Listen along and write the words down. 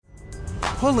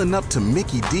Pulling up to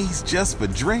Mickey D's just for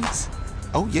drinks?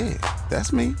 Oh yeah,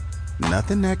 that's me.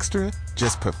 Nothing extra,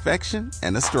 just perfection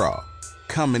and a straw.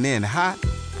 Coming in hot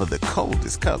for the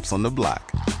coldest cups on the block.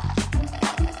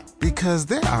 Because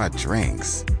there are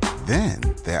drinks. Then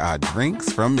there are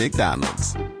drinks from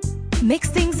McDonald's. Mix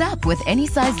things up with any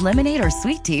size lemonade or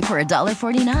sweet tea for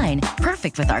 $1.49.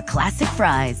 Perfect with our classic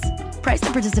fries. Price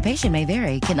and participation may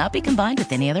vary. Cannot be combined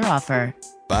with any other offer.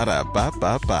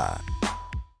 Ba-da-ba-ba-ba.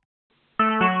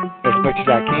 As much as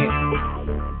I can.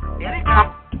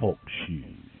 Talk shoes.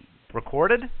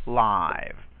 Recorded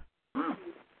live.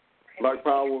 Black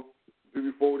Power,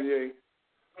 BB48,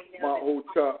 my old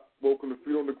chop. Welcome to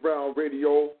Feet on the Ground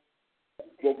Radio.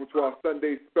 Welcome to our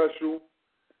Sunday special.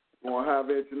 We're going to have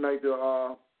in tonight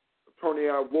the attorney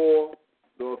at war,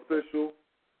 the official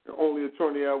and only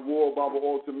attorney at war, Baba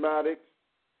ALTON MADDOX.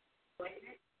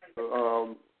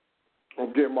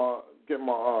 I'm getting my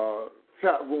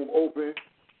chat room open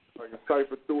so I can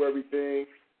cipher through everything.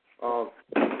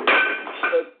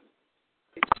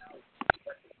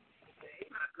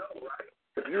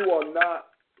 If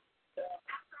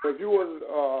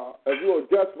you're a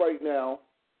guest right now,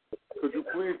 could you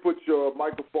please put your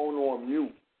microphone on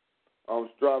mute? I was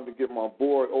trying to get my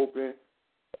board open.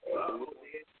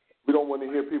 We don't want to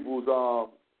hear people's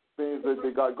things that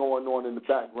they got going on in the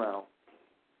background.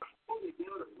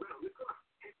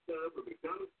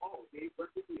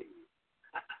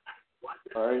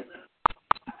 All right.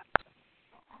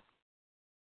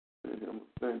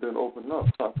 Thing didn't open up.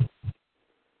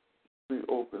 Please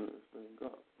open this thing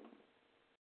up.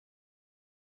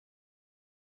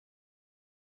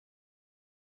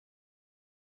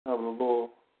 Having a little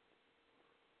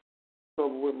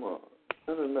trouble with my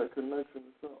internet connection.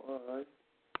 All right.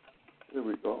 Here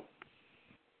we go.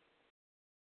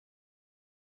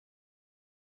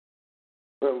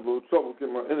 Having a little trouble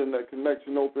getting my internet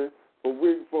connection open. But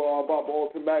waiting for Baba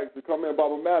ALTON MADDOX to come in.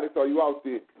 Baba MADDOX, are you out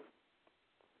there?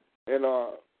 And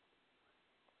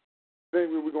thing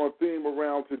we're going to theme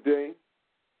around today.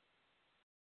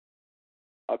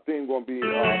 Our theme going to be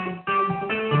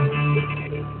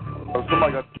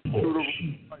somebody got the computer.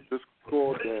 Just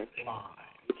call in.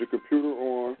 Put your computer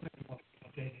on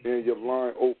and your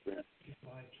line open.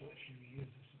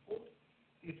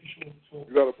 You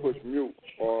got to push mute.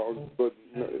 But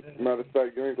matter of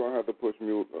fact, you ain't going to have to push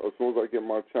mute. As soon as I get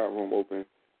my chat room open,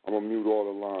 I'm going to mute all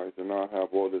the lines, and I'll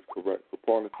have all this correct. So,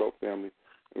 pardon yourself, family.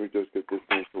 Let me just get this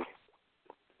thing through.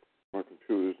 My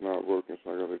computer's not working,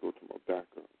 so I got to go to my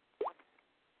backup.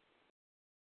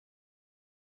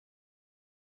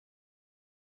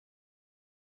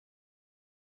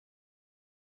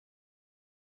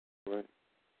 Right.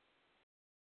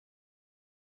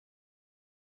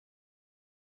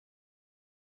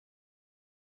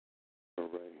 All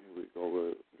right, here we go.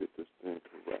 We'll get this thing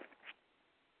correct.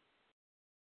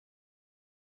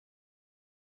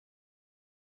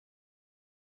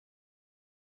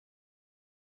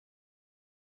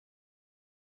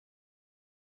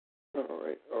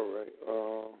 All right.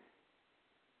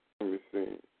 Let me see.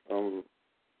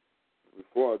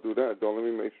 Before I do that, though, let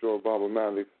me make sure Baba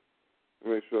MADDOX.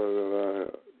 Make sure that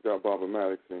I got Baba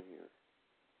MADDOX in here.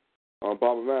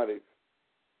 Baba MADDOX.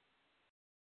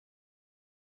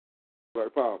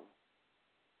 Black Power.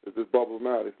 Is this Baba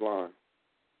MADDOX line?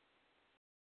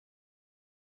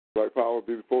 Black Power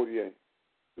BB48.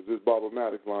 Is this Baba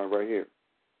MADDOX line right here?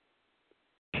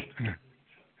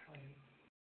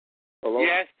 Hello?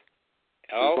 Yes.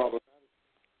 Hello?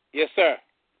 Yes, sir.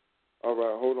 All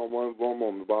right, hold on one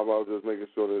moment, Bob. I was just making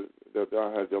sure that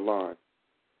I had your line.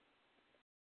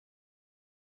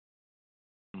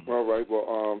 All right,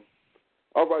 well,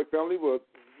 all right, family. Well,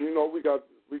 you know, we got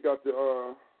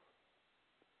the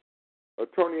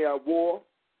attorney at war,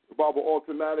 Baba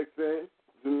ALTON MADDOX, in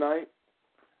tonight.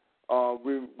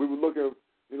 We were looking,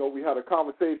 you know, we had a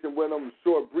conversation with him, a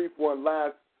short, brief one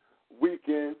last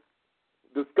weekend,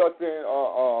 discussing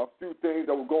a few things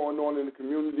that were going on in the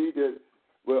community. That,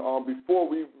 before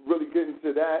we really get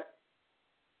into that,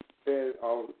 and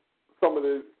some of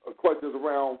the questions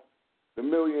around the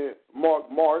Million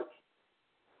March,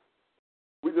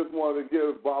 we just wanted to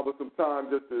give Baba some time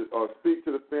just to speak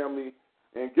to the family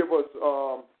and give us,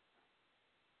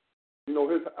 you know,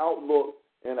 his outlook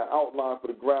and an outline for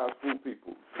the grassroots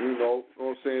people. You know what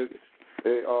I'm saying?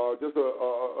 Just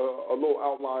a little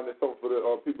outline and something for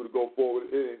the people to go forward.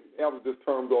 I was just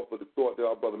turned off of the thought that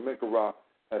our brother Minkara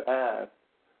had asked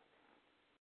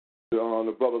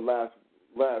the brother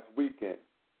last weekend.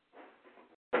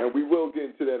 And we will get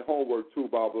into that homework too,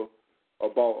 Baba,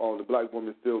 about the black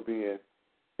woman still being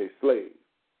a slave.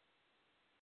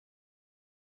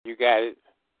 You got it.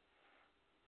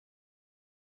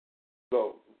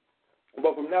 So,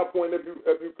 but from that point, if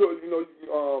you could,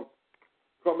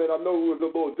 come in. I know it was a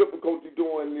little difficulty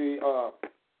doing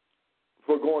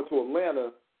for going to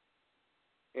Atlanta,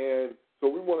 and so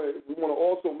we want to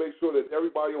also make sure that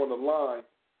everybody on the line,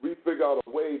 we figure out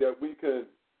a way that we can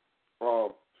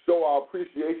show our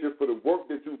appreciation for the work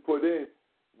that you put in.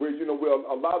 Where we'll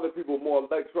allow the people more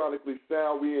electronically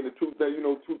sound. We in the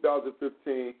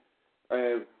 2015,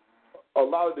 and a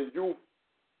lot of the youth,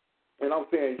 and I'm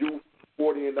saying youth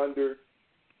 40 and under,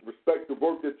 respect the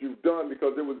work that you've done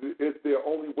because it's their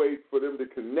only way for them to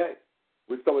connect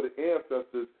with some of the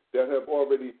ancestors that have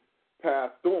already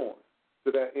passed on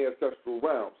to that ancestral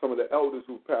realm, some of the elders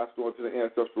who passed on to the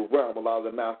ancestral realm, a lot of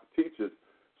the master teachers.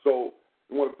 So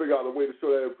we want to figure out a way to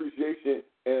show that appreciation,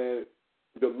 and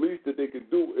the least that they can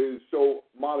do is show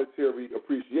monetary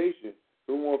appreciation.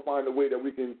 So we want to find a way that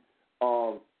we can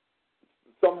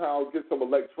somehow get some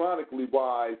electronically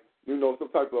wise, some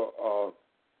type of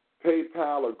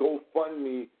PayPal or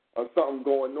GoFundMe or something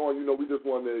going on. We just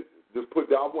wanted to put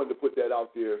that. I wanted to put that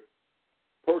out there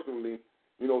personally.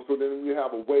 So then you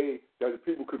have a way that the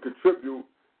people could contribute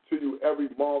to you every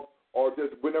month, or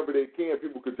just whenever they can.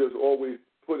 People could just always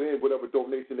put in whatever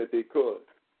donation that they could.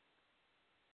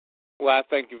 Well, I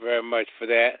thank you very much for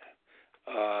that.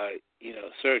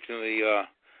 Certainly,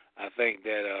 I think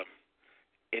that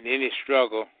in any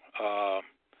struggle,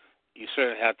 you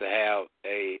certainly have to have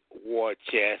a war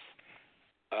chest.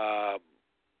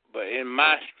 But in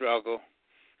my struggle,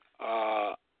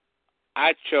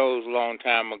 I chose a long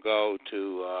time ago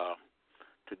to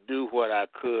do what I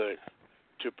could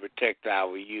to protect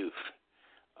our youth,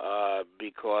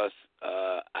 because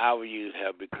our youth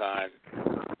have become,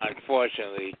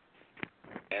 unfortunately,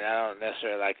 and I don't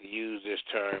necessarily like to use this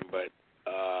term, but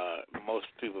most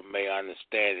people may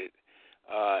understand it,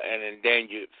 an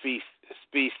endangered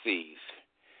species.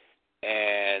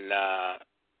 And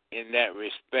in that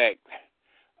respect,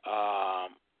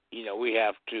 we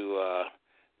have to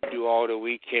do all that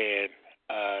we can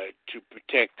to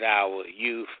protect our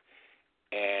youth.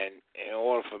 And in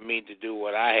order for me to do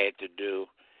what I had to do,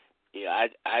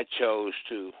 I chose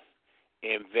to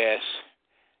invest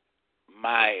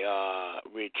my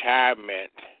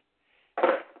retirement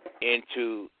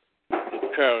into the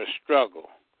current struggle,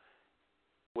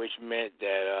 which meant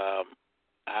that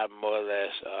I more or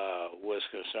less was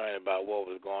concerned about what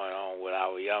was going on with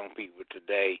our young people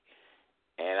today,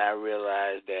 and I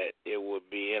realized that it would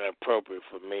be inappropriate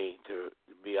for me to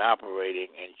be operating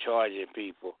and charging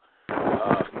people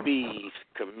fees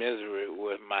commensurate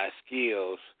with my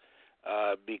skills,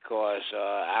 because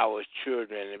our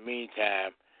children in the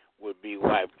meantime would be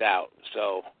wiped out.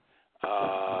 So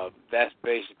that's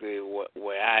basically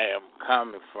where I am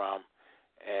coming from,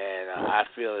 and I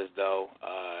feel as though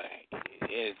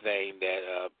anything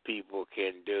that people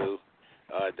can do,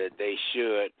 that they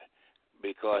should,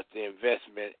 because the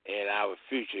investment in our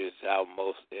future is our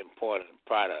most important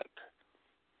product.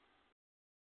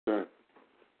 Sure.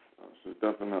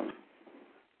 Definitely.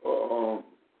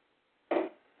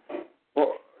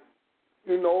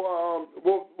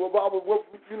 Barbara,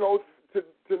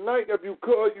 tonight, if you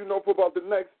could, for about the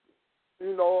next,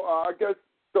 I guess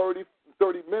 30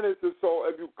 minutes or so,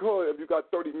 if you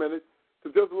got 30 minutes,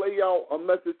 to just lay out a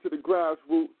message to the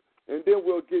grassroots, and then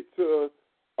we'll get to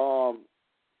a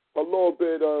little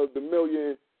bit of the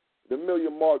million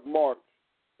mark march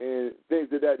and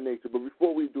things of that nature. But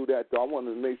before we do that, though, I want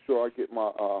to make sure I get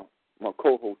my my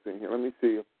co-host in here. Let me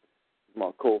see if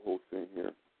my co-host in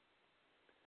here.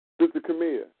 Sister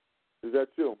Camille, is that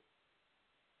you?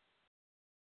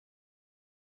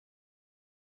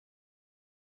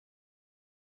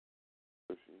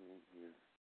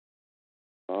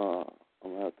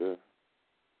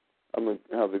 I'm gonna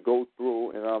have to go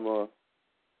through, and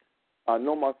I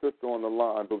know my sister on the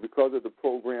line, but because of the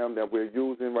program that we're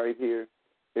using right here,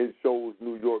 it shows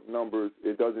New York numbers.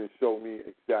 It doesn't show me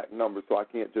exact numbers, so I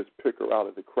can't just pick her out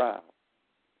of the crowd.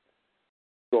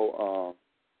 So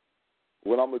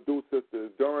what I'm gonna do, sister,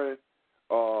 is during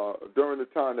the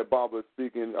time that Barbara is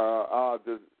speaking, I'll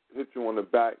just hit you on the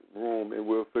back room, and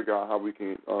we'll figure out how we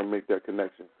can make that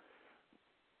connection.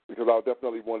 Because I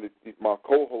definitely wanted my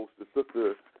co-host, the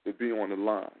sister, to be on the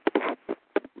line.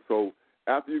 So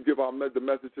after you give the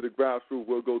message to the grassroots,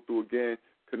 we'll go through again,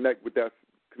 connect with our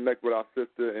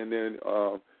sister, and then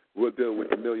we'll deal with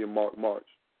the million mark march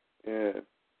and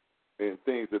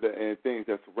things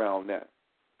that surround that.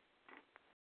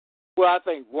 Well, I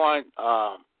think one,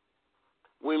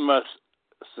 we must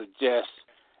suggest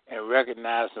and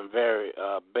recognize some very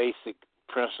basic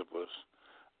principles.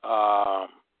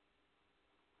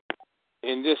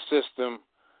 In this system,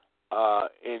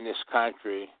 in this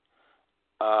country,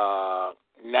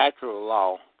 natural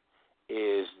law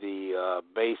is the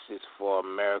basis for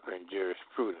American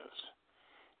jurisprudence.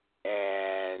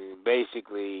 And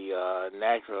basically,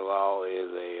 natural law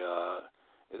is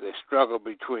a struggle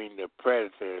between the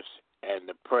predators and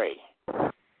the prey.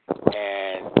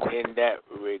 And in that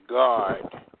regard,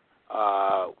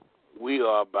 we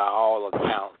are, by all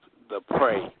accounts, the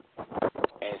prey.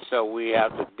 And so we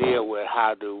have to deal with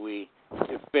how do we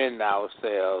defend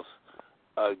ourselves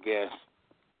against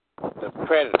the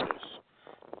predators.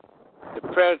 The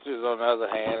predators, on the other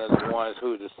hand, are the ones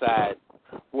who decide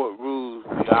what rules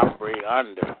we operate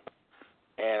under.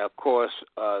 And, of course,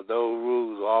 those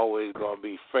rules are always going to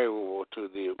be favorable to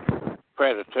the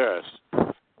predators.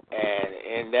 And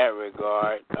in that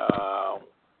regard,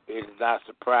 it's not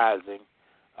surprising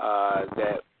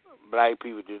that black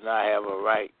people do not have a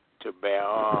right to bear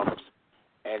arms,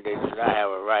 and they do not have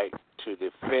a right to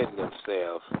defend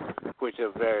themselves, which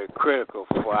are very critical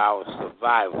for our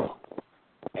survival.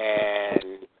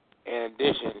 And in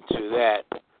addition to that,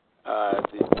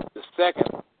 the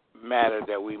second matter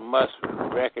that we must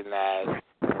recognize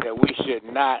that we should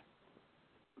not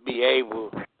be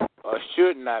able or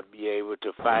should not be able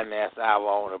to finance our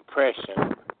own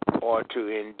oppression or to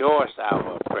endorse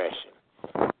our oppression.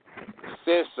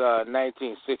 Since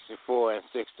 1964 and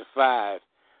 65,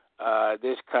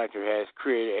 this country has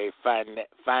created a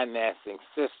financing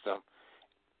system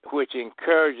which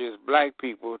encourages black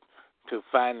people to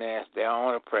finance their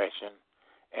own oppression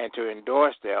and to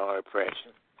endorse their own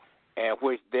oppression, and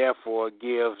which therefore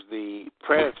gives the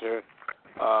predator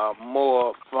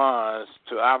more funds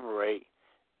to operate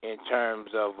in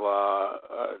terms of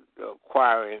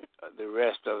acquiring the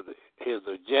rest of his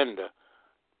agenda.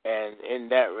 And in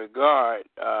that regard,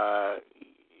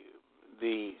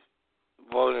 the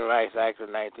Voting Rights Act of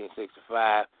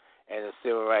 1965 and the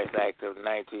Civil Rights Act of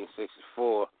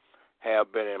 1964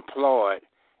 have been employed,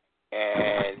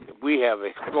 and we have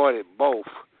exploited both.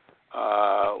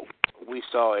 We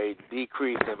saw a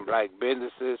decrease in black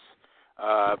businesses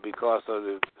because of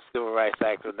the Civil Rights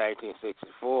Act of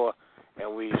 1964,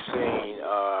 and we've seen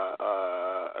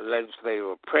legislative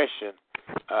oppression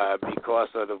because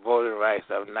of the Voting Rights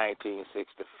of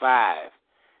 1965.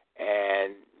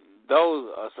 And those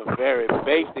are some very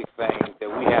basic things that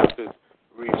we have to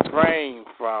refrain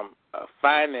from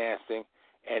financing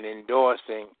and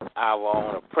endorsing our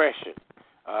own oppression.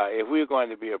 If we're going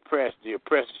to be oppressed, the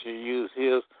oppressor should use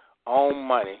his own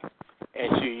money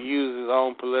and should use his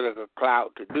own political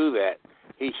clout to do that.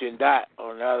 He should not,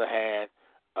 on the other hand,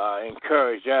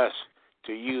 encourage us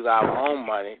to use our own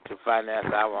money to finance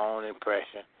our own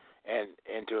oppression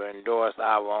and to endorse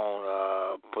our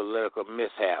own political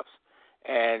mishaps.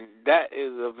 And that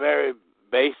is a very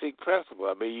basic principle.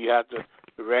 I mean, you have to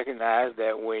recognize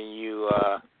that when you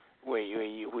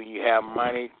have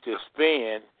money to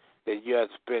spend, that you have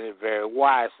to spend it very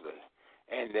wisely,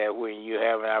 and that when you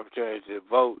have an opportunity to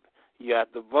vote, you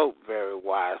have to vote very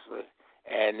wisely.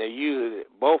 And usually,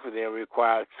 both of them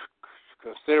require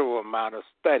considerable amount of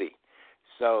study.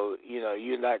 So,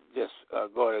 you're not just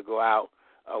going to go out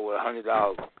with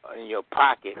 $100 in your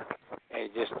pocket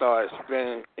and just start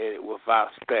spending it without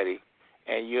study.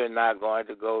 And you're not going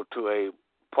to go to a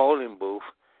polling booth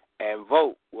and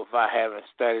vote without having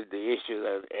studied the issues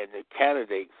and the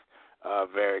candidates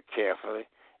very carefully.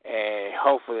 And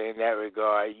hopefully in that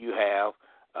regard you have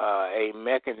a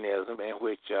mechanism in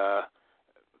which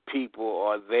people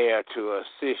are there to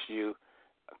assist you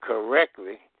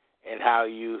correctly in how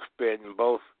you spend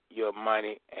both your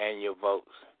money and your votes.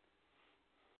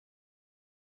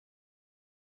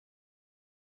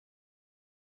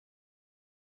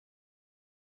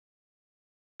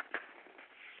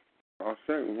 I'll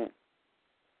say, well,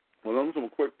 those are some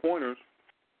quick pointers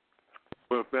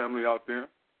for the family out there.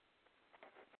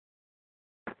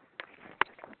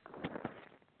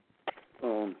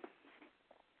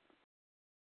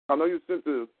 I know you sent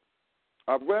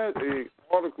I read an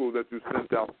article that you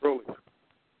sent out earlier.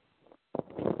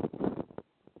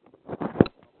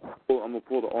 I'm going to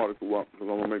pull the article up because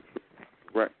I want to make sure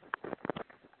it's correct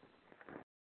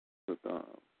with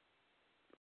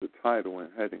the title and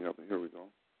heading of it. Here we go.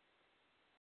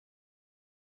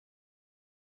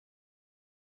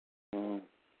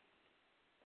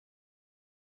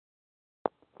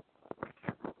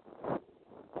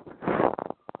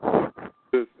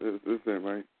 This ain't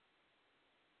right.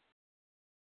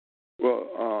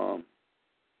 Well,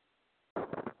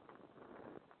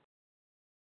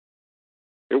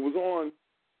 it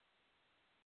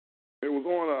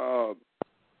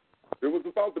was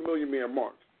about the Million Man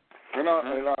March, and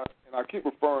I keep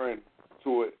referring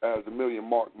to it as the Million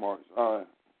March.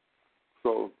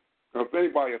 So if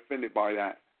anybody offended by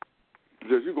that,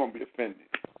 just you're going to be offended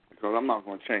because I'm not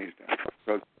going to change that.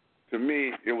 Because to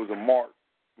me, it was a mark,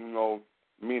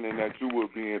 meaning that you were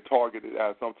being targeted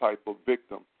as some type of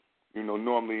victim.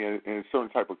 Normally in certain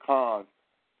type of cons,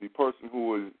 the person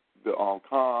who is the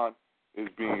con is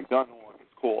being done on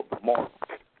is called the mark.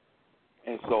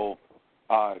 And so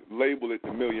I label it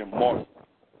the million mark.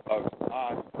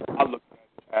 I look at it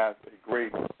as a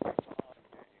great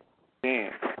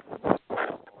game.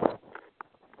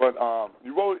 But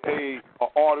you wrote an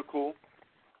article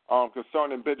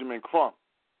concerning Benjamin Crump.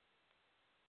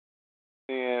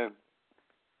 And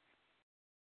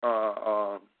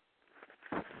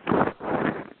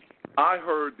I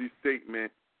heard the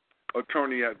statement,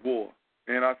 attorney at war.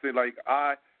 And I said,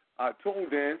 I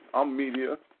tuned in. I'm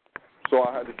media, so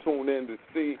I had to tune in to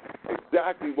see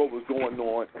exactly what was going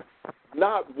on.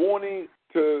 Not wanting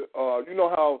to, you know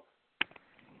how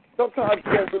sometimes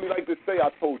you don't really like to say, I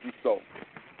told you so.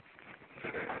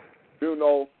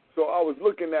 So I was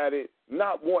looking at it,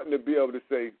 not wanting to be able to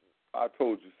say, I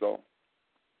told you so.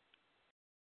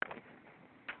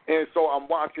 And so I'm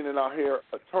watching and I hear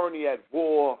attorney at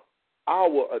war,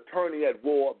 our attorney at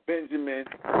war, Benjamin.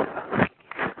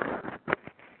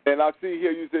 And I see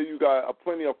here you say you got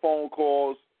plenty of phone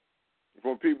calls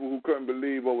from people who couldn't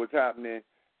believe what was happening.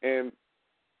 And,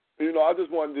 I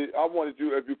wanted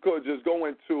you, if you could, just go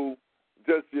into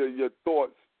just your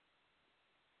thoughts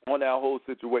on that whole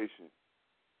situation.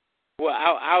 Well,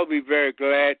 I'll be very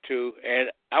glad to.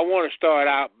 And I want to start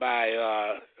out by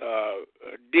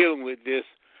dealing with this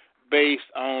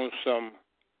based on some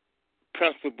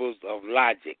principles of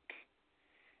logic.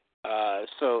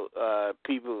 So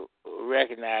people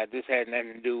recognize this had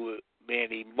nothing to do with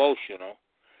being emotional.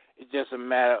 It's just a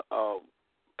matter of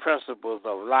principles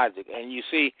of logic. And you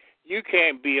see, you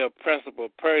can't be a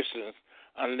principled person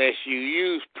unless you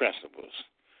use principles.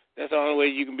 That's the only way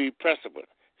you can be principled.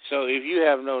 So if you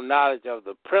have no knowledge of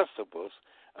the principles,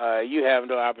 you have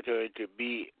no opportunity to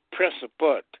be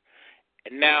principled.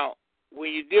 Now,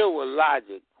 when you deal with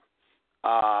logic,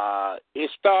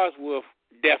 it starts with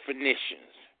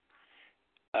definitions.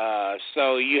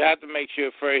 So you have to make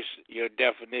sure first your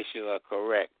definitions are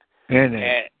correct.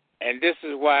 And this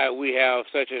is why we have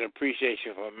such an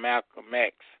appreciation for Malcolm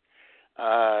X,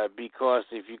 because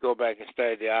if you go back and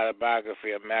study the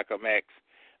autobiography of Malcolm X,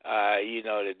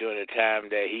 that during the time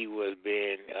that he was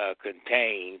being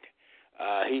contained,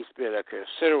 he spent a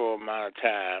considerable amount of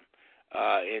time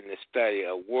in the study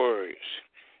of words,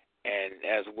 and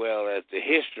as well as the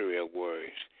history of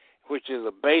words, which is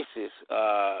a basis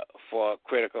for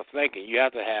critical thinking. You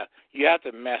have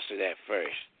to master that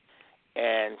first.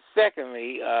 And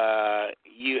secondly,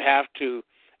 you have to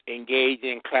engage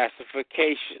in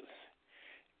classifications.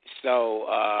 So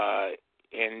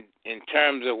in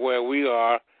terms of where we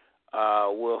are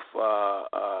with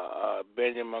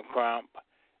Benjamin Crump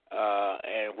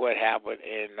and what happened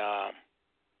in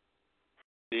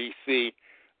D.C.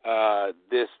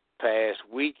 This past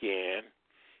weekend,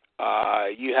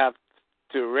 you have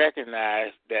to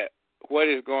recognize that what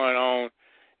is going on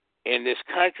in this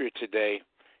country today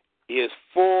is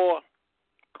 4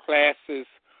 classes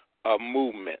of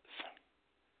movements.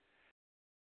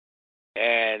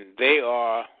 And they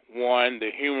are, 1,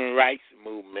 the human rights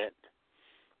movement,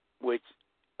 which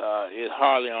is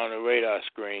hardly on the radar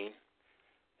screen.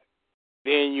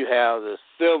 Then you have the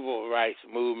civil rights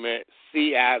movement,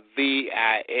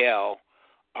 CIVIL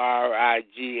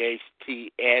RIGHTS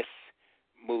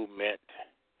movement.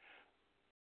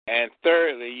 And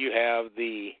thirdly, you have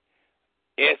the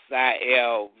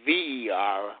SILVER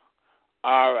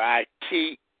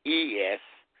RITES,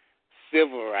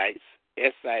 civil rights,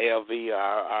 SILVER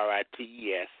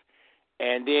RITES.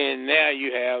 And then now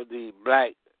you have the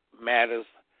Black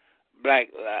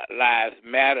Lives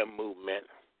Matter movement,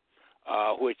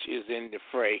 which is in the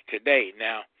fray today.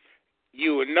 Now,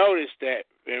 you will notice that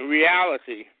in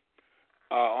reality,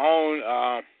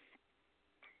 on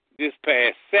this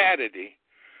past Saturday,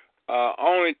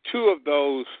 only 2 of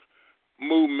those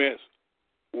movements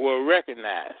were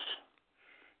recognized.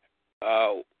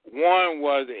 One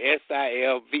was the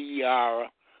SILVER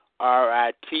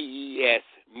RITES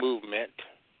movement,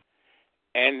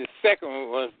 and the second one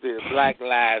was the Black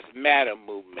Lives Matter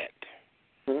movement.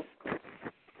 Mm-hmm.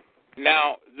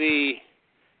 Now, the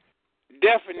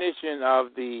definition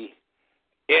of the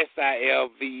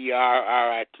SILVER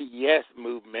RITES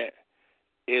movement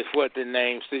is what the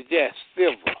name suggests,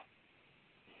 silver.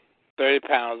 30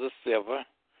 pounds of silver,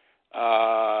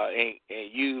 and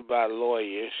used by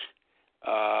lawyers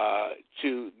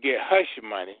to get hush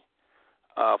money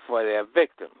for their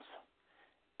victims.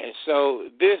 And so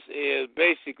this is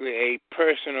basically a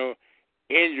personal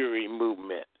injury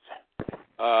movement.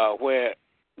 where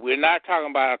we're not talking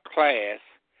about a class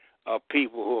of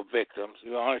people who are victims.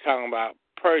 We're only talking about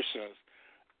persons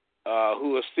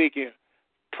who are seeking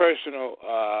personal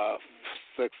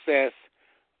success,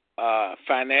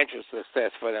 financial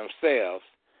success for themselves.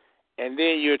 And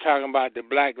then you're talking about the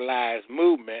Black Lives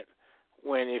Movement,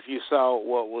 when if you saw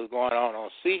what was going on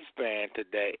C-SPAN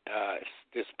today,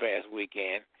 this past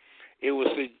weekend, it was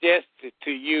suggested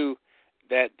to you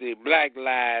that the Black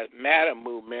Lives Matter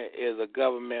movement is a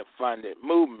government-funded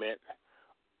movement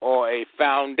or a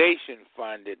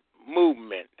foundation-funded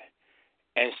movement.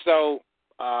 And so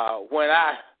when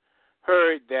I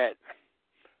heard that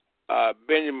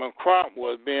Benjamin Crump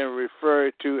was being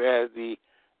referred to as the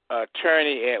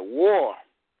attorney at war,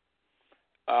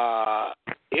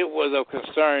 it was of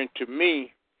concern to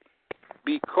me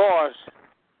because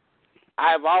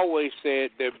I've always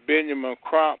said that Benjamin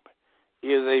Crump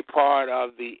is a part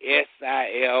of the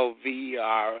SILVRRITES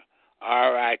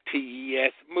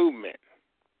movement.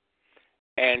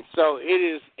 And so it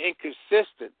is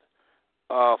inconsistent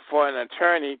for an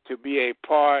attorney to be a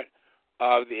part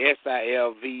of the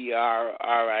SILVRRITES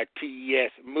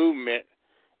movement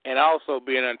and also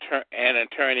be an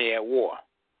attorney at war.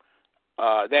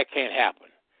 That can't happen.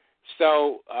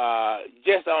 So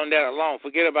just on that alone,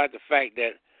 forget about the fact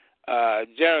that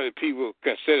generally people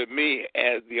consider me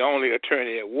as the only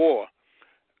attorney at war.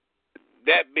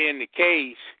 That being the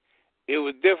case, it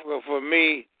was difficult for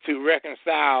me to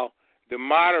reconcile the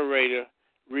moderator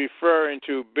referring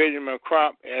to Benjamin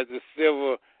Crump as the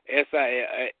civil as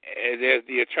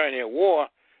the attorney at war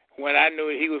when I knew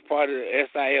he was part of the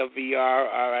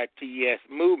SILVRRITES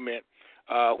movement,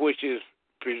 which is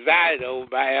presided over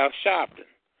by Al Sharpton.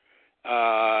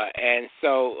 And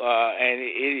so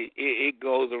it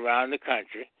goes around the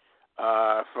country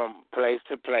from place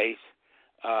to place,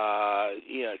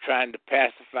 trying to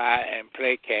pacify and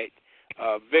placate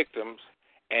victims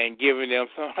and giving them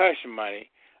some hush money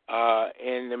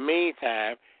in the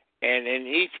meantime, and in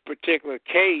each particular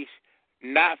case,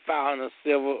 not filing a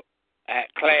civil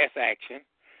class action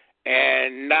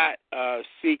and not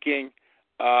seeking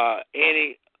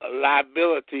any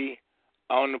liability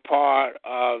on the part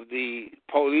of the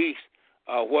police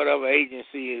or whatever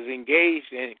agency is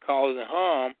engaged in causing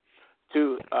harm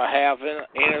to have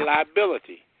any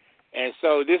liability. And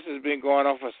so this has been going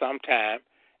on for some time,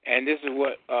 and this is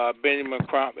what Benjamin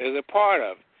Crump is a part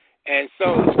of. And so,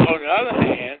 on the other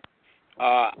hand,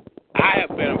 I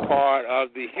have been a part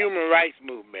of the human rights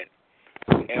movement,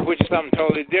 and which is something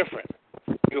totally different.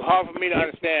 It's hard for me to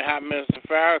understand how Minister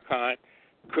Farrakhan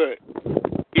could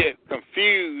get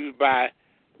confused by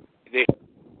the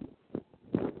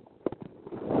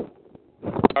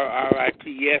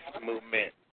RITES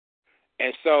movement.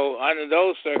 And so under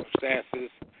those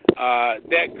circumstances,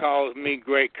 that caused me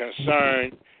great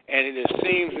concern, and it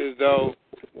seems as though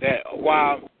that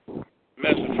while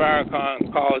Mr.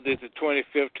 Farrakhan called this the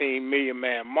 2015 Million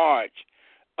Man March,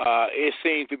 it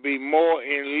seemed to be more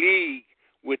in league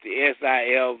with the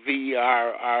SILVRRITES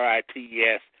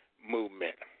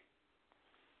movement.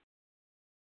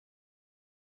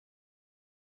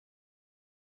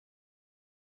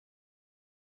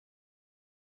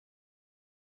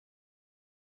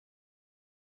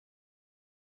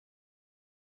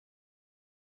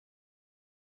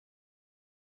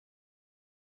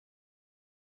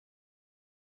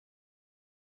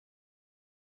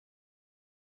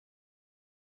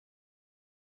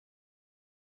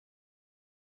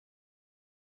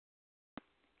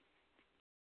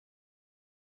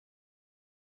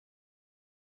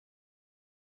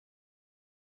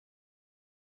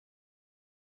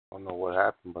 I don't know what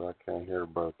happened, but I can't hear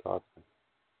brother talking.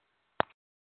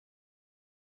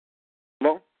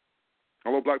 Hello?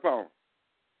 Hello, Black Power.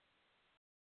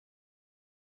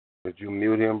 Did you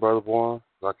mute him, Brother Bourne?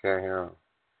 I can't hear him.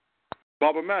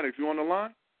 Barbara Maddox, you on the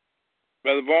line?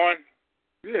 Brother Bourne?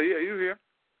 Yeah, you here.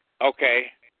 Okay.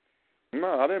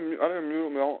 No, I didn't mute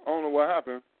him. I don't know what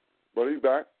happened, but he's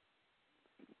back.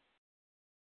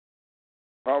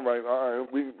 All right.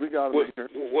 We got him here.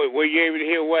 Were you able to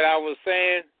hear what I was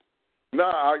saying? No,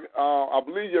 I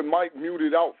believe your mic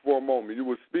muted out for a moment. You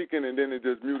were speaking, and then it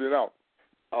just muted out.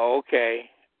 Oh, okay.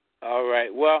 All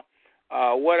right. Well,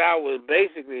 what I was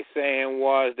basically saying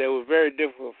was that it was very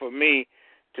difficult for me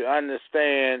to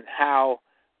understand how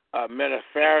Minister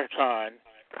Farrakhan,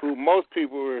 who most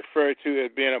people refer to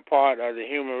as being a part of the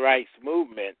human rights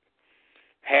movement,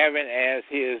 having as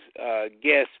his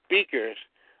guest speakers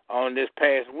on this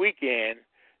past weekend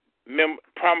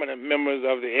prominent members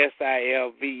of the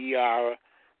SILVRRITES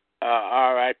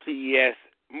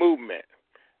movement.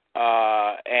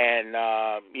 Not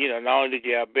only did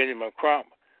you have Benjamin Crump,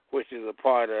 which is a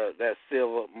part of that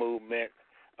civil movement.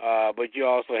 But you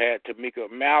also had Tamika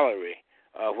Mallory,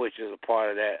 which is a part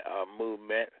of that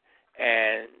movement.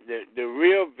 And the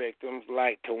real victims,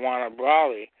 like Tawana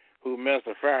Brawley, who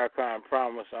Mr. Farrakhan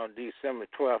promised on December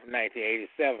 12,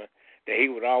 1987, that he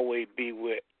would always be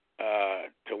with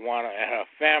Tawana and her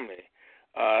family,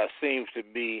 seems to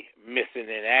be missing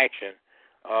in action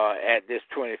at this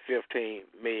 2015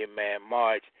 Million Man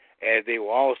March, as they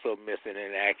were also missing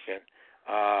in action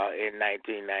in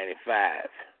 1995.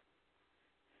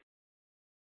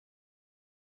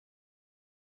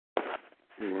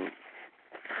 Mm-hmm.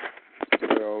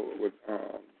 With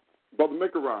Brother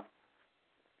Mikaran,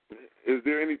 is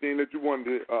there anything that you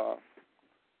wanted to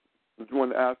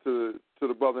ask to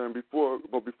the brother? And before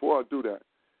I do that,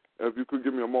 if you could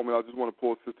give me a moment, I just want to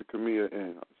pull Sister Camilla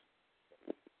in.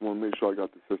 I want to make sure I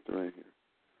got the sister in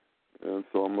here, and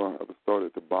so I'm gonna have to start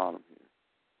at the bottom here.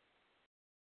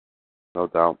 No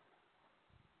doubt.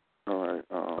 All right.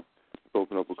 Let's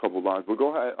open up a couple lines, but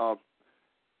go ahead.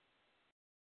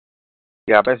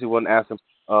 Yeah, I basically wasn't asking.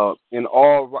 In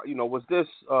all, was this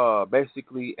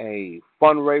basically a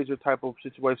fundraiser type of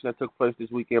situation that took place this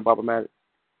weekend, Baba MADDOX?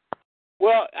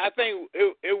 Well, I think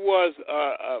it was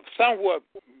somewhat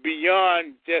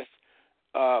beyond just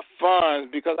funds,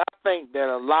 because I think that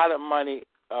a lot of money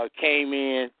came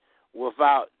in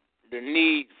without the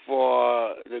need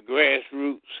for the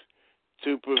grassroots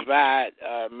to provide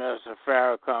Mr.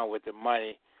 Farrakhan with the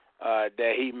money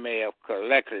that he may have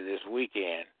collected this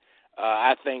weekend.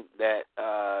 I think that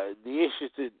the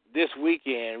issue this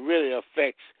weekend really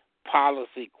affects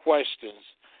policy questions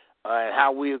and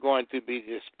how we are going to be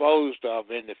disposed of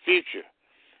in the future.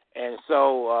 And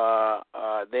so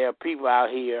there are people out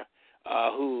here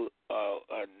who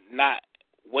are not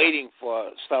waiting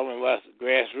for some of us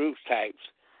grassroots types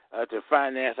to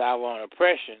finance our own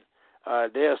oppression.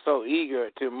 They're so eager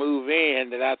to move in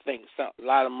that I think a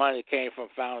lot of money came from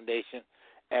foundation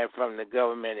and from the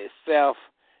government itself.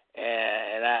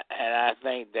 And I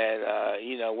think that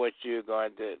what you're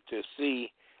going to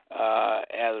see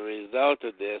as a result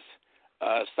of this,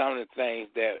 some of the things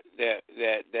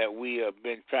that we have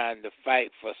been trying to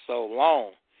fight for so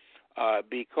long,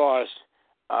 because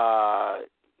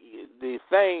the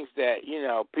things that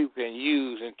people can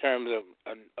use in terms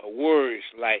of words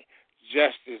like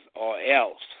justice or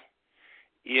else,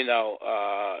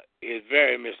 is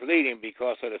very misleading,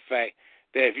 because of the fact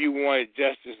that if you wanted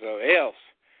justice or else,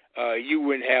 you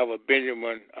wouldn't have a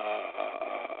Benjamin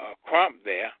Crump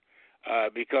there,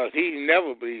 because he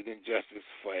never believed in justice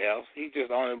for else. He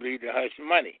just only believed in hush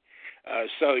money.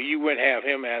 So you wouldn't have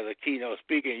him as a keynote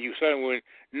speaker, and you certainly would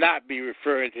not be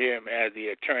referring to him as the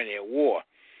attorney at war.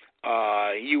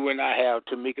 You would not have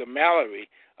Tamika Mallory,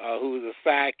 who was a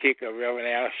sidekick of Reverend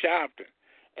Al Sharpton,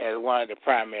 as one of the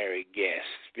primary guest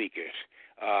speakers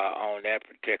on that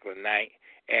particular night.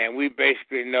 And we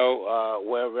basically know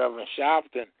where Reverend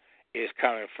Sharpton is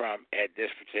coming from at this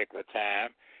particular time.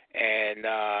 And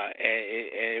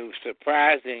it was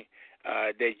surprising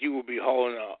that you will be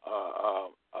holding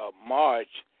a march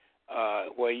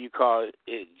where you call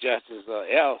it justice or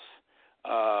else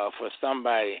for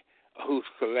somebody who's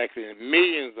collecting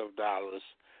millions of dollars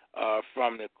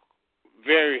from the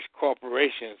various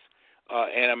corporations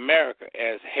in America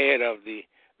as head of the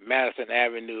Madison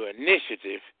Avenue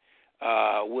Initiative,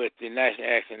 with the National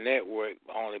Action Network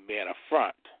only being a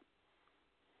front.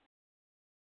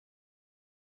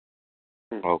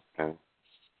 Okay.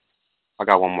 I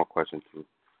got one more question, too.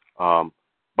 About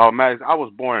MADDOX, I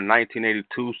was born in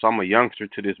 1982, so I'm a youngster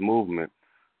to this movement.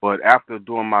 But after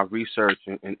doing my research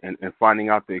and finding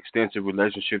out the extensive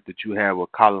relationship that you have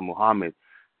with Khalid Muhammad,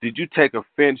 did you take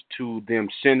offense to them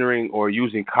centering or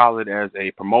using Khalid as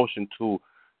a promotion tool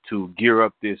to gear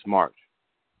up this march?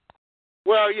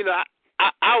 Well,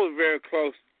 I was very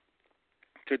close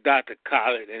to Dr.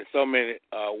 Khalid in so many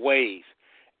ways.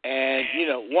 And,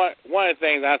 one of the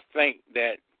things I think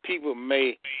that people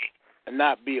may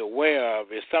not be aware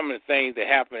of is some of the things that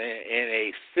happened in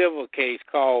a civil case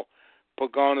called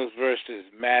Pagonis versus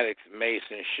MADDOX,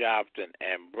 Mason, Sharpton,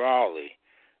 and Brawley.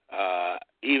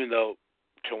 Even though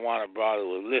Tawana Brawley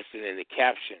was listed in the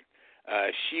caption,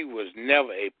 she was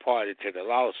never a party to the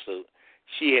lawsuit.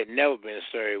 She had never been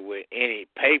served with any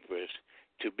papers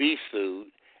to be sued,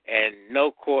 and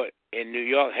no court in New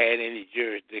York had any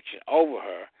jurisdiction over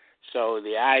her. So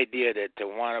the idea that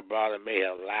Tawana Brawley may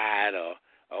have lied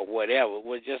or whatever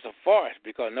was just a farce,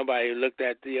 because nobody looked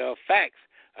at the facts.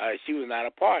 She was not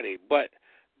a party. But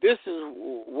this is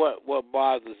what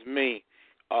bothers me.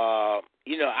 I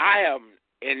have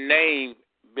in name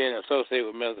been associated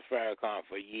with Mr. Farrakhan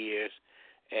for years,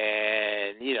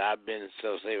 And, you know, I've been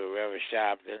associated with Reverend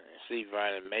Sharpton and C.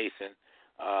 Vernon Mason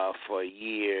for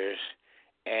years.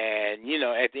 And, you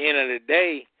know, at the end of the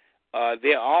day,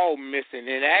 they're all missing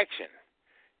in action.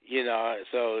 You know,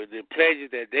 so the pledges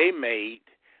that they made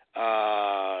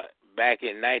back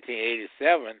in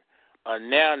 1987 are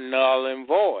now null and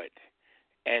void.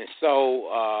 And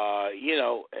so, you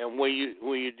know, and when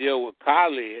you deal with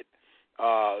Khalid,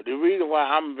 the reason why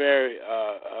I'm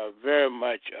very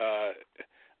much a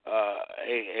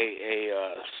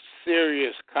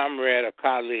serious comrade of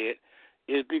Khalid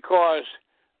is because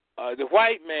the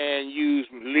white man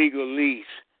used legalese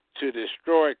to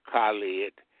destroy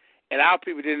Khalid, and our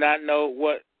people did not know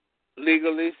what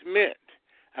legalese meant.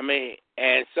 I mean,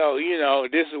 and so, you know,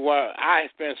 this is why I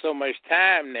spend so much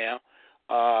time now,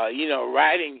 you know,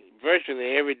 writing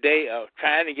virtually every day of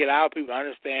trying to get our people to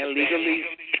understand legalese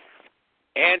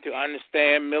and to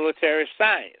understand military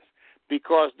science,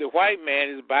 because the white man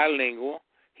is bilingual.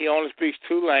 He only speaks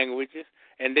 2 languages,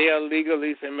 and they are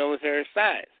legalese and military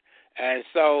science. And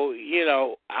so, you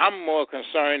know, I'm more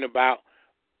concerned about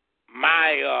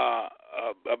my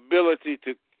ability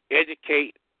to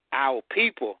educate our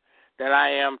people than I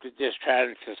am to just try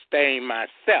to sustain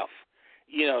myself.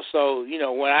 You know, so, you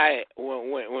know,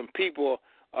 when people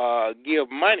give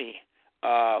money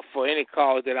for any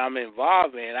cause that I'm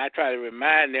involved in, I try to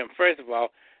remind them, first of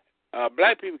all,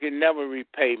 black people can never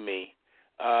repay me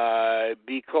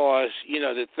because, you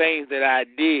know, the things that I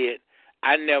did,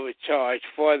 I never charged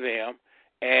for them,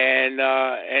 and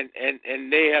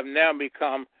they have now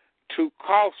become too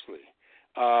costly.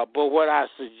 But what I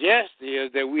suggest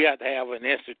is that we have to have an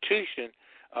institution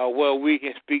where we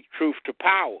can speak truth to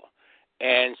power,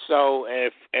 and so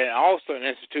and also an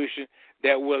institution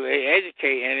that will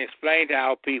educate and explain to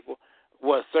our people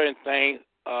what certain things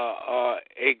are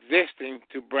existing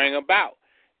to bring about.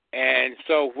 And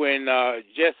so when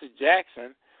Jesse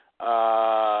Jackson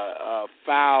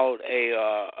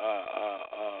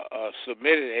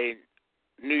submitted a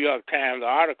New York Times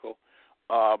article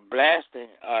blasting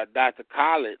Dr.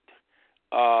 Khalid,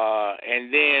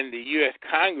 and then the U.S.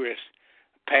 Congress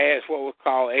passed what was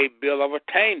called a Bill of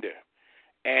Attainder.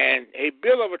 And a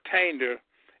Bill of Attainder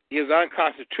is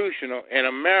unconstitutional in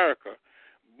America,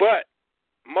 but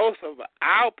most of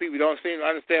our people don't seem to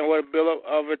understand what a Bill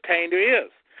of Attainder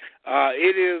is.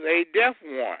 It is a death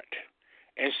warrant.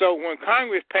 And so when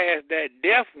Congress passed that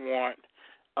death warrant,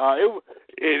 it was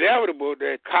inevitable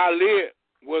that Khalid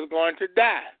was going to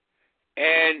die.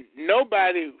 And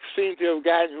nobody seemed to have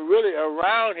gotten really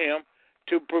around him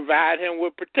to provide him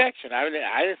with protection. I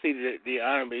didn't see the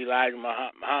Honorable Elijah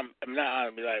Muhammad, not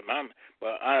Honorable Elijah Muhammad,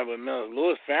 but Honorable Minister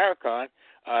Louis Farrakhan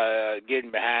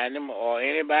getting behind him or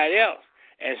anybody else.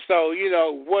 And so, you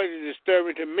know, what is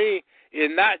disturbing to me is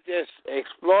not just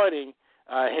exploiting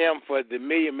him for the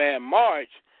Million Man March,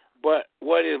 but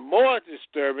what is more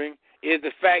disturbing is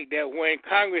the fact that when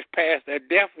Congress passed a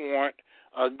death warrant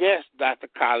against Dr.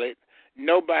 Khalid,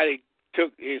 nobody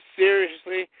took it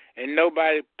seriously, and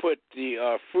nobody put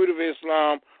the Fruit of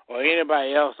Islam or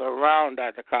anybody else around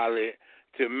Dr. Khalid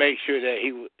to make sure that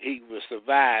he would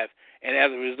survive. And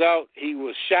as a result, he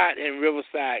was shot in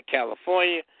Riverside,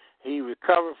 California. He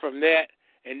recovered from that,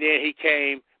 and then he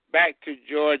came back to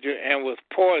Georgia and was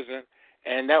poisoned,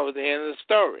 and that was the end of the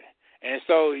story. And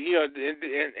so, you know,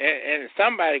 and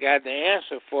somebody got the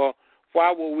answer for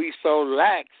why were we so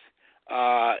lax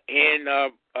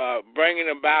in bringing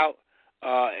about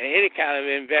any kind of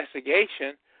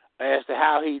investigation as to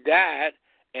how he died,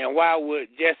 and why would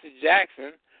Jesse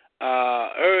Jackson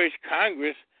urge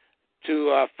Congress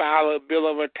to file a Bill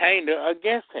of Attainder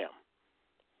against him?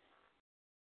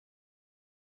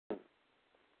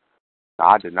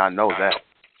 I did not know that.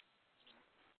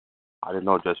 I didn't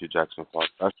know Jesse Jackson fought.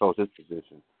 That shows his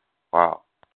position. Wow.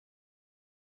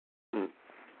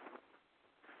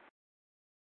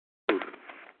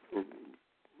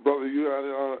 Brother, you had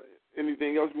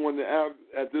anything else you wanted to add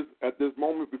at this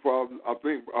moment before I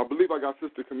believe I got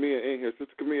Sister Camille in here.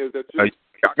 Sister Camille, is that you?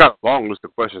 I got a long list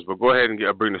of questions, but go ahead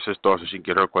and bring the sister on so she can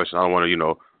get her question. I don't want to,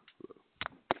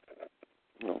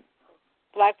 No.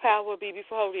 Black Power,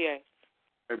 BB48.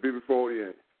 And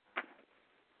BB48.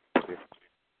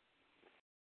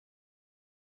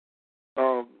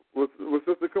 Well,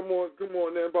 Sister, come on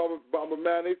then, Baba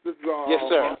Maddox. This is our yes,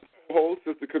 sir. Host,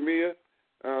 Sister Camille.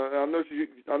 I know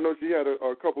she had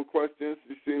a couple questions.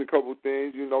 She's seen a couple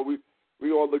things. You know,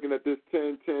 we all looking at this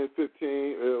 10, 15.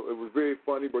 It was very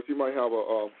funny, but she might have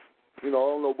I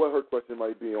don't know what her question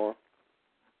might be on.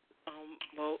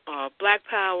 Black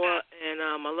Power and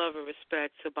my love and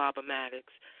respect to Baba Maddox.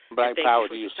 Black Power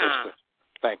to you, sister.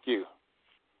 Thank you.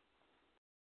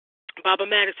 Baba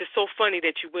Maddox, it's so funny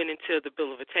that you went into the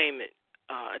Bill of Attainder,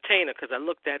 because I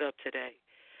looked that up today.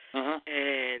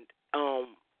 And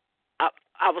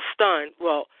I was stunned.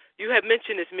 Well, you have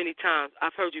mentioned this many times.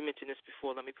 I've heard you mention this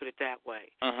before. Let me put it that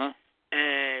way.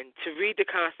 And to read the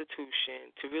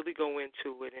Constitution, to really go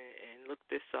into it and look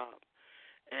this up,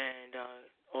 and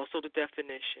also the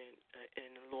definition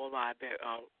in the law library,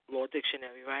 law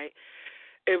dictionary, right?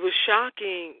 It was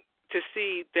shocking to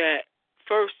see that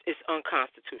first it's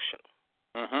unconstitutional.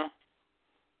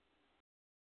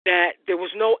 That there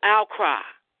was no outcry.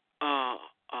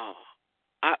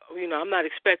 I'm not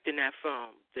expecting that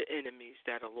from the enemies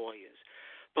that are lawyers,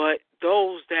 but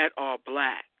those that are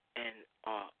black and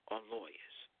are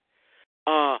lawyers,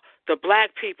 the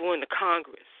black people in the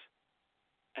Congress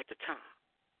at the time.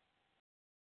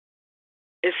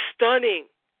 It's stunning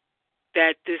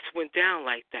that this went down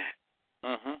like that.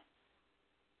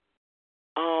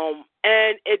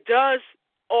 And it does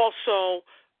also,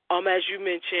 as you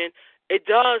mentioned, it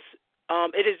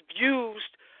is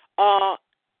used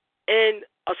in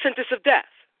a sentence of death.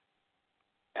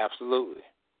 Absolutely.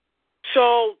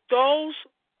 So those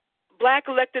black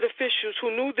elected officials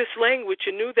who knew this language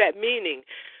and knew that meaning,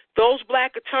 those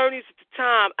black attorneys at the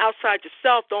time, outside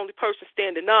yourself, the only person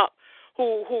standing up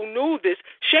who knew this,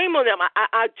 shame on them.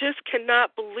 I just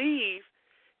cannot believe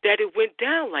that it went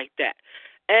down like that.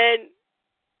 And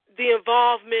the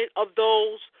involvement of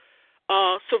those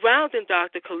surrounding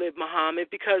Dr. Khalid Muhammad,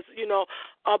 because,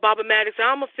 Baba Maddox,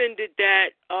 I'm offended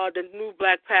that the new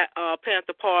Black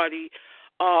Panther Party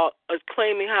is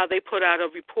claiming how they put out a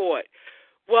report.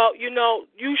 Well,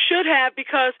 you should have,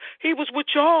 because he was with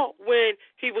y'all when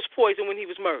he was poisoned, when he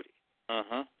was murdered.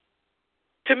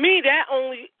 To me, that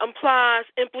only implies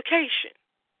implication.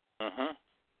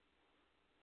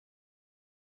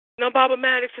 Now, Baba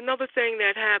Maddox, another thing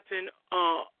that happened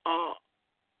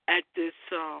at this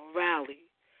rally,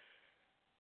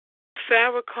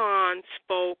 Farrakhan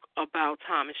spoke about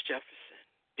Thomas Jefferson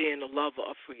being a lover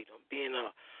of freedom, being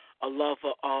a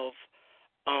lover of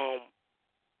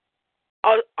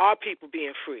our people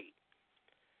being free.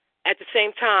 At the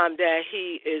same time that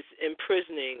he is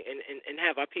imprisoning and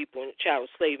have our people in child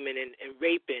enslavement and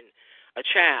raping a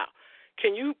child.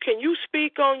 Can you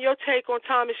speak on your take on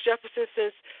Thomas Jefferson,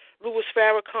 since Louis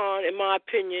Farrakhan, in my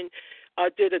opinion,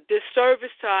 did a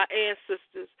disservice to our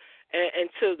ancestors and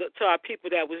to our people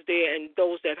that was there and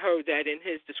those that heard that in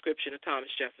his description of Thomas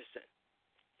Jefferson?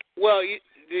 Well,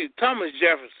 Thomas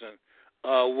Jefferson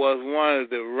was one of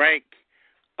the rank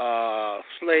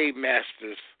slave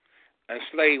masters and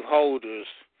slave holders,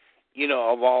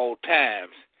 of all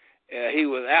times. He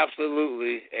was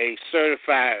absolutely a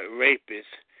certified rapist,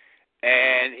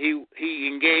 and he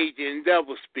engaged in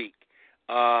doublespeak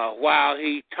while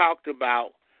he talked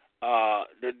about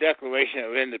the Declaration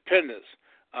of Independence.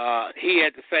 He,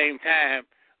 at the same time,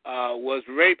 was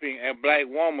raping a black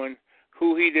woman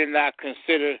who he did not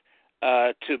consider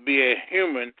to be a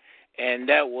human, and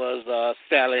that was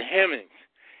Sally Hemings.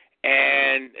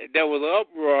 And there was an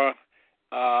uproar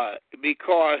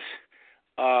because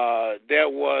there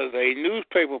was a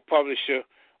newspaper publisher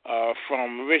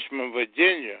from Richmond,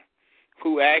 Virginia,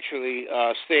 who actually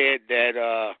said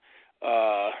that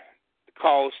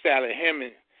called Sally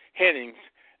Hemings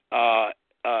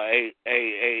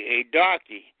a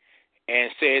darky,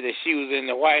 and said that she was in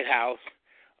the White House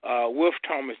with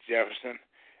Thomas Jefferson,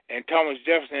 and Thomas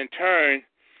Jefferson in turn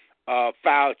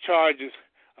filed charges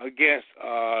against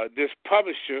this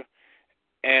publisher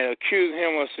and accused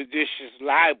him of seditious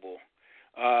libel,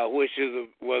 which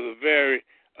was a very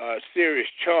serious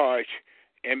charge.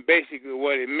 And basically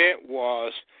what it meant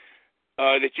was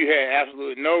that you had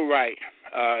absolutely no right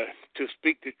to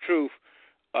speak the truth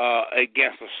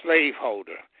against a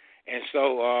slaveholder. And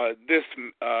so this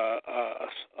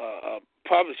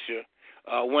publisher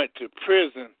went to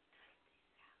prison.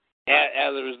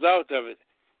 As a result of it,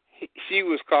 she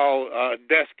was called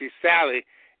Dusky Sally,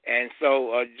 and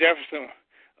so Jefferson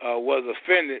was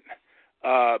offended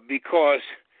because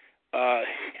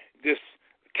this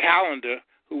Calendar,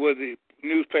 who was the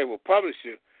newspaper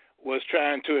publisher, was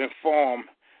trying to inform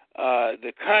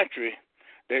the country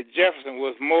that Jefferson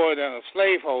was more than a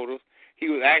slaveholder. He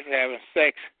was actually having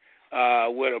sex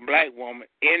with a black woman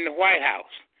in the White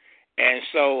House. And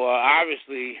so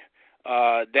obviously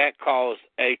that caused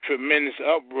a tremendous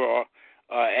uproar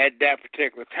at that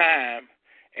particular time.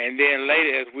 And then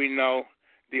later, as we know,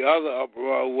 the other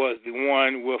uproar was the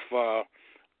one with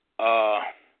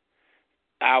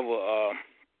our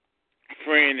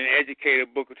friend and educator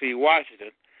Booker T.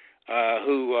 Washington,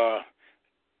 who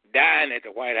dined at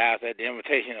the White House at the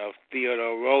invitation of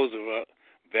Theodore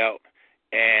Roosevelt,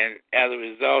 And as a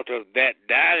result of that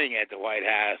dining at the White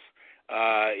House,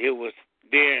 it was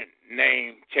then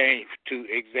changed to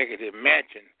Executive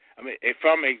Mansion.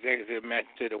 From Executive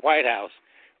Mansion to the White House,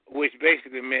 which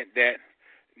basically meant that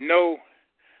no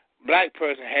black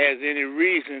person has any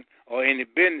reason or any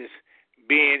business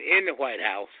being in the White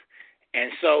House.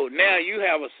 And so now you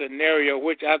have a scenario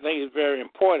which I think is very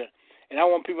important, and I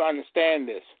want people to understand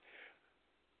this.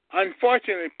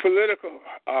 Unfortunately, political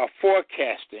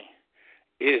forecasting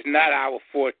is not our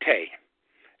forte.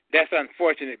 That's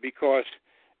unfortunate because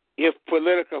if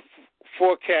political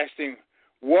forecasting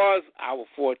was our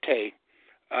forte,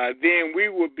 then we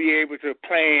would be able to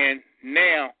plan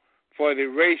now for the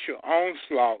racial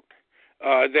onslaught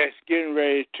that's getting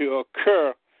ready to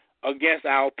occur against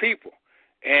our people.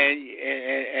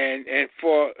 And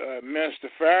for Minister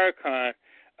Farrakhan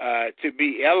to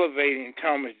be elevating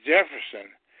Thomas Jefferson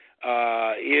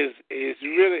is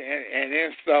really an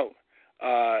insult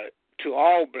to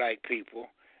all black people,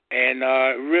 and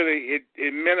really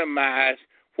it minimized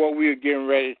what we are getting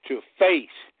ready to face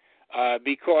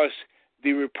because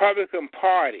the Republican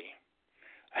Party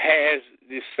has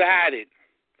decided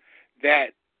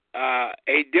that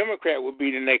a Democrat will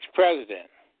be the next president,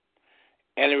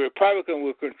 and the Republican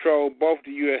will control both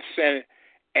the U.S. Senate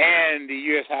and the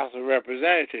U.S. House of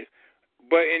Representatives.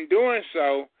 But in doing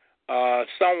so,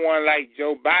 someone like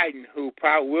Joe Biden, who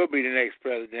probably will be the next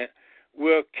president,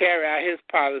 will carry out his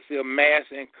policy of mass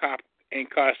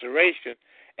incarceration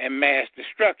and mass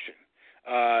destruction.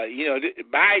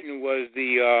 Biden was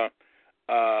the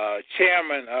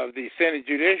chairman of the Senate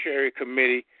Judiciary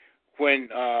Committee when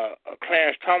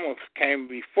Clarence Thomas came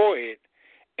before it,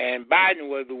 and Biden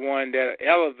was the one that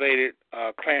elevated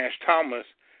Clarence Thomas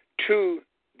to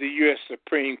the U.S.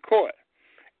 Supreme Court.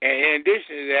 And in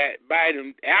addition to that,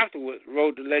 Biden afterwards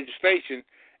wrote the legislation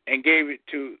and gave it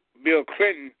to Bill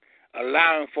Clinton,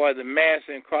 allowing for the mass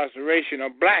incarceration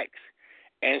of blacks.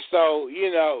 And so,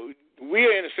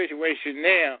 we're in a situation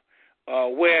now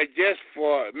where just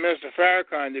for Mr.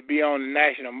 Farrakhan to be on the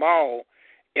National Mall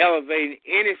elevating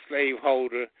any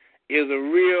slaveholder is a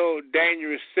real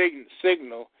dangerous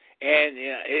signal, and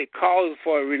it calls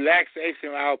for a relaxation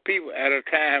of our people at a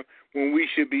time when we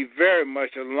should be very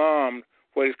much alarmed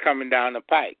what is coming down the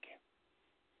pike.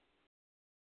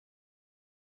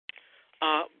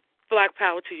 Black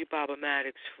power to you, Baba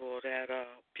Maddox, for that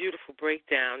beautiful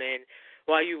breakdown. And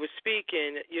while you were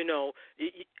speaking,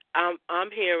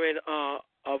 I'm hearing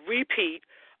a repeat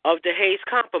of the Hayes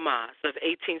Compromise of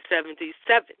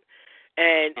 1877.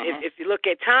 And if you look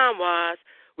at time-wise,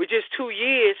 we're just 2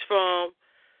 years from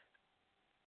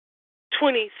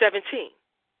 2017.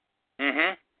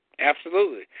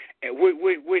 Absolutely. And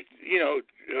which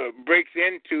breaks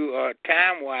into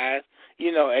time-wise,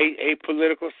 a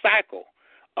political cycle.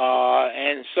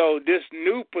 And so this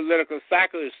new political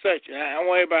cycle is such, and I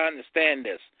want everybody to understand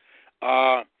this.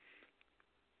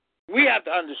 We have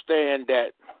to understand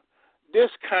that this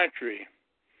country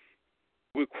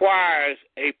requires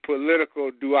a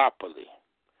political duopoly.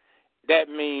 That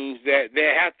means that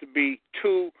there have to be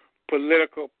two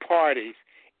political parties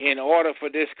in order for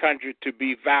this country to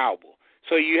be viable.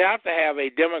 So you have to have a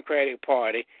Democratic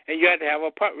Party and you have to have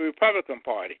a Republican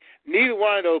Party. Neither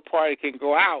one of those parties can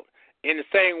go out in the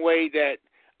same way that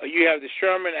you have the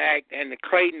Sherman Act and the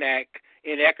Clayton Act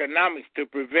in economics to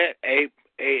prevent a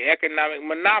economic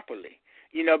monopoly.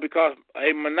 Because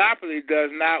a monopoly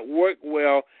does not work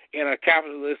well in a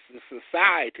capitalist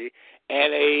society,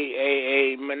 and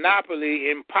a monopoly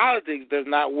in politics does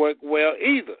not work well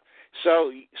either.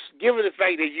 So, given the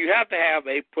fact that you have to have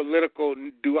a political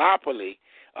duopoly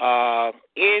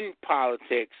in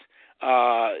politics,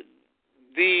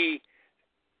 the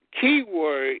key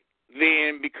word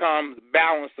then becomes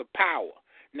balance of power.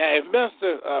 Now, if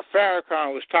Mr.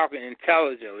 Farrakhan was talking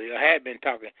intelligently, or had been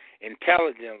talking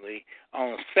intelligently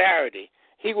on Saturday,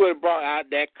 he would have brought out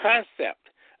that concept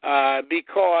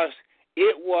because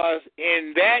it was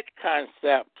in that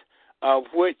concept of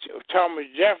which Thomas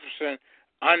Jefferson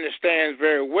understands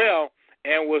very well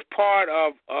and was part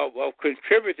of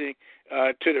contributing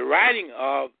to the writing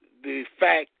of the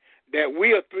fact that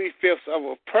we are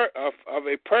 3/5 of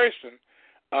a person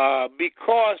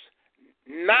because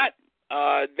not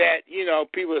that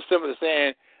people are simply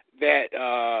saying that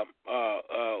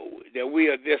that we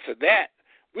are this or that.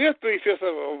 We are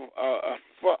 3/5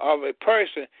 of a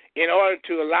person in order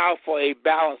to allow for a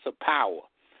balance of power.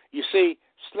 You see,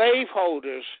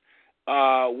 slaveholders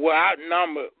were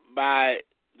outnumbered by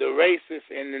the racists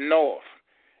in the North.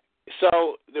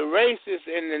 So the racists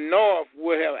in the North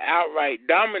would have outright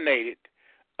dominated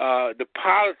the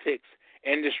politics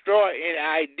and destroyed any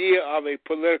idea of a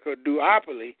political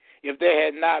duopoly if there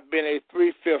had not been a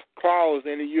 3/5 clause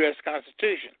in the U.S.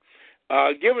 Constitution.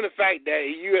 Given the fact that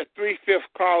a U.S. 3/5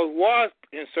 clause was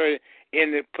inserted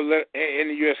in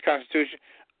the U.S. Constitution,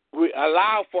 we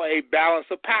allow for a balance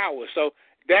of power. So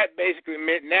that basically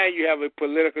meant now you have a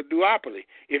political duopoly.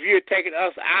 If you had taken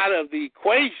us out of the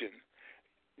equation,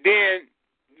 then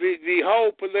the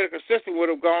whole political system would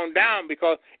have gone down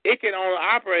because it can only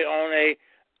operate on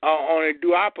a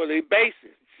duopoly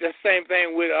basis. It's the same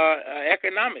thing with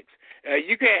economics.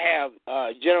 You can't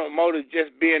have General Motors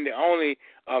just being the only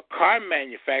car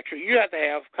manufacturer. You have to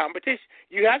have competition.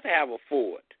 You have to have a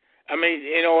Ford. I mean,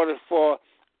 in order for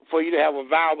you to have a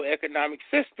viable economic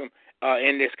system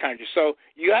in this country. So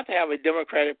you have to have a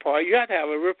Democratic Party. You have to have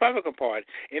a Republican Party.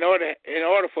 In order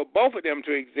for both of them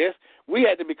to exist, we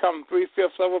had to become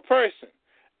 3/5 of a person.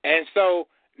 And so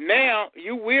now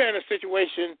we're in a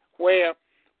situation where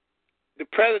the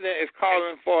president is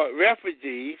calling for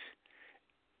refugees.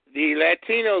 The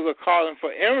Latinos are calling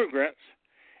for immigrants.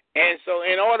 And so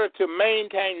in order to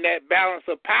maintain that balance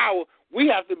of power, we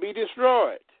have to be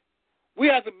destroyed. We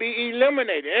have to be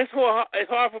eliminated. It's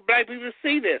hard for black people to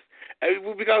see this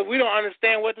because we don't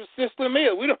understand what the system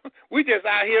is. We just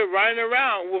out here running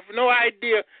around with no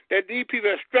idea that these people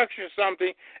are structuring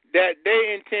something that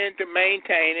they intend to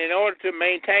maintain in order to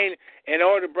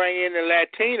bring in the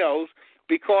Latinos,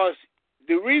 because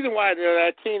the reason why the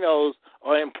Latinos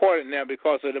are important now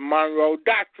because of the Monroe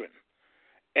Doctrine.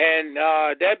 And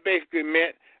that basically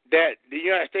meant that the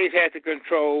United States had to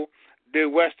control the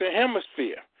Western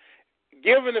Hemisphere.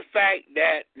 Given the fact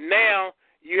that now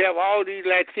you have all these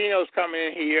Latinos coming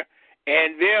in here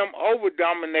and them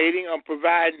over-dominating or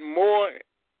providing more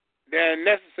than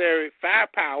necessary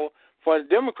firepower for the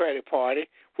Democratic Party,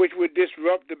 which would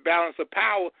disrupt the balance of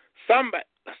power,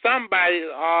 somebody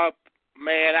are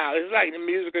man out. It's like the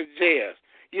musical chairs.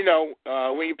 You know,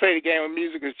 when you play the game of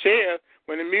musical chairs,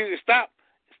 when the music stops,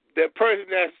 the person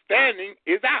that's standing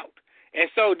is out. And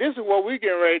so this is what we're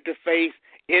getting ready to face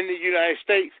in the United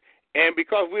States. And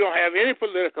because we don't have any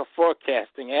political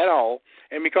forecasting at all,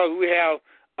 and because we have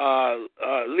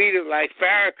leaders like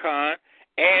Farrakhan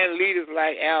and leaders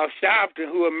like Al Sharpton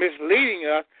who are misleading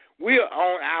us, we are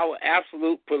on our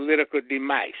absolute political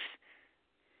demise.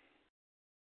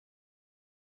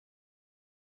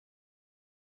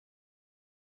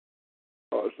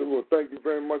 So, well, thank you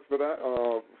very much for that.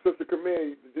 Sister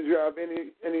Camille, did you have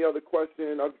any other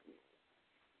question?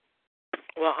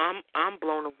 Well, I'm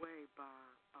blown away by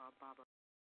Baba.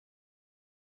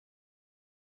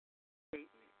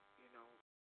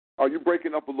 Are you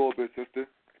breaking up a little bit, sister?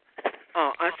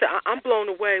 I said I'm blown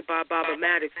away by Baba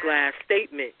Maddox's last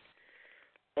statement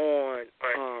on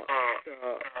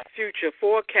the future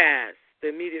forecast, the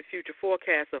immediate future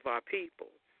forecast of our people.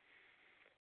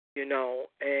 You know,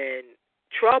 and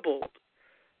troubled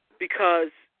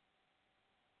because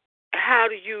how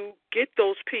do you get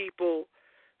those people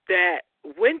that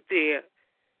went there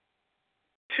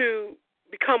to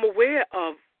become aware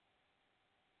of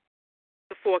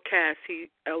the forecast he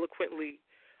eloquently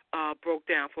broke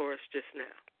down for us just now?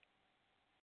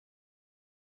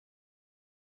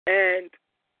 And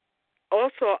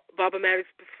also, Baba Maddox,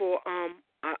 before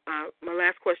my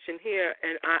last question here,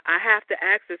 and I have to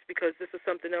ask this because this is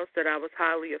something else that I was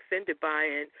highly offended by,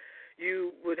 and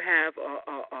you would have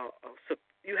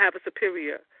a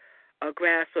superior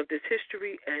grasp of this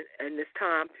history and this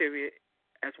time period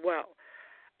as well.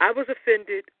 I was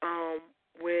offended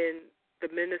when the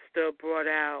minister brought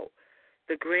out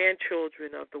the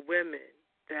grandchildren of the women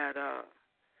that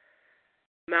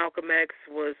Malcolm X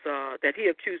was that he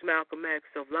accused Malcolm X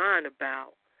of lying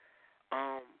about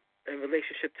in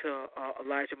relationship to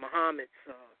Elijah Muhammad's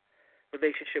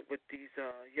relationship with these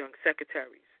young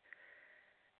secretaries.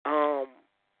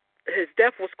 His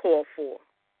death was called for.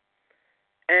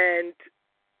 And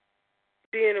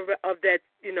being of that,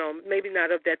 you know, maybe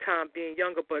not of that time, being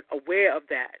younger, but aware of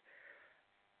that,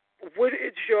 what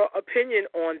is your opinion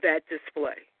on that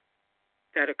display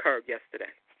that occurred yesterday?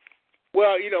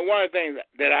 Well, you know, one of the things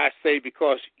that I say,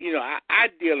 because, you know, I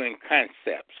deal in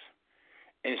concepts.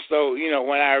 And so, you know,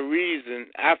 when I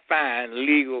reason, I find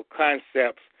legal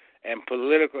concepts and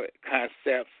political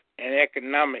concepts and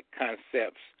economic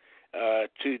concepts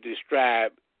to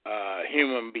describe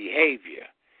human behavior.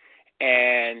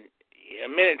 And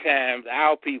many times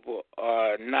our people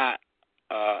are not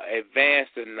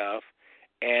advanced enough,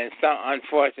 and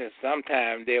unfortunately,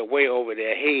 sometimes they're way over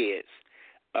their heads.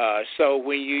 So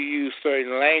when you use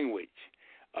certain language,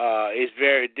 it's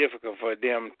very difficult for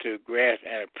them to grasp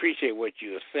and appreciate what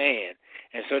you're saying.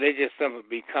 And so they just simply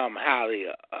become highly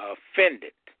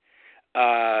offended.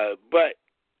 But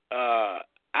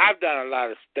I've done a lot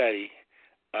of study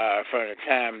from the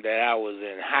time that I was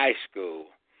in high school,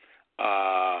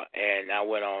 and I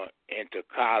went on into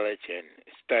college and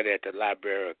studied at the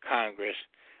Library of Congress,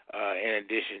 in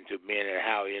addition to being at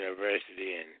Howard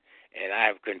University, and I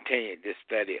have continued this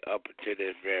study up to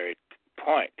this very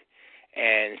point.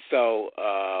 And so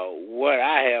what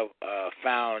I have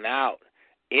found out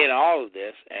in all of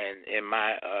this, and in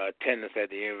my attendance at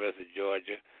the University of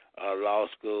Georgia Law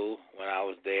School when I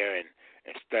was there and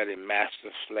studied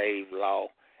master slave law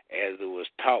as it was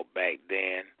taught back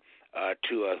then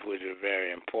to us, which is a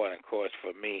very important course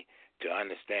for me to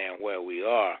understand where we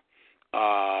are.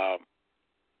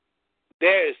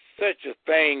 There is such a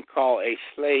thing called a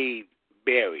slave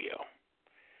burial.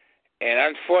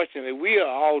 And unfortunately, we are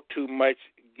all too much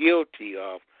guilty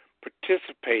of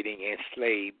participating in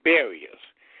slave burials.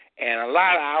 And a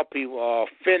lot of our people are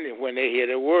offended when they hear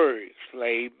the word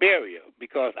slave burial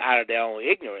because out of their own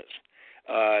ignorance,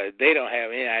 they don't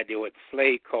have any idea what the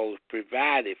slave code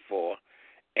provided for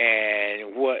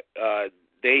and what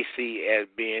they see as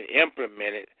being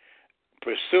implemented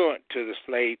pursuant to the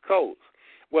slave codes.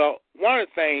 Well, one of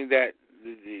the things that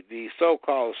the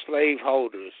so-called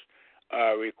slaveholders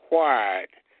required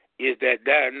is that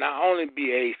there not only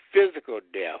be a physical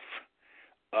death,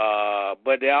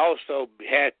 but there also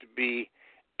had to be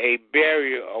a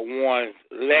burial of one's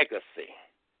legacy.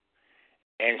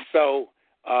 And so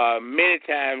many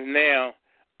times now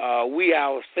we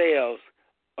ourselves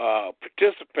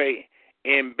participate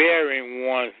in burying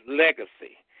one's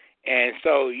legacy. And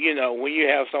so, you know, when you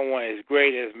have someone as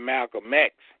great as Malcolm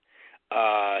X,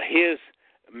 his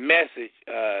message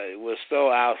was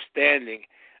so outstanding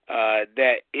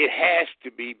that it has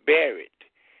to be buried,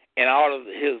 and all of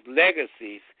his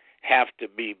legacies have to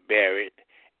be buried.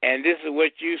 And this is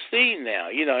what you see now,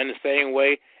 you know, in the same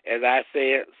way as I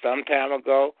said some time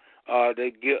ago,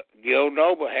 the Gil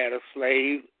Noble had a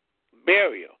slave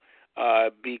burial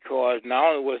because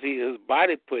not only was his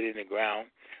body put in the ground,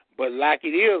 but like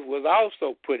it is was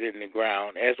also put in the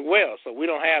ground as well. So we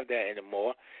don't have that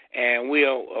anymore, and we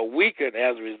are weakened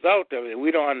as a result of it.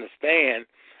 We don't understand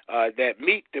that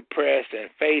Meet the Press and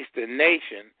Face the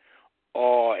Nation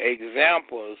are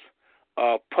examples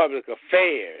of public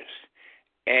affairs.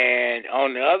 And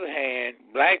on the other hand,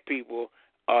 black people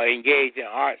are engaged in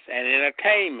arts and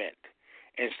entertainment.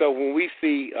 And so when we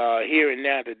see here and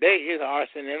now today, it's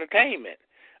arts and entertainment,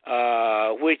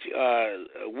 which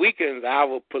weakens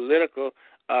our political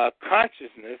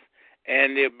consciousness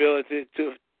and the ability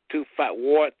to fight,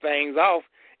 ward things off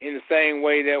in the same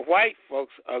way that white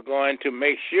folks are going to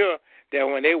make sure that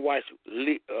when they watch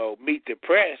Meet the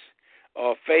Press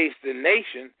or Face the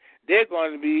Nation, they're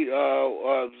going to be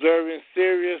observing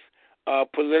serious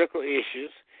political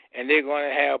issues, and they're going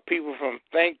to have people from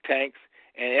think tanks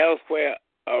and elsewhere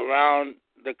around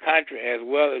the country as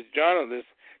well as journalists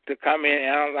to come in and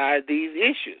analyze these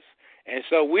issues. And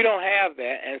so we don't have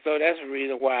that, and so that's the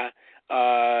reason why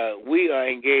we are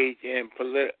engaged in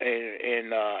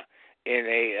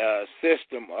a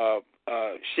system of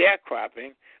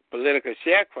sharecropping, political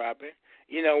sharecropping,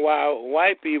 you know, while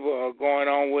white people are going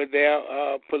on with their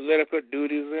political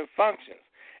duties and functions.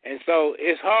 And so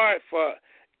it's hard for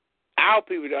our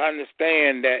people to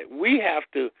understand that we have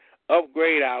to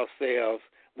upgrade ourselves,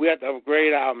 we have to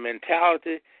upgrade our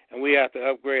mentality, and we have to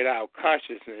upgrade our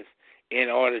consciousness in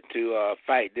order to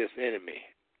fight this enemy.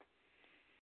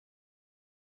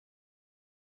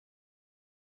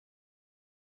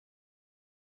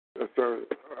 Yes, sir.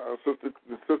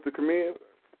 Sister Camille.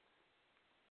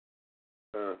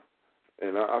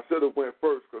 And I should have went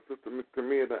first because Sister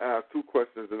Camille asked two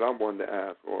questions that I wanted to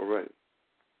ask already.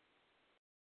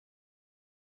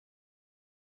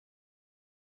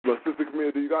 But Sister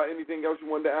Camille, do you got anything else you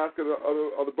wanted to ask of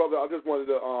the brother? I just wanted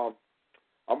to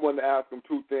I wanted to ask him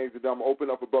two things, and then I'm gonna open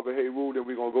up for Brother Haywood, and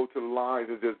we're gonna go to the lines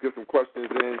and just get some questions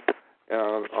in,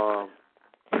 and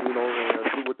you know, and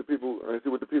see what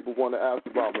the people want to ask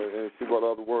about, and see what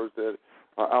other words that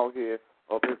are out here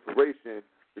of inspiration,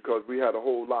 because we had a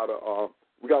whole lot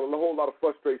of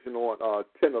frustration on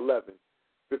 10, 11,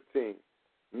 15.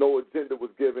 No agenda was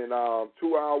given.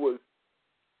 2 hours.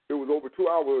 It was over 2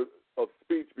 hours of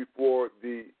speech before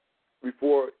the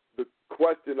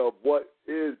question of what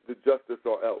is the justice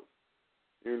or else.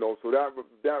 You know, so that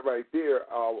right there,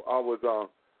 I was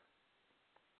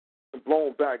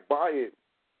blown back by it.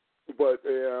 But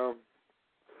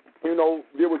you know,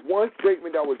 there was one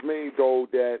statement that was made though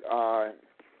that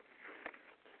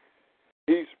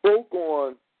he spoke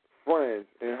on friends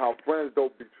and how friends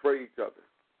don't betray each other.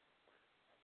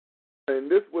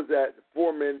 And this was at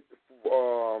 4 minutes.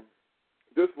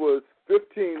 This was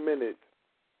 15 minutes.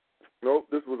 No,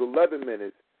 this was 11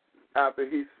 minutes after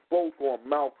he spoke on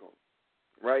Malcolm,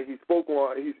 right? He spoke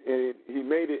on, he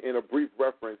made it in a brief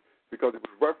reference because it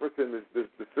was referencing the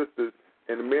sisters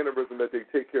and the mannerism that they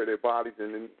take care of their bodies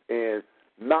and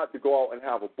not to go out and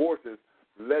have abortions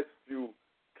lest you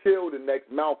kill the next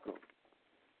Malcolm.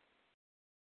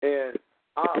 And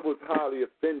I was highly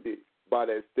offended by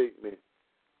that statement,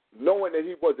 knowing that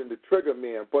he wasn't the trigger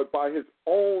man, but by his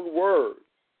own words,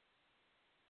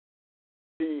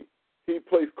 he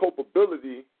placed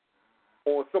culpability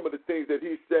on some of the things that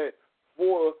he said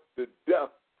for the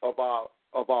death of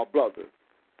our brothers.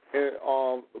 And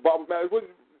Baba Maddox, with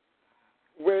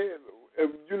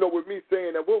me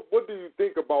saying that, what do you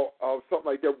think about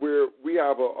something like that, where we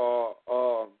have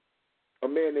a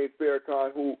man named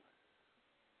Farrakhan who,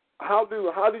 how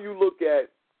do you look at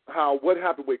what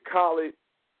happened with Khalid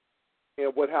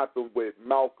and what happened with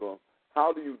Malcolm?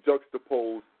 How do you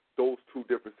juxtapose those two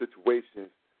different situations,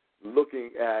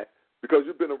 looking at, because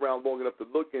you've been around long enough to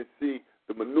look and see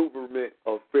the maneuverment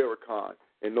of Farrakhan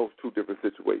in those two different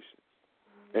situations,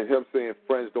 and him saying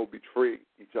friends don't betray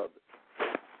each other?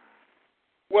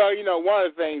 Well, one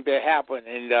of the things that happened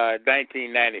in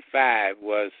 1995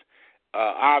 was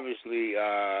obviously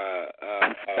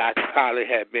Dr. Khalid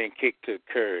had been kicked to the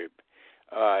curb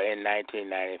in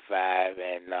 1995,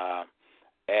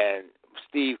 and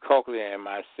Steve Coakley and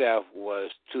myself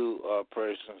was two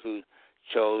persons who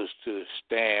chose to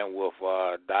stand with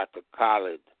Dr.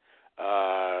 Khalid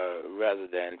rather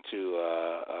than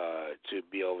to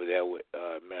be over there with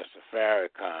Mr.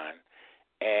 Farrakhan.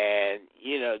 And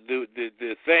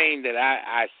the thing that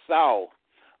I saw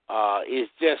is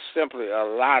just simply a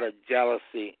lot of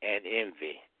jealousy and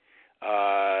envy,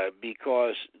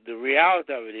 because the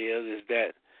reality of it is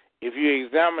that if you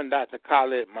examine Dr.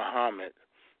 Khalid Muhammad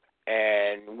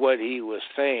and what he was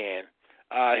saying,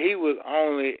 he was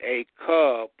only a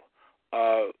cub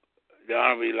of the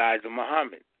Honorable Elijah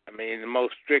Muhammad. I mean, in the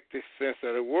most strictest sense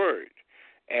of the word.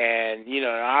 And,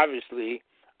 obviously,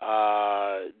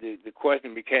 the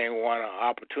question became one of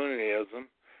opportunism,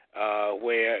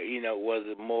 where, was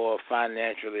it more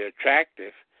financially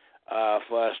attractive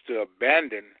for us to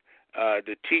abandon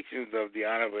the teachings of the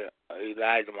Honorable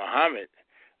Elijah Muhammad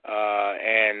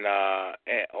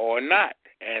or not?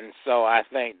 And so I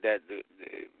think that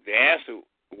the answer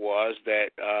was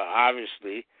that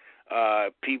obviously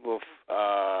people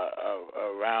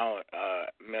around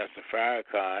Mr.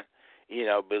 Farrakhan,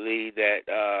 believe that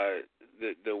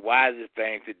the wisest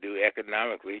thing to do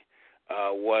economically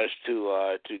was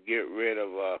to get rid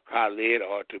of Khalid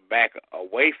or to back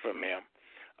away from him,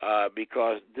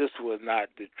 because this was not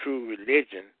the true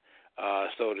religion,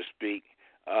 so to speak,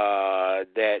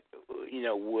 that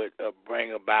would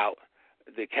bring about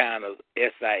the kind of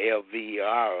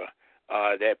SILVER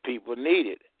that people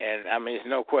needed. And I mean, there's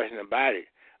no question about it.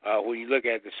 When you look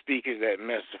at the speakers that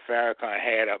Mr. Farrakhan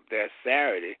had up there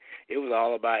Saturday, it was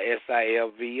all about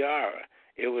SILVER.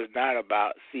 It was not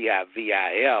about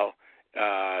CIVIL,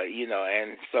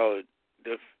 and so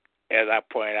as I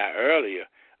pointed out earlier,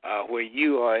 when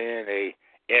you are in a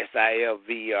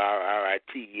SILVERRITES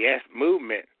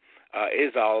movement,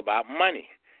 it's all about money.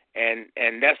 And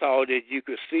that's all that you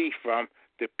could see from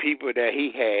the people that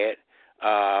he had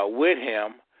with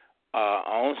him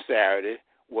on Saturday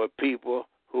were people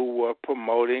who were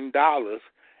promoting dollars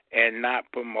and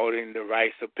not promoting the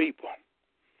rights of people.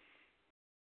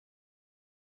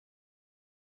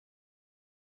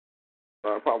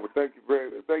 Papa, thank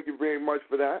you very much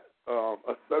for that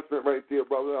assessment right there,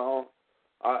 brother.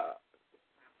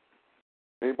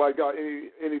 Anybody got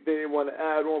anything they want to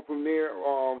add on from there?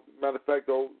 Matter of fact,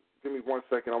 though, give me 1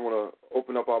 second. I want to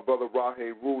open up our brother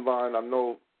Rahe Rule line. I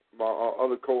know my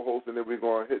other co-host, and then we're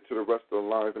going to hit to the rest of the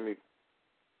lines. Let me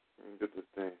get this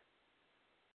thing.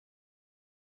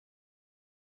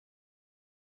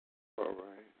 All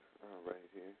right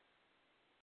here.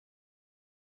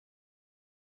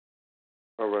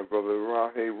 All right, brother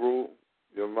Rahe Rule,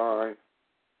 your line.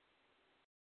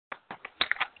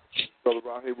 Brother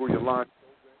Rahe Rule, your line.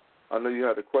 I know you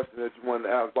had a question that you wanted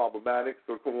to ask Baba Maddox,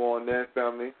 so come on there,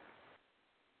 family.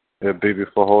 Yeah, baby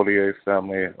for Holy A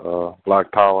family,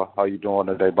 Black Power. How you doing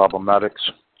today, Baba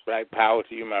Maddox? Black Power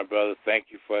to you, my brother. Thank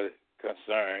you for the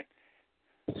concern.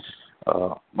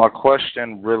 My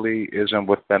question really isn't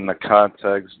within the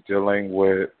context dealing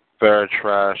with fair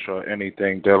trash or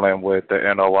anything dealing with the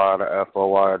NOI, the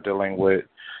FOI, dealing with,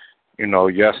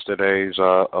 yesterday's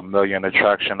a million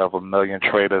attraction of a million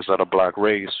traders of the black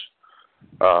race.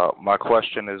 My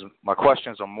questions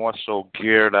are more so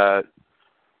geared at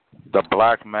the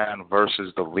black man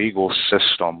versus the legal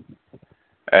system.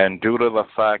 And due to the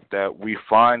fact that we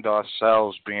find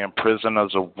ourselves being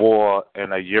prisoners of war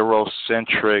in a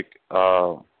Eurocentric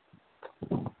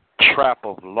trap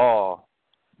of law,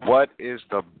 what is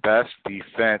the best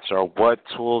defense, or what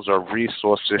tools or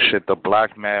resources should the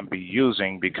black man be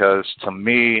using? Because to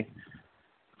me,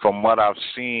 from what I've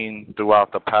seen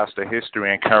throughout the past of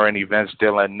history and current events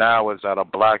dealing now, is that a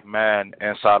black man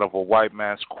inside of a white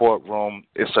man's courtroom,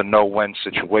 it's a no-win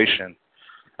situation.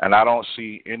 And I don't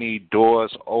see any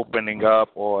doors opening up,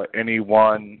 or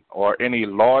anyone or any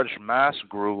large mass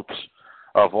groups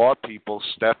of all people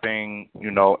stepping,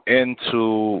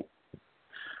 into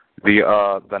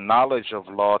the knowledge of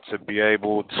law to be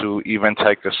able to even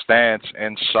take a stance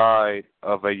inside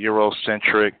of a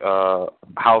Eurocentric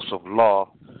house of law.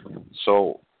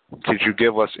 So could you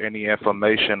give us any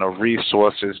information or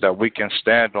resources that we can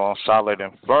stand on solid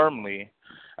and firmly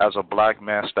as a black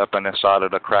man stepping inside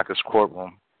of the cracker's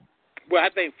courtroom? Well, I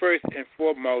think first and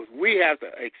foremost, we have to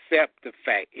accept the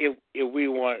fact, if we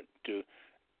want to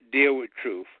deal with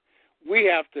truth, we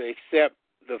have to accept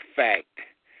the fact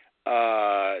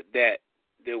that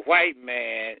the white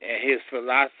man and his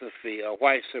philosophy of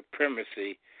white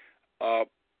supremacy are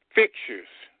fixtures,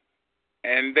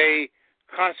 and they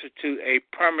constitute a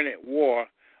permanent war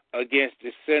against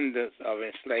descendants of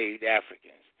enslaved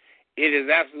Africans. It is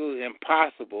absolutely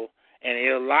impossible and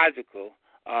illogical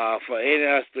for any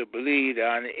of us to believe that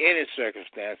under any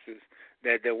circumstances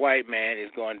that the white man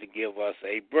is going to give us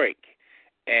a break.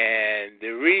 And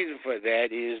the reason for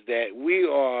that is that we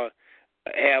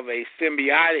have a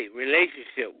symbiotic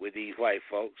relationship with these white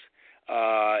folks,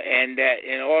 and that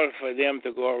in order for them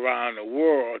to go around the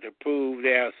world to prove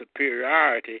their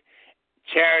superiority,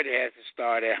 charity has to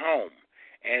start at home.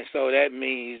 And so that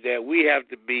means that we have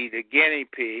to be the guinea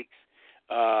pigs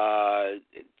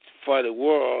for the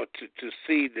world to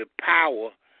see the power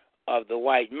of the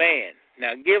white man.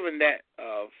 Now, given that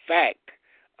fact,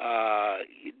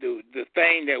 the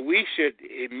thing that we should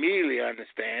immediately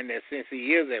understand, that since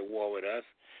he is at war with us,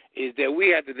 is that we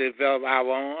have to develop our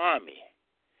own army,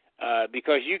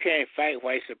 because you can't fight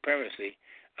white supremacy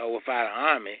without an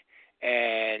army,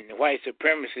 and white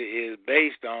supremacy is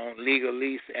based on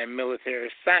legalese and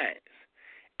military science.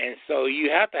 And so you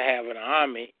have to have an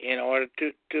army in order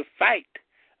to fight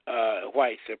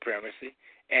white supremacy.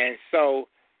 And so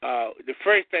the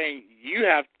first thing you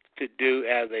have to do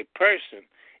as a person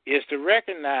is to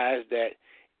recognize that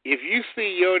if you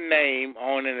see your name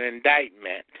on an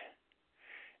indictment,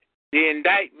 the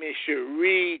indictment should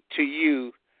read to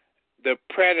you the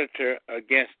predator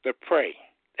against the prey.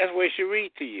 That's what it should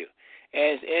read to you.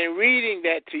 And in reading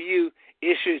that to you,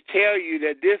 it should tell you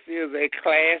that this is a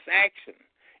class action.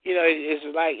 It's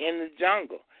like in the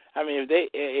jungle. I mean,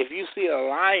 if you see a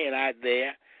lion out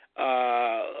there,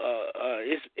 a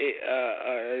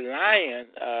lion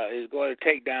is going to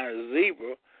take down a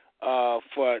zebra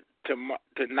for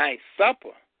tonight's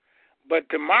supper, but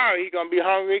tomorrow he's going to be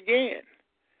hungry again.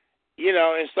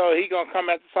 And so he's going to come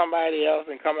after somebody else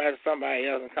and come after somebody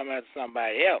else and come after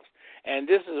somebody else. And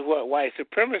this is what white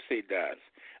supremacy does.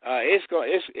 It's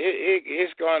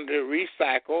going to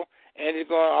recycle, and it's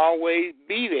going to always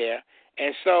be there.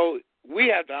 And so we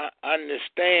have to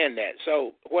understand that.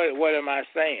 So what am I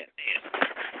saying?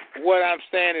 What I'm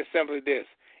saying is simply this.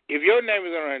 If your name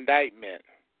is on an indictment,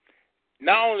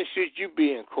 not only should you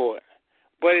be in court,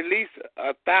 but at least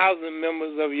 1,000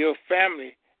 members of your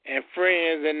family and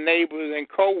friends and neighbors and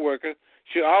co-workers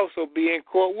should also be in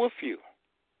court with you.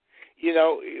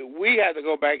 We have to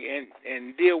go back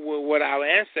and deal with what our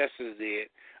ancestors did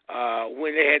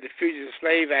when they had the Fugitive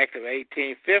Slave Act of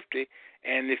 1850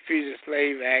 and the Fugitive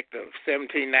Slave Act of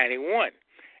 1791.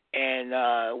 And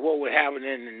what would happen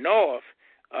in the North,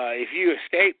 if you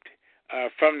escaped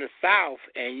from the South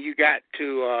and you got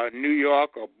to New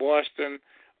York or Boston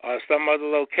or some other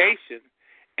location,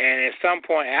 and at some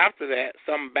point after that,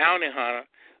 some bounty hunter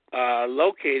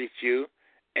located you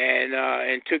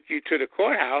and took you to the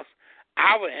courthouse,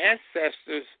 our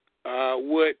ancestors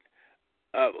would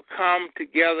come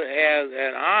together as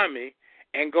an army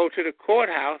and go to the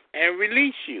courthouse and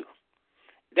release you.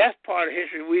 That's part of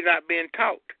history we're not being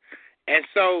taught. And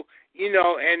so,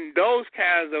 and those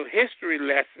kinds of history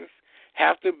lessons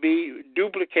have to be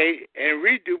duplicated and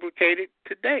reduplicated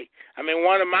today. I mean,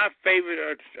 one of my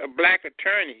favorite black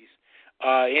attorneys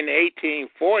in the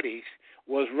 1840s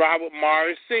was Robert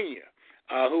Morris Sr.,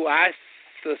 who I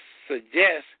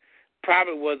suggest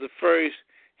probably was the first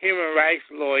human rights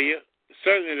lawyer,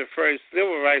 certainly the first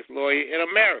civil rights lawyer in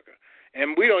America.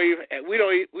 And we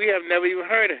have never even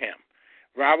heard of him,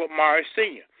 Robert Morris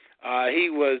Sr. He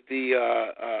was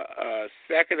the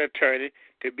second attorney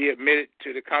to be admitted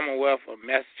to the Commonwealth of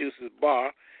Massachusetts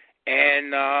Bar,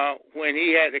 and when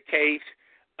he had the case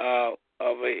of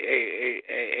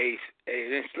an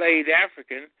enslaved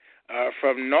African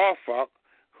from Norfolk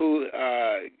who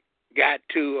got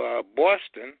to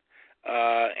Boston,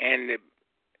 and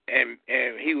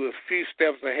he was a few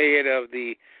steps ahead of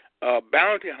the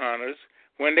bounty hunters.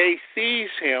 When they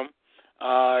seized him,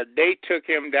 they took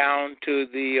him down to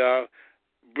the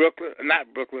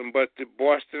the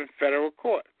Boston Federal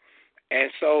Court.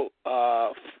 And so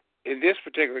in this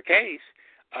particular case,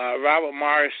 Robert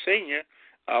Morris Sr.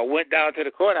 Went down to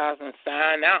the courthouse and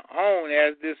signed on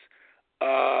as this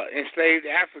enslaved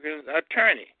African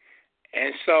attorney.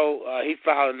 And so he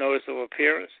filed a notice of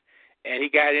appearance, and he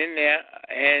got in there,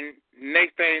 and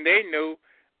next thing they knew,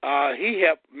 he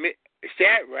helped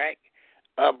Shadrach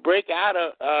break out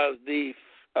of the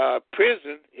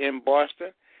prison in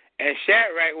Boston, and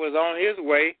Shadrach was on his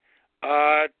way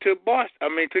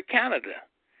to Canada.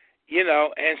 You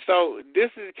know, and so this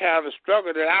is the kind of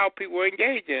struggle that our people are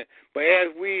engaged in. But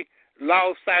as we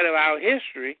lost sight of our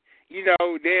history, you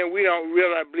know, then we don't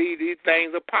really believe these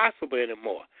things are possible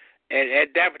anymore. And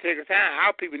at that particular time,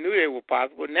 our people knew they were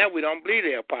possible. Now we don't believe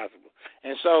they are possible.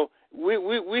 And so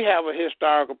we have a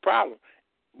historical problem.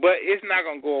 But it's not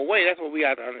going to go away. That's what we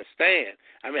have to understand.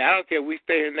 I mean, I don't care if we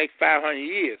stay in the next 500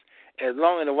 years. As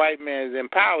long as the white man is in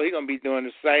power, he's going to be doing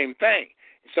the same thing.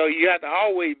 So you have to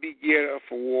always be geared up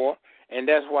for war. And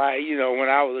that's why, you know, when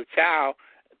I was a child,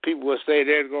 people would say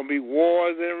there's going to be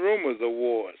wars and rumors of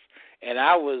wars. And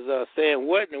I was saying,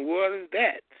 what in the world is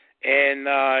that? And,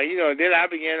 you know, then I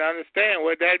began to understand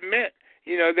what that meant.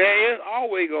 You know, there is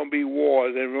always going to be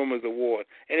wars and rumors of wars.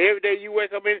 And every day you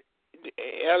wake up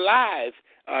alive,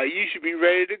 you should be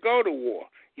ready to go to war.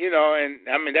 You know, and,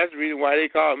 I mean, that's the reason why they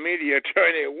call me the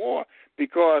attorney at war,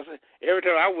 because every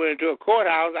time I went into a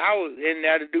courthouse, I was in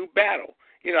there to do battle.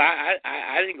 You know,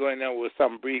 I didn't go in there with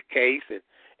some briefcase and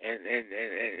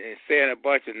saying a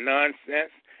bunch of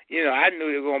nonsense. You know, I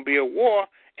knew there was going to be a war,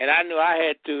 and I knew I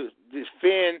had to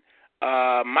defend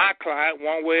my client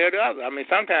one way or the other. I mean,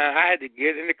 sometimes I had to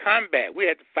get into combat. We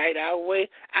had to fight our way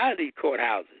out of these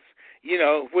courthouses, you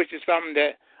know, which is something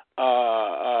that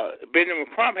Benjamin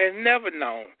Crump has never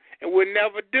known and would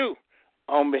never do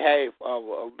on behalf of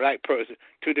a black person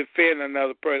to defend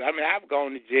another person. I mean, I've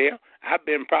gone to jail. I've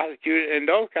been prosecuted and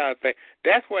those kind of things.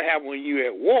 That's what happens when you're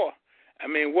at war. I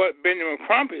mean, what Benjamin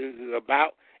Crump is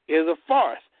about is a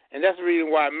farce. And that's the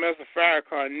reason why Mr.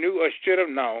 Farrakhan knew or should have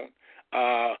known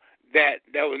that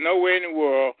there was nowhere in the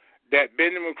world that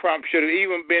Benjamin Crump should have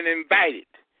even been invited.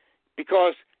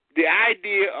 Because the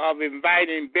idea of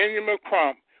inviting Benjamin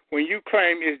Crump when you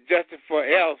claim it's justice for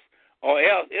else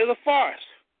is a farce.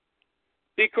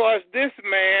 Because this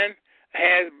man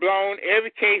has blown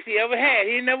every case he ever had.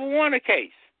 He never won a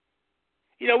case.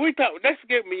 You know, let's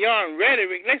get beyond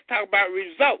rhetoric. Let's talk about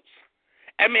results.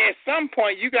 I mean, at some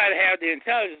point, you got to have the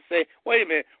intelligence to say, wait a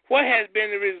minute, what has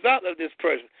been the result of this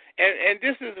person? And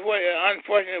this is what,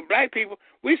 unfortunately, black people,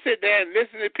 we sit there and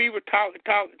listen to people talk,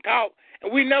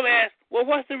 and we never ask, well,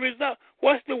 what's the result?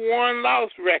 What's the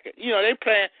won-loss record? You know, they're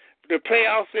playing the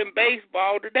playoffs in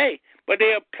baseball today, but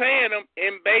they are playing them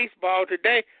in baseball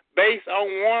today based on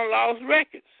won-loss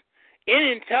records.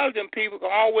 Any intelligent people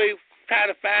can always try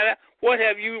to find out what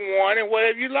have you won and what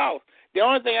have you lost. The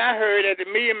only thing I heard at the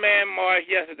Million Man March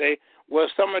yesterday was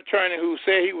some attorney who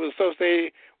said he was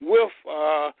associated with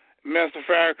Mr.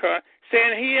 Farrakhan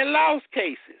saying he had lost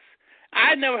cases.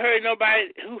 I never heard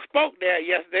nobody who spoke there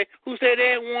yesterday who said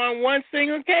they had won one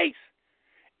single case.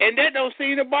 And that don't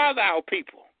seem to bother our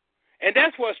people. And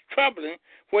that's what's troubling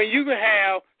when you can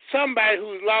have somebody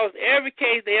who's lost every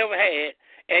case they ever had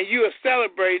and you are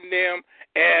celebrating them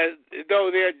as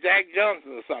though they're Jack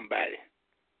Johnson or somebody.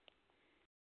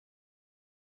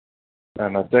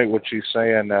 And I think what you're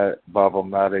saying, that Baba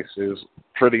MADDOX, is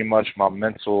pretty much my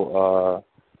mental,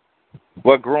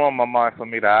 what grew on my mind for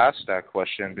me to ask that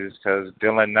question, because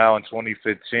dealing now in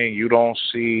 2015, you don't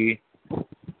see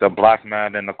the black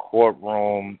man in the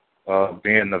courtroom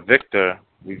being the victor.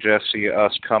 We just see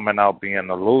us coming out being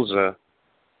the loser.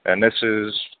 And this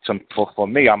is, for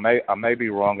me, I may be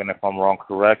wrong, and if I'm wrong,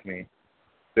 correct me.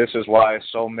 This is why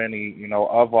so many, you know,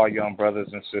 of our young brothers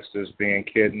and sisters being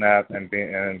kidnapped and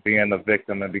being a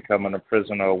victim and becoming a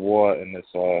prisoner of war in this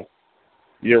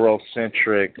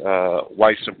Eurocentric,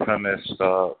 white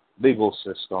supremacist legal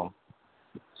system.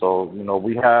 So, you know,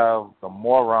 we have the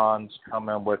morons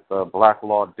coming with the Black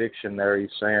Law Dictionary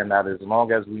saying that as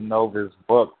long as we know this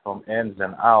book from ins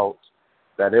and outs,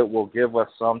 that it will give us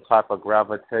some type of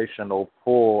gravitational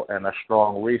pull and a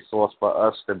strong resource for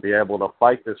us to be able to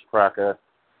fight this cracker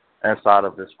inside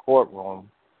of this courtroom.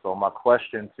 So my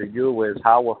question to you is,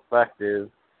 how effective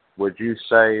would you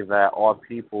say that are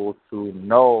people to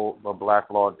know the Black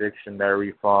Law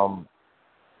Dictionary from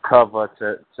cover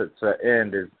to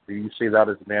end? Do you see that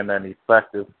as being an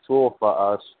effective tool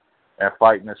for us in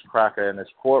fighting this cracker in this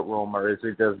courtroom, or is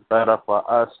it just better for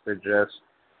us to just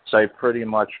say pretty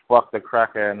much fuck the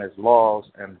cracker and his laws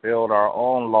and build our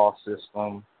own law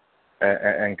system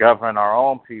and govern our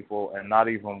own people and not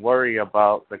even worry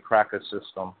about the cracker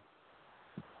system?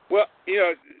 Well,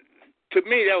 to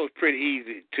me that was pretty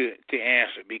easy to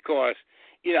answer because,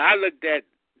 I looked at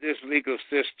this legal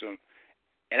system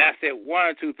and I said one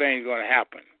or two things are going to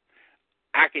happen.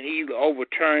 I can either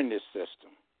overturn this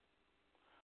system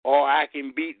or I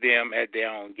can beat them at their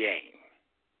own game.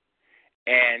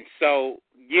 And so,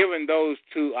 given those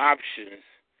two options,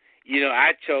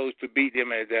 I chose to beat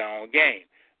them at their own game,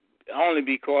 only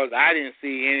because I didn't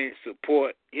see any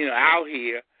support, out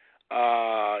here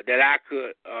that I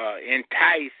could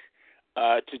entice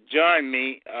to join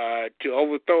me to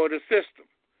overthrow the system.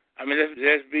 I mean,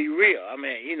 let's be real. I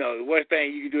mean, the worst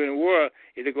thing you can do in the world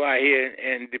is to go out here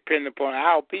and depend upon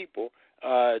our people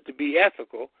to be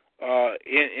ethical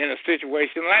in a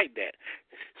situation like that.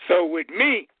 So with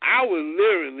me, I was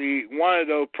literally one of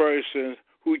those persons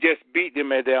who just beat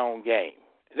them at their own game.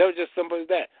 That was just simple as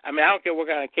that. I mean, I don't care what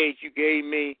kind of case you gave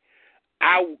me.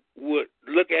 I would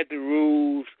look at the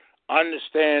rules,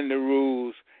 understand the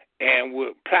rules, and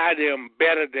would apply them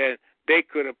better than they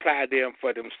could apply them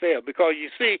for themselves. Because, you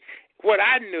see, what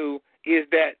I knew is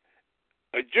that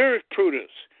a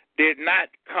jurisprudence did not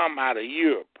come out of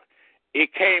Europe.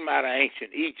 It came out of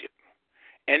ancient Egypt.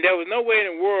 And there was no way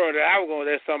in the world that I was going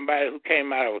to let somebody who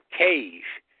came out of a cave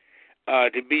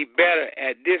to be better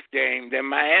at this game than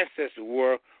my ancestors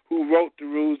were, who wrote the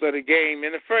rules of the game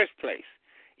in the first place.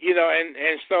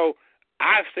 And so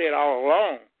I've said all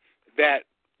along that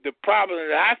the problem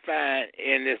that I find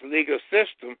in this legal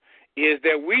system is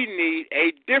that we need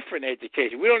a different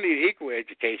education. We don't need equal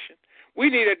education. We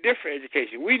need a different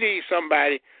education. We need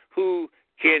somebody who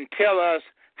can tell us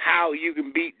how you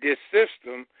can beat this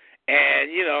system and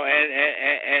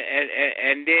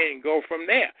then go from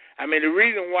there. I mean, the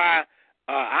reason why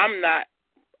the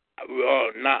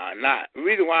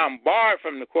reason why I'm barred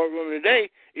from the courtroom today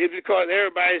is because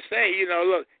everybody say,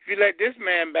 look, if you let this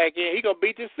man back in, he gonna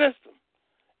beat the system.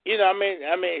 I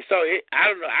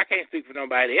don't know. I can't speak for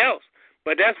nobody else,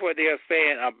 but that's what they're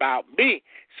saying about me.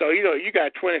 So, you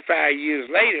got 25 years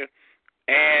later,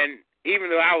 and even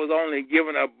though I was only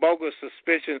given a bogus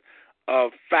suspension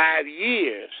of 5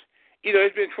 years,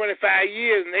 it's been 25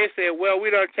 years, and they said, well,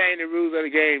 we don't change the rules of the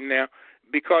game now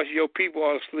because your people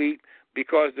are asleep,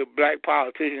 because the black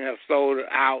politicians have sold it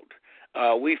out.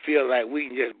 We feel like we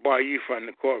can just bar you from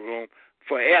the courtroom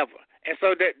forever. And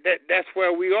so that's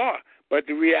where we are. But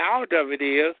the reality of it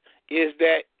is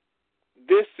that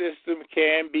this system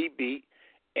can be beat,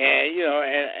 and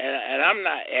and I'm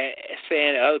not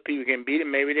saying that other people can beat it.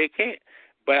 Maybe they can't,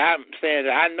 but I'm saying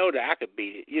that I know that I could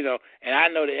beat it. And I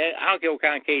know that I don't care what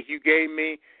kind of case you gave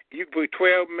me. You put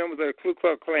 12 members of the Ku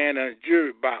Klux Klan in a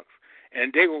jury box,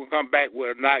 and they're gonna come back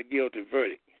with a not guilty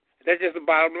verdict. That's just the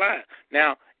bottom line.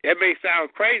 Now that may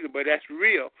sound crazy, but that's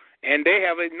real, and they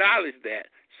have acknowledged that.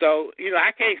 So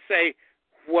I can't say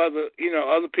whether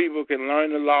other people can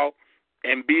learn the law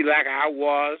and be like I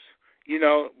was,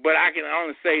 but I can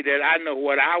only say that I know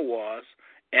what I was,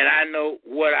 and I know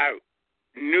what I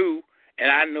knew,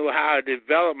 and I knew how to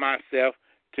develop myself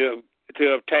to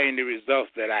obtain the results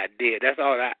that I did. That's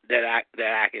all that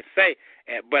I can say.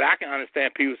 But I can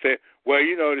understand people say, well,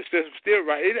 the system's still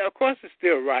right. Of course it's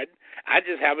still right. I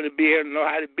just happen to be able to know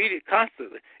how to beat it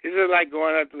constantly. It's just like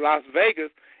going up to Las Vegas,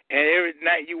 and every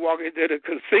night you walk into the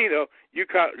casino, you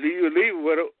leave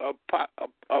with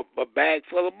a bag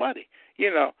full of money,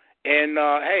 And,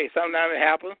 hey, sometimes it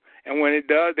happens, and when it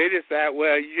does, they decide,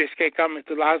 well, you just can't come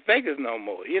into Las Vegas no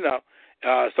more,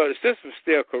 So the system's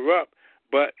still corrupt,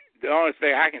 but the only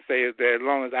thing I can say is that as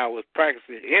long as I was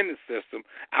practicing in the system,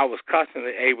 I was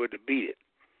constantly able to beat it.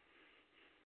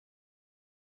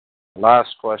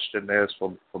 Last question is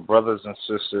for brothers and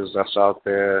sisters that's out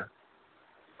there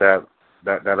that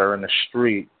are in the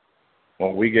street.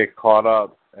 When we get caught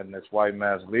up in this white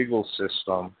man's legal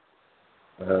system,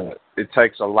 it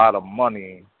takes a lot of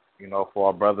money, for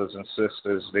our brothers and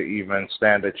sisters to even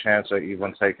stand a chance of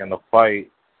even taking a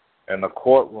fight in the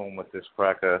courtroom with this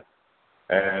cracker.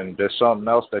 And there's something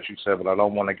else that you said, but I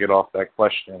don't want to get off that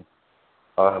question.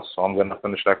 So I'm going to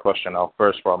finish that question out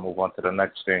first before I move on to the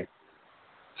next thing.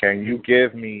 Can you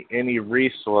give me any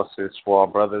resources for our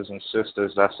brothers and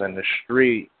sisters that's in the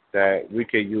street that we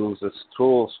could use as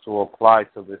tools to apply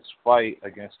to this fight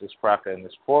against this cracker in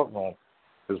this courtroom?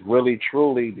 Because really,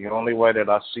 truly, the only way that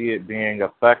I see it being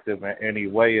effective in any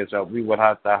way is that we would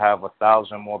have to have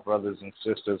 1,000 more brothers and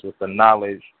sisters with the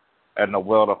knowledge and the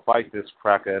will to fight this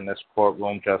cracker in this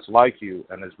courtroom just like you.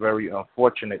 And it's very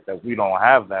unfortunate that we don't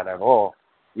have that at all.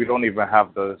 We don't even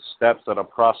have the steps of the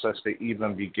process to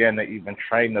even begin to even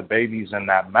train the babies in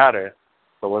that matter.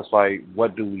 So it's like,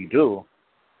 what do we do?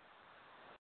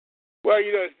 Well,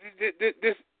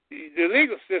 the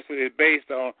legal system is based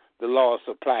on the law of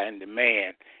supply and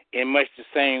demand in much the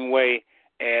same way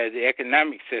as the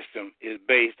economic system is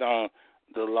based on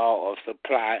the law of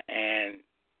supply and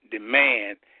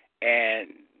demand. And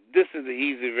this is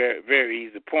the very, very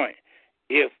easy point.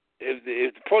 If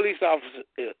the police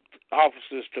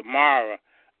officers tomorrow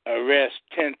arrest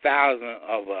 10,000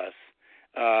 of us,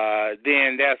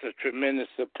 then that's a tremendous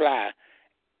supply.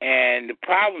 And the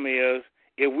problem is,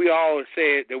 if we all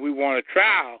said that we want a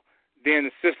trial, then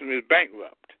the system is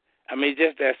bankrupt. I mean,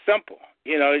 just that simple.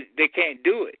 They can't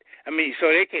do it. I mean, so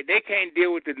they can't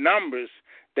deal with the numbers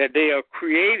that they are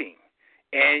creating,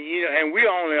 and we're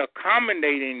only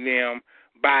accommodating them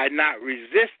by not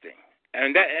resisting,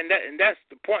 and that's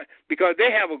the point, because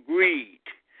they have agreed,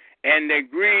 and their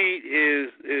greed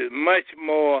is much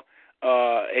more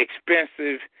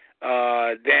expensive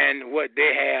than what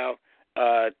they have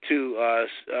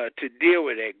to deal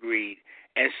with that greed.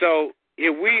 And so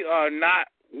if we are not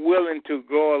willing to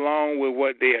go along with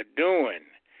what they are doing,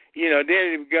 then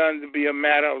it's going to be a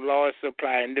matter of law of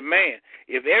supply and demand.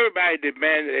 If everybody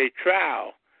demanded a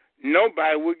trial,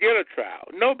 nobody would get a trial.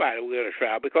 Nobody would get a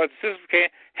trial because the system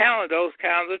can't handle those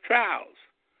kinds of trials.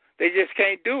 They just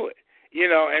can't do it.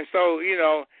 And so,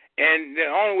 and the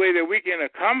only way that we can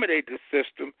accommodate the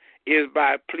system is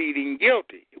by pleading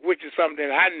guilty, which is something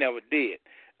that I never did.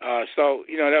 So,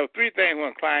 there were three things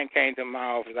when a client came to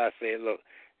my office. I said, look,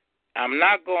 I'm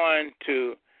not going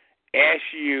to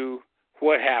ask you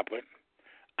what happened.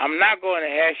 I'm not going to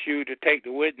ask you to take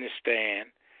the witness stand,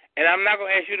 and I'm not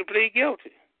going to ask you to plead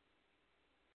guilty.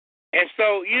 And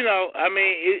so,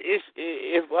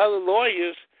 if other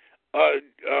lawyers are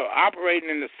operating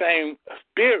in the same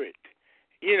spirit,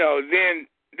 then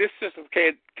this system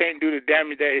can't do the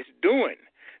damage that it's doing.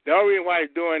 The only reason why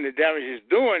it's doing the damage it's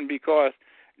doing because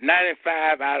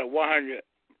 95 out of 100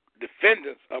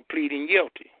 defendants are pleading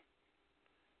guilty.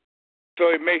 So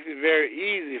it makes it very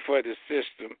easy for the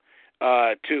system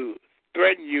to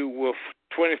threaten you with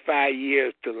 25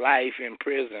 years to life in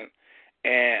prison,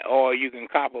 or you can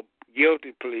cop a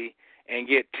guilty plea and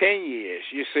get 10 years.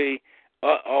 You see,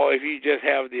 or if you just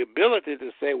have the ability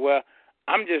to say, well,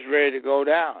 I'm just ready to go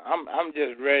down. I'm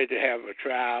just ready to have a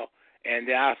trial, and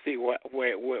then I'll see where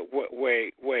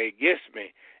it gets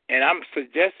me. And I'm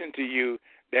suggesting to you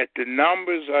that the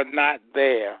numbers are not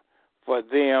there for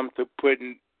them to put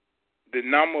in the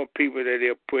number of people that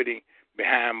they're putting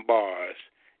behind bars,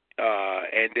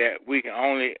 and that we can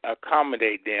only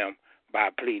accommodate them by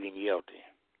pleading guilty.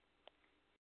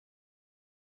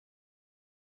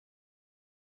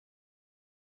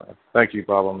 Thank you,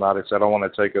 Baba MADDOX. I don't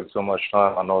want to take up so much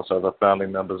time. I know it's other family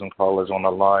members and callers on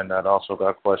the line that also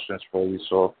got questions for you.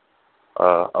 So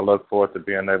I look forward to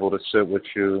being able to sit with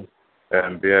you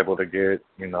and be able to get,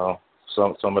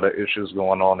 some of the issues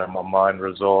going on in my mind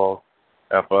resolved,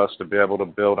 and for us to be able to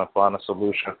build and find a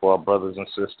solution for our brothers and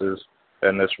sisters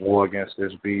in this war against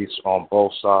this beast on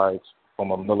both sides,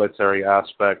 from a military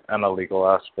aspect and a legal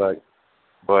aspect.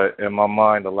 But in my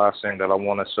mind, the last thing that I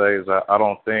want to say is that I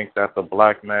don't think that the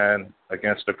black man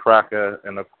against the cracker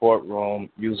in the courtroom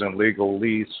using legal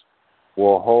lease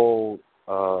will hold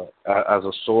as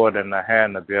a sword in the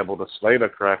hand to be able to slay the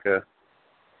cracker,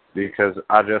 because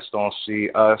I just don't see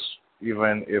us,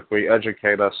 even if we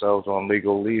educate ourselves on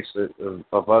legal lease,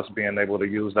 of us being able to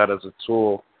use that as a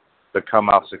tool to come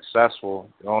out successful.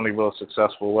 The only real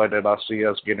successful way that I see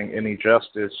us getting any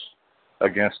justice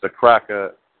against the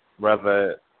cracker,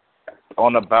 whether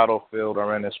on the battlefield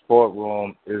or in this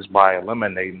courtroom, is by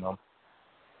eliminating them.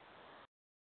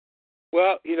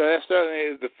 Well, that certainly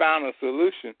is the final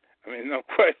solution. I mean, no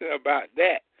question about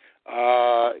that.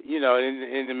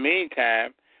 In the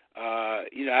meantime,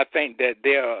 I think that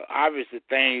there are obviously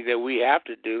things that we have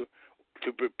to do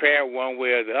to prepare one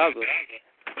way or the other.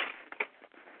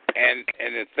 And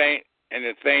the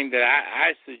thing that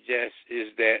I suggest is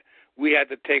that we have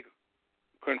to take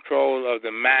control of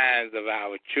the minds of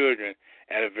our children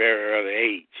at a very early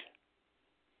age.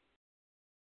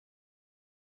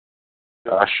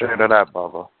 I share that,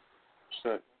 Baba.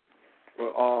 Sure.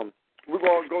 Well, we're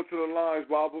going to go to the lines,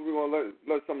 Baba. We're going to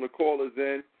let some of the callers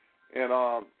in. And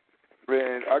I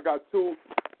got two.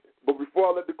 But before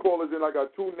I let the callers in, I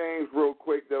got two names real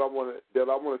quick that I want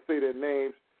to say their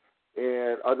names.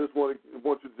 And I just want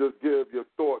you to just give your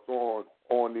thoughts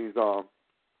on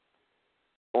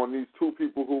these two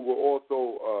people who were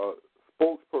also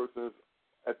spokespersons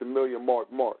at the $1 Ray and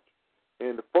Mark March.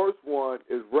 And the first one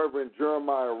is Reverend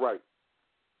Jeremiah Wright.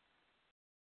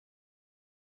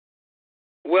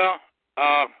 Well,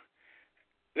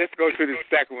 let's go to the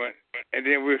second one, and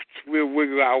then we'll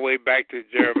wiggle our way back to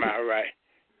Jeremiah Wright.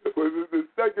 Well, the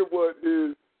second one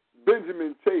is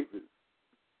Benjamin Chavis.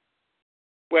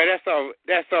 Well,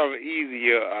 that's sort of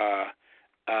easier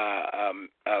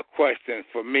question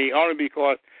for me, only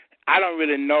because I don't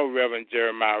really know Reverend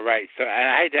Jeremiah Wright, so and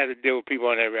I hate to have to deal with people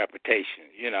on their reputation,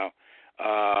 you know.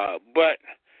 But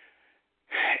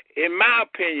in my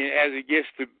opinion, as it gets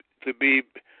to be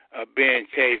Ben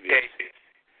Chavis,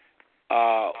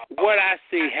 what I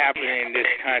see happening in this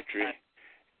country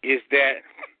is that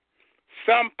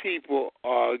some people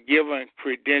are given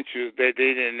credentials that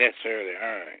they didn't necessarily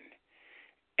earn.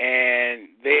 And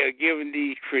they are given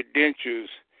these credentials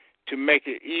to make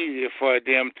it easier for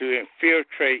them to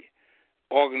infiltrate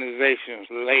organizations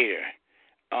later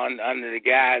under the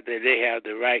guise that they have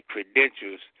the right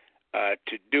credentials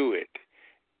to do it.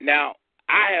 Now,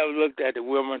 I have looked at the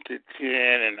Wilmington 10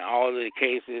 and all of the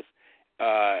cases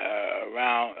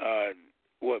around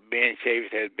what Ben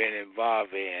Chavis has been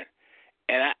involved in,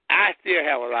 and I still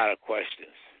have a lot of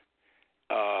questions.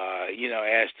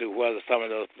 As to whether some of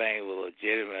those things were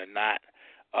legitimate or not.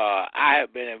 I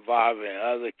have been involved in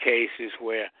other cases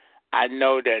where I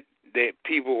know that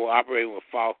people were operating with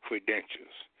false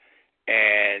credentials.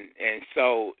 And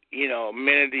so,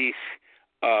 many of these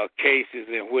cases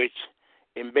in which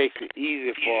it makes it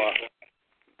easy for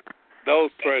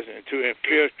those persons to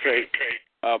infiltrate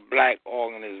black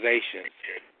organizations.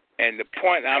 And the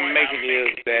point I'm making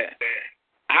is that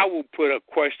I will put a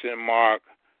question mark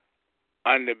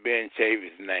under Ben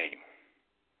Chavis' name.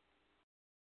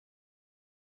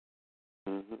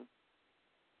 Mm-hmm.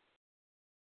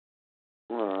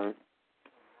 All right.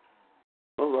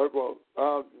 Well,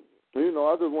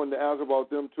 I just wanted to ask about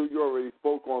them too. You already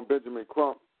spoke on Benjamin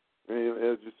Crump, and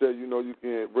as you said, you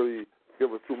can't really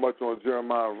give us too much on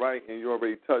Jeremiah Wright, and you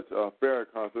already touched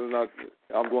Farrakhan. So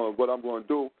what I'm going to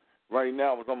do right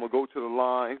now is I'm going to go to the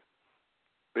line.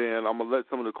 And I'm gonna let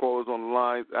some of the callers on the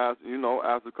line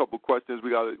ask a couple questions.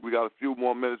 We got a few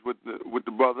more minutes with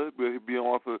the brother. We'll be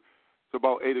on for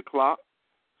about 8:00.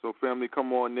 So family,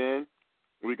 come on in.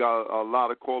 We got a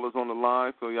lot of callers on the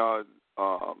line. So y'all,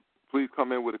 please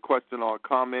come in with a question or a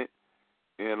comment,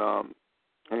 and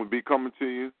we'll be coming to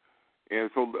you. And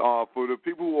so for the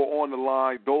people who are on the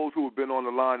line, those who have been on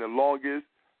the line the longest,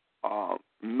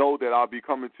 know that I'll be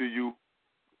coming to you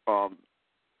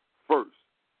first.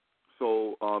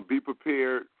 So be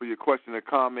prepared for your question or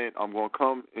comment. I'm going to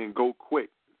come and go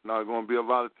quick. It's not going to be a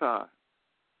lot of time.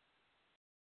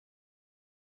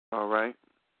 All right.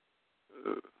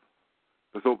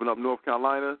 Let's open up North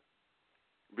Carolina.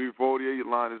 B40, your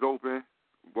line is open.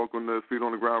 Welcome to Feet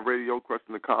on the Ground Radio.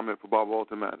 Question or comment for Bob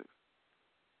ALTON MADDOX.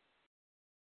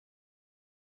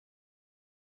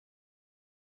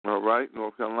 All right,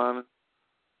 North Carolina.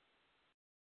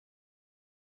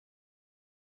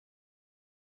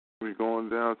 We're going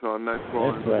down to our next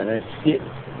call. That's why that shit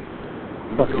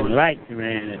fucking light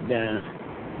ran it down.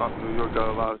 New York got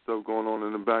a lot of stuff going on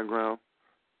in the background.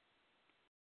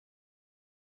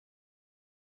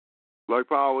 Black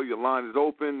Power, your line is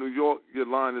open. New York, your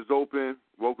line is open.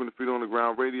 Welcome to Feet on the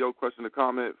Ground Radio. Question or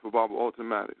comment for Bob ALTON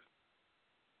MADDOX.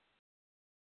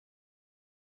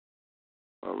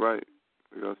 All right.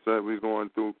 Like I said, we're going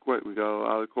through quick. We got a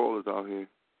lot of callers out here.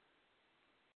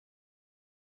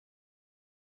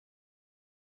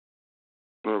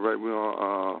 All right, we're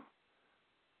on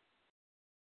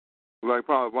Black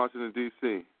Power, Washington,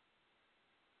 D.C.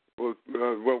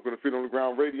 Welcome to Feet on the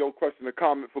Ground Radio. Question or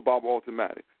comment for Bob ALTON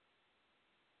MADDOX.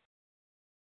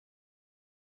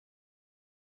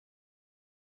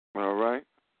 All right.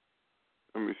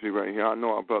 Let me see right here. I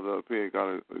know our brother up here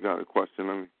got a question.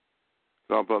 It's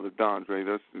our brother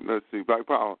Dondre. Let's see. Black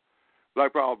Power,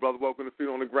 brother. Welcome to Feet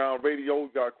on the Ground Radio.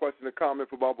 Got a question or comment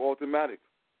for Bob ALTON MADDOX.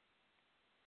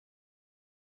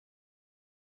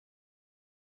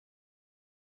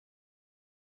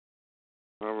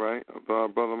 All right. Our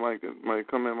brother might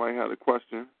come in, might have a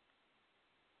question.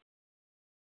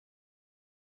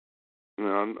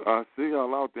 Now, I see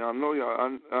y'all out there. I know y'all.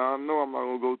 I know I'm not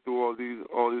gonna go through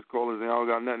all these callers and y'all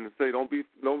got nothing to say. Don't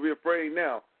be afraid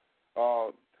now.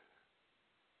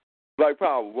 Black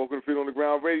Power, welcome to Feet on the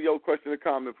Ground Radio. Question or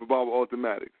comment for Bob ALTON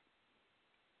MADDOX.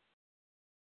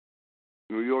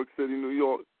 New York City, New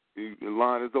York. Your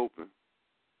line is open.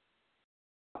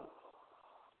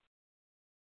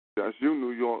 That's you,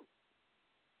 New York.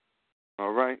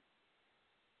 All right.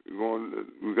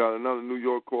 We got another New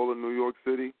York caller, New York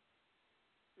City.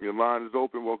 Your line is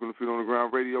open. Welcome to Feet on the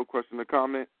Ground Radio. Question or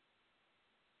comment?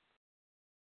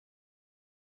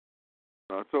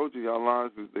 I told you, y'all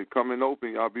lines, they coming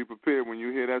open. Y'all be prepared. When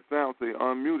you hear that sound, say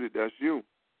unmuted. That's you.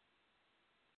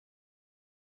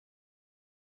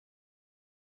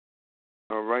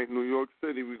 All right, New York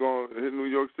City. We're going to hit New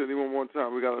York City one more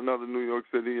time. We got another New York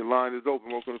City. Your line is open.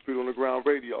 Welcome to Feet on the Ground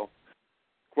Radio.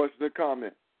 Question or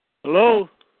comment? Hello?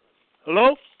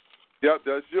 Hello? Yep,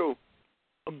 that's you.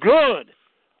 Good.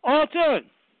 ALTON.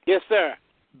 Yes, sir.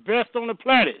 Best on the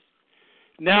planet.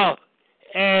 Now,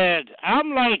 and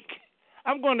I'm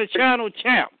going to channel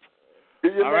Champ.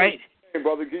 Give your all name, right?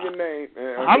 Brother. Give your name.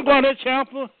 I'm going to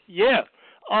Champa. Yeah.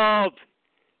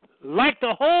 Like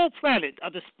the whole planet,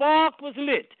 the spark was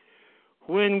lit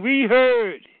when we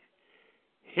heard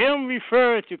him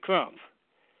refer to Trump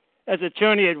as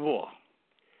attorney at war.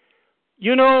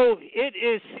 You know, it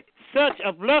is such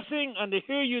a blessing to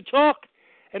hear you talk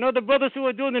and other brothers who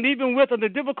are doing it, even with the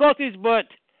difficulties, but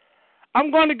I'm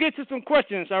going to get to some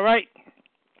questions, all right?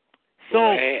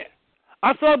 So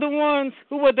I saw the ones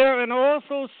who were there, and I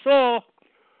also saw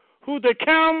who the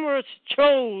cameras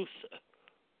chose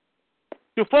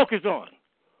to focus on.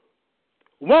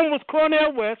 One was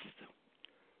Cornel West,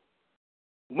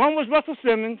 one was Russell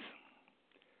Simmons,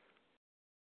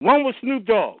 one was Snoop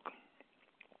Dogg.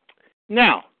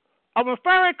 Now, when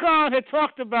Farrakhan had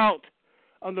talked about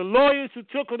the lawyers who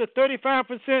took the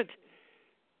 35%,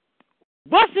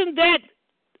 wasn't that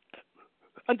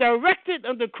directed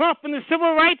under Trump and the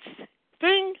civil rights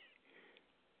thing?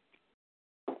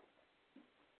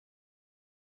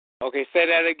 Okay, say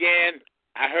that again.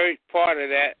 I heard part of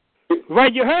that.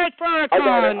 Right, you heard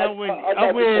Farrakhan when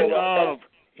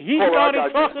he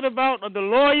started talking about the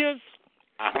lawyers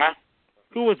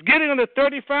who was getting on the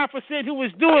 35%, who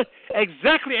was doing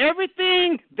exactly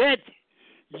everything that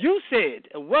you said.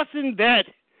 Wasn't that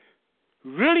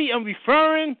really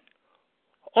referring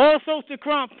also to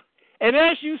Trump? And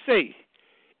as you say,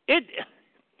 it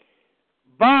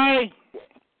by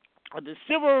the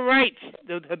civil rights,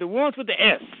 the ones with the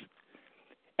S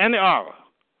and the R.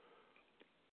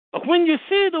 When you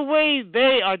see the way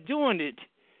they are doing it,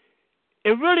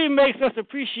 it really makes us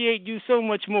appreciate you so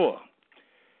much more.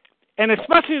 And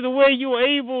especially the way you were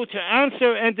able to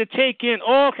answer and to take in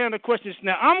all kind of questions.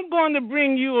 Now, I'm going to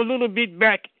bring you a little bit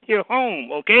back here home,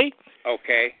 okay?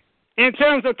 Okay. In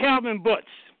terms of Calvin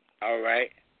Butts. All right.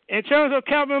 In terms of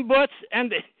Calvin Butts,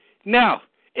 now,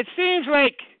 it seems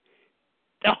like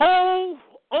the whole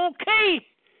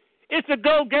it's a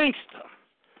go gangster.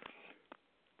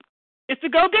 It's a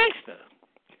go gangster.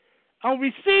 And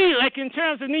we see, like in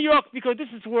terms of New York, because this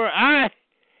is where I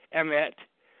am at,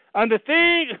 on the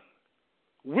thing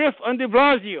with de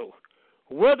Blasio,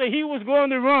 whether he was going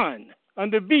to run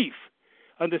under beef,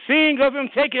 on the thing of him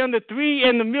taking on the 3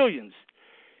 and the millions.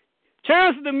 In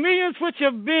terms of the millions which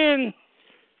have been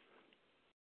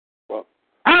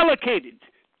allocated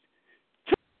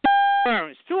to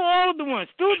parents, to all the ones,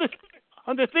 to the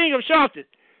on the thing of Sharpton.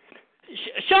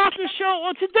 Sharpton's show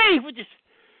on today, which is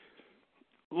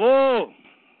whoa.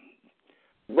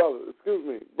 Brother, excuse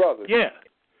me, brother. Yeah.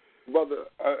 Brother,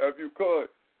 if you could,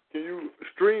 can you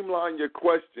streamline your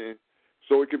question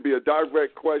so it can be a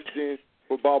direct question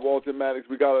for Bob ALTON MADDOX?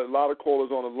 We got a lot of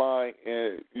callers on the line,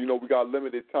 and, you know, we got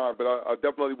limited time, but I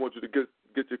definitely want you to get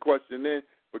your question in,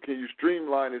 but can you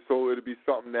streamline it so it'll be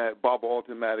something that Bob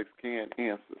ALTON MADDOX can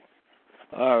answer?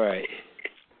 All right.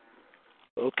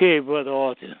 Okay, Brother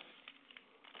ALTON.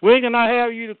 We're going to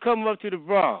have you to come up to the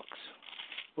Bronx.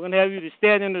 We're going to have you to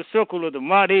stand in the circle of the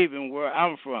Mott Haven where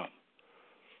I'm from.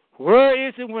 Where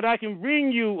is it when I can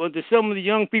bring you to some of the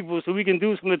young people so we can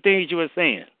do some of the things you were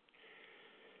saying?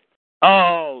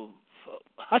 Oh,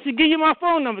 I should give you my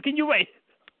phone number. Can you wait?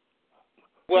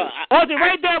 Well, ALTON,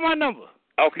 write down my number.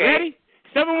 Okay. Ready?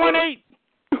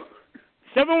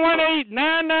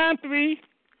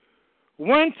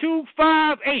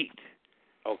 718-993-1258.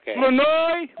 Okay.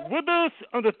 Illinois, Withers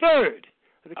on the 3rd.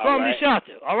 They call me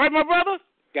Shelter. All right, my brother?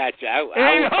 Gotcha. I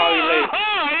will call you later.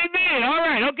 Amen. All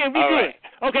right. Okay, we All good. right.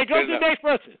 Okay, go to the next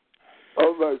person.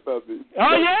 All right, Pappy.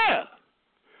 Oh, yeah.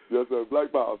 Yes, sir.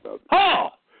 Black Power, Pappy. Oh,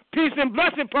 peace and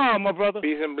blessing power, my brother.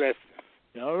 Peace and blessing.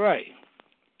 All right.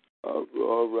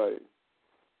 All right.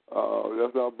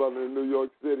 That's our brother in New York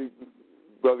City.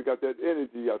 Brother got that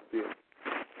energy out there.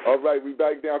 All right, we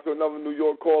back down to another New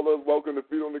York caller. Welcome to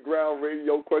Feet on the Ground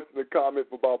Radio. Question or comment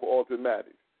for Bob ALTON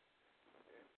MADDOX.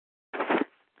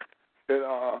 And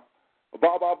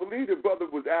Bob, I believe the brother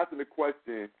was asking the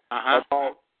question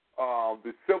about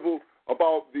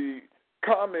about the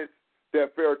comments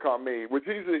that Farrakhan made, which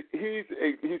he's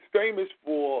famous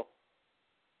for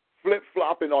flip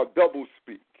flopping or double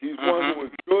speak. He's one who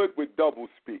is good with double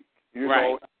speak, you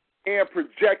know, and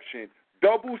projection.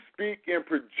 Double speak and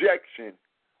projection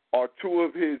are two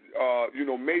of his,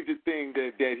 major things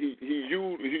that he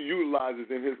utilizes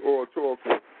in his oratory,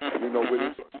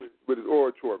 with his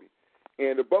oratory.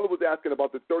 And the brother was asking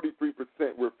about the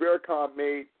 33%, where Farrakhan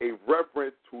made a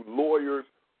reference to lawyers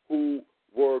who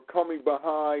were coming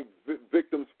behind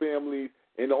victims' families,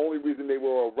 and the only reason they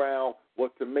were around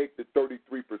was to make the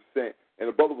 33%. And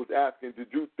the brother was asking, did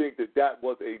you think that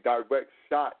was a direct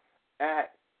shot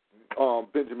at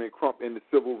Benjamin Crump and the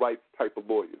civil rights type of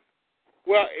lawyers?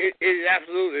 Well, it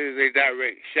absolutely is a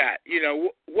direct shot. You know,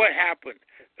 what happened,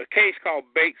 a case called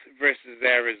Bates versus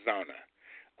Arizona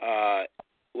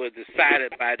was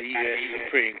decided by the U.S.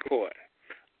 Supreme Court.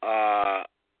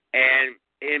 And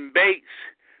in Bates,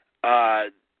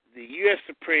 the U.S.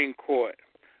 Supreme Court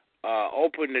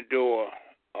opened the door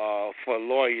for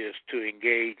lawyers to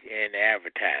engage in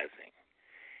advertising.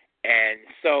 And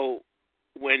so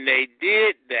when they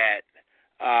did that,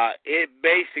 it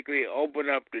basically opened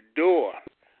up the door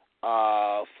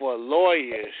for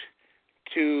lawyers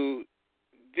to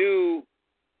do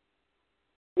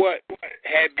what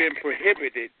had been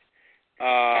prohibited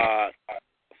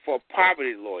for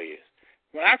poverty lawyers.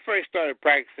 When I first started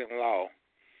practicing law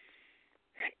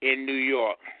in New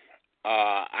York,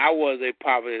 I was a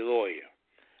poverty lawyer.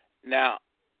 Now,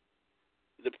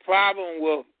 the problem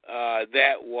with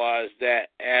that was that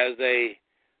as a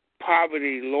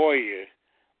poverty lawyer,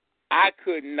 I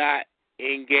could not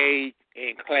engage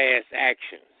in class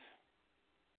actions.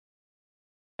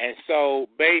 And so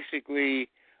basically,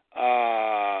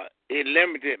 it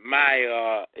limited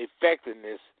my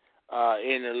effectiveness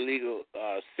in the legal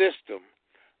system.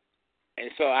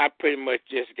 And so I pretty much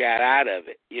just got out of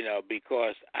it,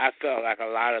 because I felt like a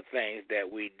lot of things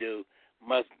that we do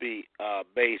must be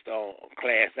based on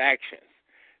class actions.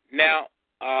 Now,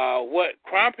 what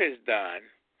Crump has done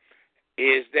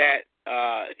is that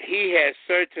he has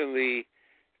certainly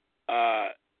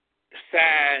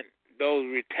signed those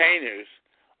retainers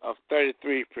of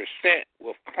 33%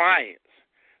 with clients,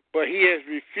 but he has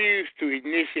refused to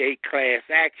initiate class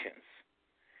actions.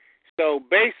 So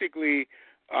basically,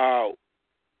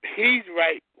 he's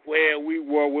right where we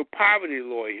were with poverty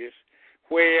lawyers,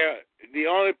 where the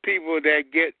only people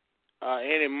that get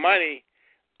any money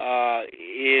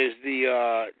is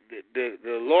the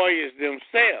lawyers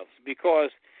themselves,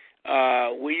 because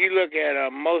when you look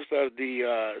at most of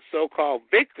the so-called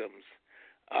victims,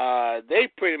 they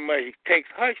pretty much take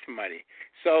hush money.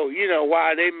 So,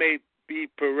 while they may be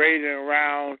parading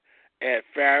around at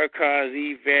Farrakhan's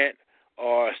event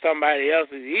or somebody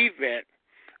else's event,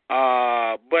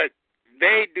 but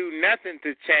they do nothing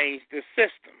to change the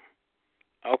system,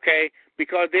 okay?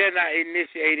 Because they're not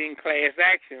initiating class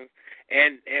actions,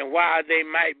 and while they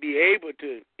might be able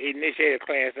to initiate a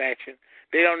class action,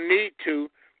 they don't need to,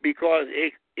 because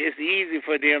it's easy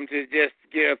for them to just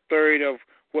get a third of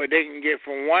what they can get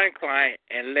from one client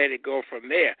and let it go from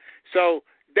there. So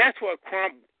that's what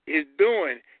Crump is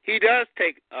doing. He does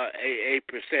take a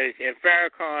percentage, and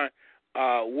Farrakhan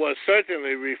was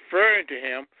certainly referring to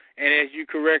him. And as you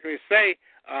correctly say,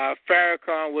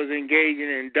 Farrakhan was engaging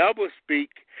in doublespeak,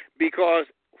 because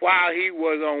while he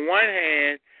was on one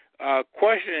hand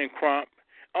questioning Crump,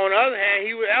 on the other hand,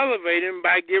 he would elevate him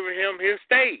by giving him his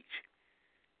stage.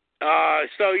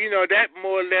 So, that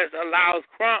more or less allows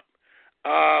Crump,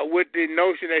 with the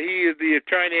notion that he is the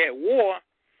attorney at war,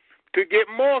 to get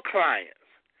more clients.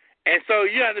 And so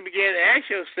you have to begin to ask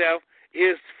yourself,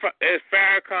 is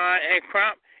Farrakhan and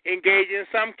Crump engaging in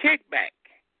some kickback?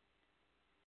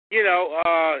 In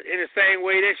the same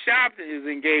way that Sharpton is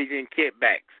engaged in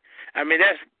kickbacks. I mean,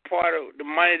 that's part of the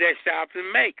money that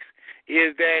Sharpton makes,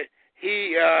 is that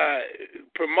he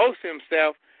promotes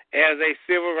himself as a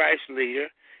civil rights leader,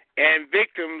 and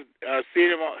victims see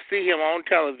him on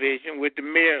television with the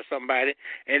mayor or somebody,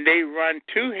 and they run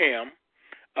to him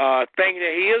thinking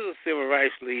that he is a civil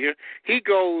rights leader. He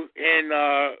goes and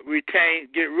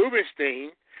get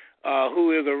Rubenstein,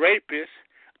 who is a rapist,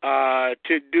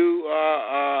 to do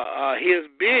his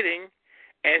bidding.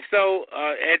 And so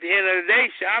at the end of the day,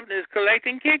 Sharpton is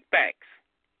collecting kickbacks.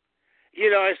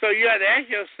 And so you have to ask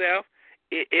yourself,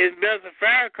 is Mr.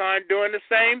 Farrakhan doing the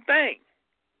same thing?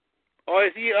 Or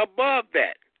is he above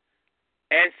that?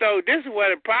 And so this is what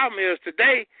the problem is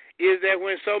today, is that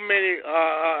when so many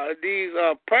these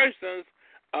persons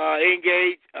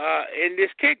engage in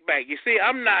this kickback. You see,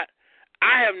 I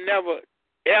have never,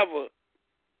 ever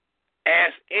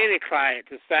asked any client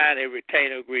to sign a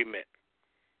retainer agreement.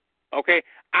 Okay?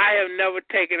 I have never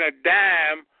taken a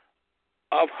dime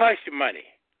of hush money,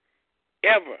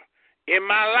 ever, in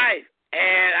my life.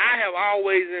 And I have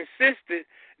always insisted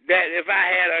that if I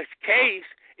had a case,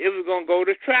 it was going to go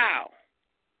to trial.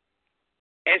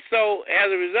 And so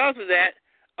as a result of that,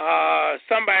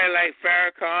 somebody like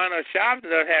Farrakhan or Sharp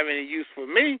doesn't have any use for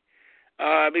me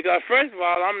because, first of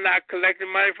all, I'm not collecting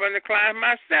money from the clients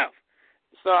myself.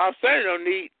 So I certainly don't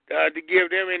need to give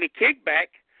them any kickback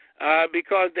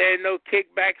because there are no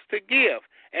kickbacks to give.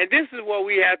 And this is what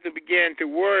we have to begin to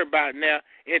worry about now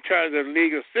in terms of the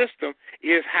legal system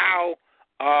is how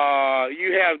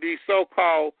you have these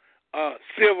so-called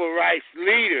civil rights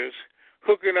leaders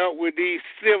hooking up with these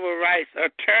civil rights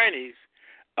attorneys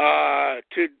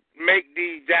to make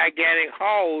these gigantic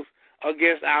hauls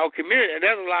against our community. And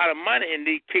there's a lot of money in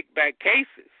these kickback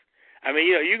cases. I mean,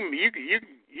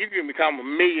 you can become a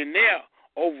millionaire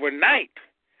overnight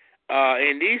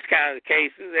in these kinds of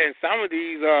cases. And some of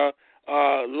these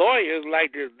lawyers,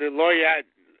 like the lawyer,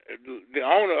 the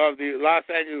owner of the Los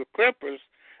Angeles Clippers,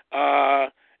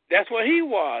 that's what he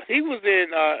was. He was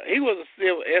a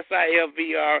civil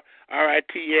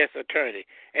SILVRRITS attorney,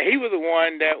 and he was the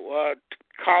one that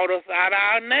called us out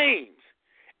our names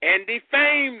and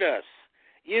defamed us.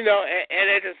 And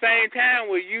at the same time,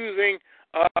 we're using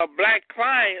black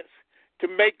clients to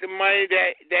make the money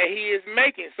that he is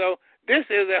making. So this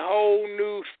is a whole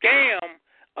new scam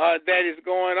that is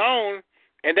going on,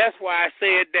 and that's why I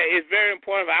said that it's very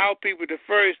important for our people to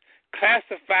first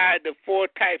classify the four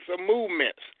types of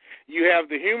movements. You have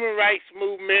the human rights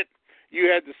movement, you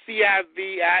have the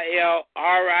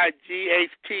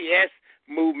CIVILRIGHTS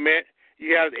movement,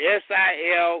 you have the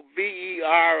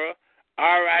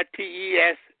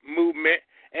SILVERRITES movement,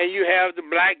 and you have the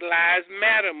Black Lives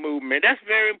Matter movement. That's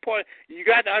very important. You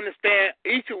got to understand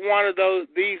each one of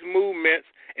these movements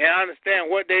and understand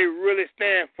what they really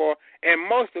stand for, and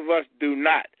most of us do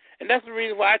not. And that's the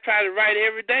reason why I try to write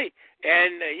every day.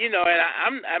 And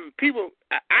I'm people.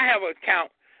 I have an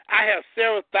account. I have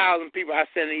several thousand people I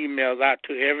send emails out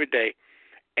to every day,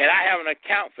 and I have an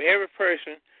account for every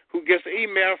person who gets an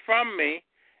email from me.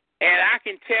 And I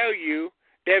can tell you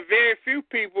that very few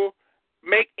people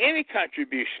make any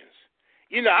contributions.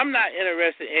 I'm not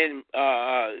interested in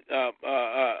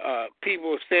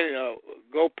people sending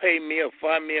go pay me or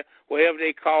fund me or whatever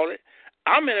they call it.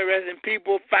 I'm interested in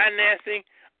people financing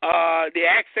the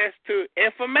access to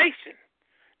information.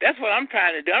 That's what I'm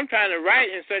trying to do. I'm trying to write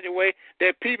in such a way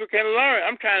that people can learn.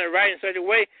 I'm trying to write in such a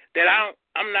way that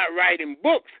I'm not writing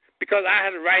books because I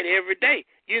have to write every day.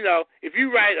 If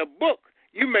you write a book,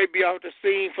 you may be off the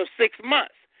scene for 6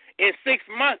 months. In 6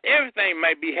 months, everything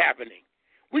might be happening.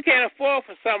 We can't afford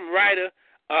for some writer,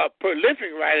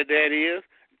 prolific writer that is,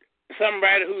 some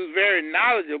writer who's very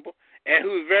knowledgeable and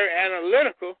who's very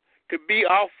analytical to be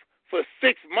off for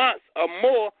 6 months or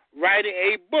more writing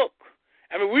a book.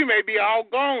 I mean, we may be all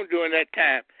gone during that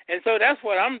time. And so that's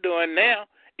what I'm doing now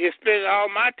is spending all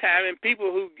my time, and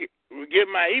people who get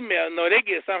my email know they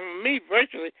get something from me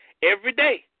virtually every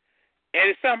day. And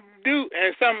it's something to do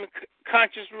and some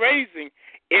conscious raising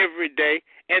every day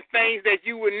and things that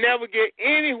you would never get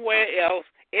anywhere else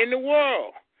in the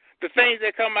world. The things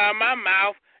that come out of my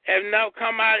mouth have not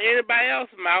come out of anybody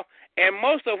else's mouth. And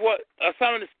most of what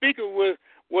some of the speakers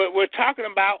were talking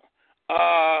about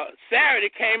Saturday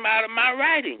came out of my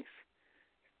writings.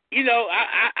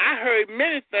 I heard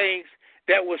many things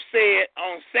that were said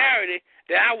on Saturday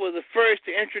that I was the first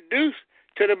to introduce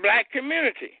to the black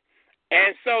community.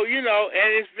 And so,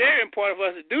 and it's very important for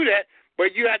us to do that,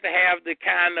 but you have to have the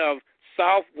kind of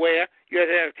software, you have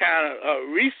to have the kind of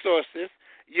resources,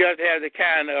 you have to have the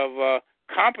kind of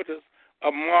competence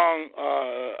among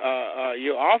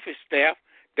your office staff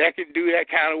that can do that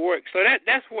kind of work. So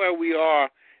that's where we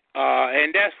are,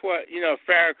 and that's what,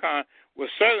 Farrakhan was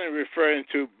certainly referring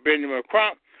to Benjamin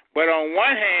Crump. But on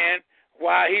one hand,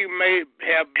 while he may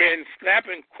have been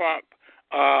slapping Crump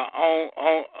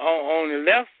on the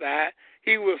left side,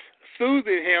 he was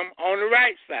soothing him on the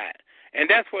right side, and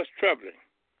that's what's troubling.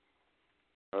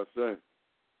 I see.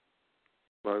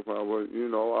 Right,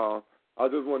 well, I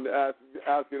just wanted to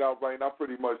ask it outright, and I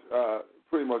pretty much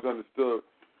understood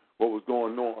what was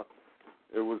going on.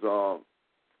 It was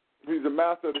he's a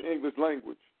master of the English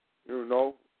language.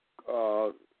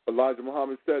 Elijah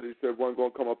Muhammad said, he said, one going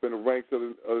to come up in the ranks of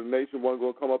the nation, one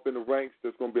going to come up in the ranks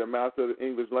that's going to be a master of the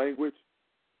English language,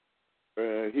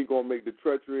 and he going to make the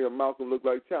treachery of Malcolm look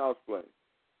like child's play.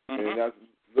 Mm-hmm. And that's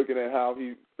looking at how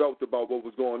he felt about what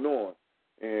was going on.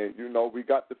 And, we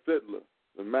got the fiddler,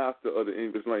 the master of the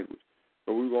English language.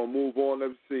 So we're going to move on.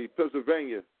 Let's see.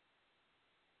 Pennsylvania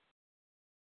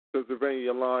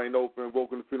line open.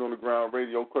 Woken the Feet on the Ground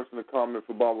radio. Question or comment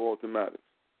for Barbara Alton MADDOX.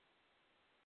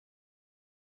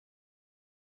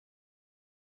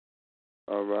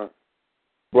 All right.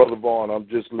 Brother Vaughn, I'm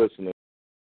just listening.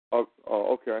 Oh,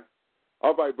 okay.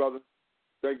 All right, brother.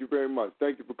 Thank you very much.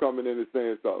 Thank you for coming in and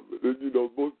saying something. You know,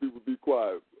 most people be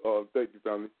quiet. Thank you,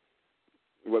 family.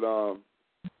 But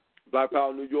Black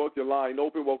Power, New York, your line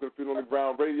open. Welcome to Feet on the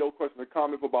Ground Radio. Question or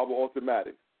comment for Bible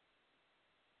Automatics.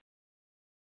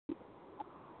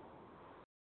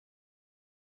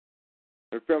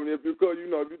 And family, if you could, you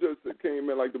know, if you just came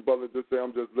in like the brother just say,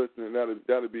 I'm just listening,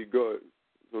 that'd be good.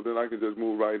 So then I can just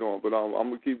move right on. But I'm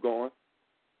going to keep going.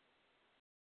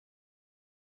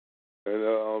 And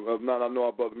if not, I know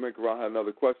our brother Minkaran had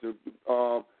another question.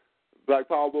 Black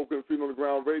Power, welcome to Feet on the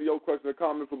Ground Radio. Question or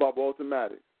comment for Bible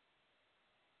Automatics.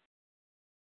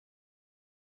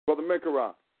 Brother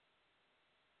Minkaran.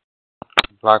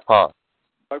 Black Power.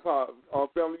 Black Power.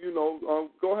 Family, you know,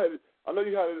 go ahead. I know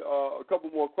you had a couple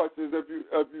more questions.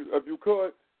 If you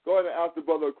could, go ahead and ask the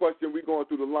brother a question. We're going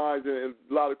through the lines, and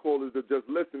a lot of callers are just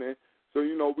listening. So,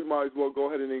 you know, we might as well go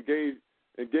ahead and engage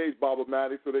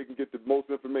Bible-matic so they can get the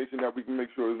most information that we can make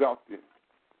sure is out there.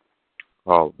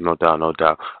 Oh, no doubt, no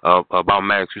doubt. About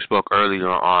Maddox, you spoke earlier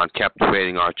on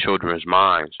captivating our children's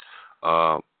minds.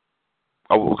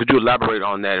 Could you elaborate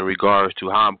on that in regards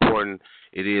to how important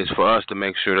it is for us to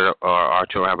make sure that our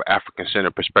children have an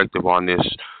African-centered perspective on this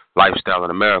lifestyle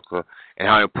in America, and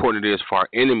how important it is for our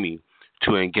enemy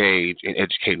to engage in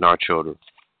educating our children?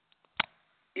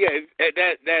 Yeah,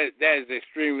 that is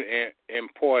extremely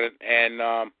important. And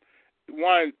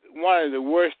one of the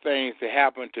worst things that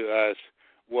happened to us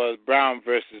was Brown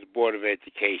versus Board of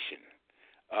Education,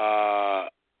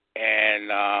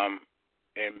 and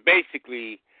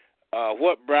basically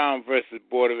what Brown versus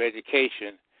Board of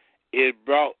Education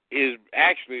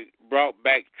actually brought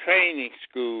back training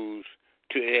schools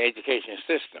to the education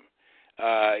system.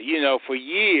 You know, for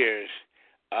years,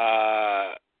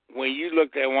 when you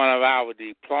looked at one of our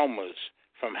diplomas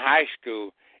from high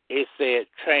school, it said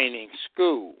training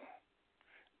school.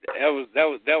 That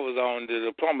was on the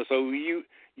diploma. So you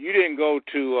didn't go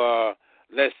to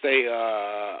let's say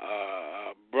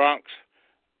Bronx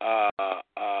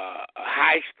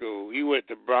high school. You went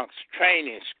to Bronx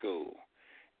training school,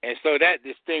 and so that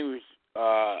distinguished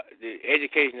the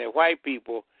education that white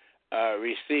people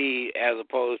received as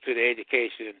opposed to the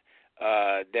education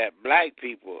that black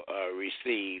people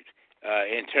received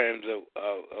in terms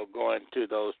of going to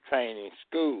those training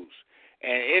schools.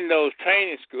 And in those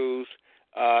training schools,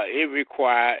 it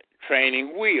required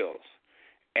training wheels.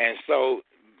 And so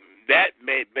that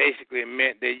basically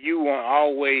meant that you won't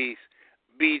always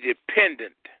be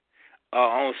dependent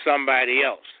on somebody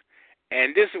else.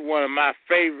 And this is one of my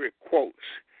favorite quotes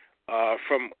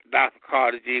from Dr.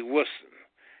 Carter G. Woodson.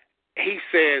 He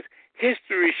says,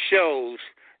 history shows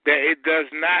that it does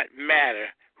not matter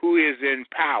who is in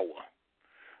power.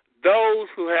 Those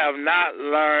who have not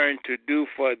learned to do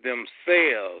for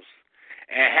themselves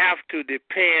and have to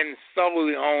depend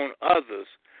solely on others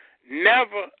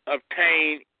never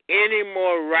obtain any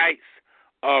more rights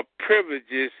or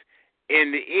privileges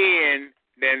in the end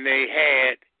than they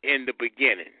had in the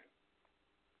beginning.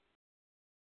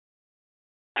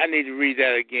 I need to read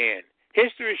that again.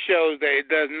 History shows that it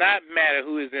does not matter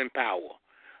who is in power.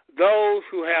 Those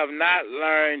who have not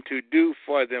learned to do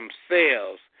for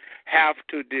themselves have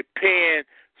to depend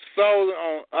solely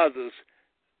on others,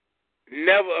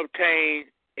 never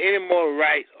obtain any more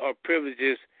rights or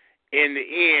privileges in the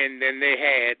end than they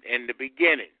had in the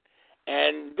beginning.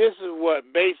 And this is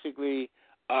what basically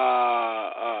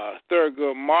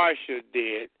Thurgood Marshall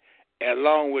did,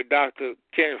 along with Dr.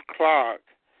 Kenneth Clark,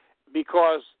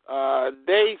 because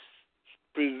they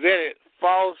presented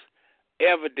false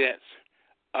evidence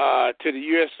to the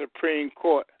U.S. Supreme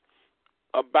Court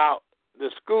about the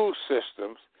school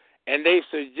systems, and they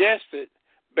suggested,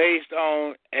 based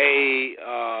on a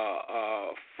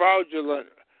fraudulent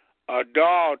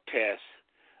doll test,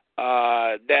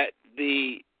 that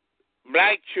the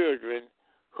black children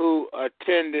who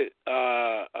attended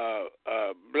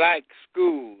black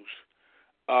schools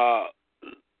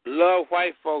love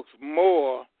white folks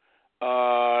more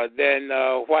than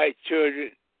white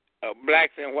children,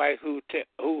 blacks and whites who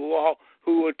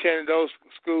attended those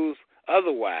schools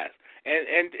otherwise.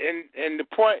 And the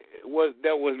point was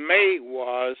made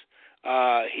was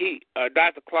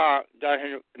Dr.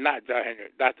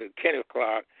 Kenneth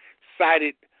Clark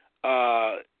cited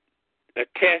a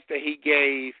test that he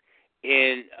gave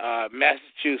in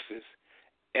Massachusetts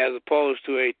as opposed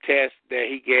to a test that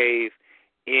he gave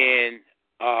in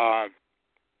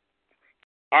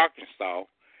Arkansas.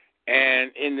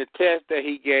 And in the test that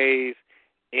he gave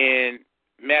in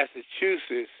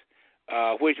Massachusetts,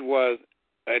 which was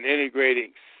an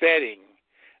integrated setting,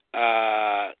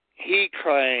 he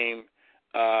claimed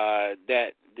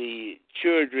that the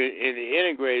children in the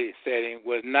integrated setting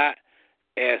was not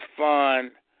as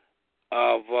fond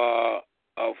of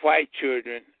white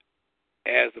children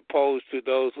as opposed to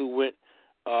those who went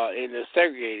in the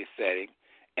segregated setting.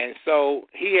 And so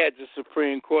he had the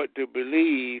Supreme Court to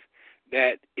believe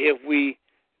that if we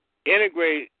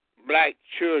integrate black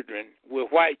children with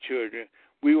white children,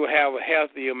 we will have a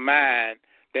healthier mind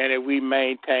than if we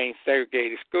maintain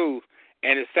segregated schools.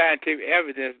 And the scientific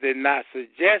evidence did not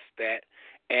suggest that.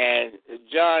 And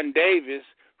John Davis,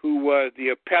 who was the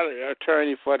appellate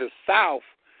attorney for the South,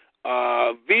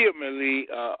 vehemently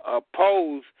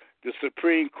opposed the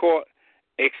Supreme Court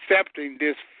accepting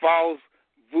this false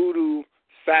voodoo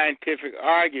scientific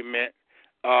argument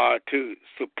to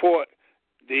support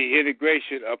the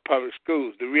integration of public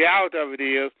schools. The reality of it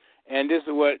is, and this is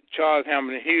what Charles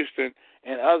Hamilton Houston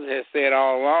and others have said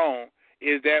all along,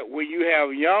 is that when you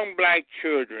have young black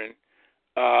children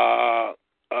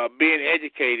being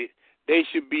educated, they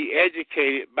should be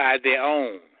educated by their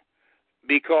own,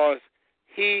 because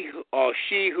he or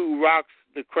she who rocks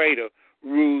the cradle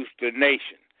rules the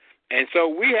nation. And so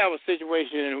we have a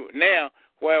situation now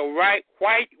where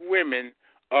white women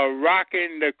are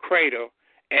rocking the cradle,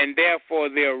 and therefore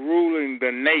they're ruling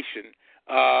the nation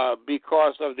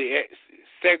because of the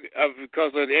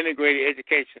integrated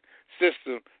education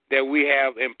system that we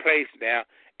have in place now.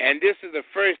 And this is the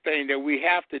first thing that we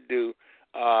have to do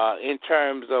in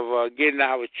terms of getting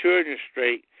our children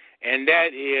straight, and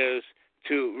that is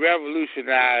to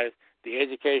revolutionize the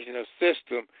educational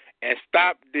system and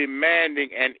stop demanding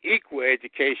an equal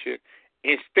education,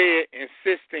 instead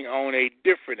insisting on a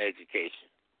different education.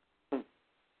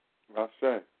 That's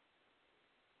right.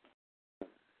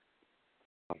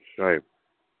 That's right.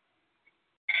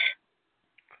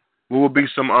 What would be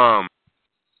some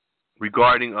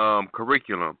regarding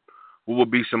curriculum? What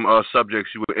would be some subjects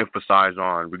you would emphasize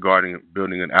on regarding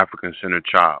building an African-centered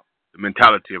child? The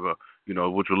mentality of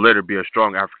which will later be a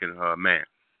strong African man.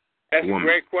 That's a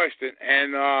great question,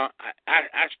 and I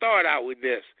start out with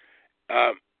this.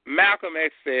 Malcolm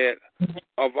X said,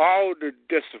 of all the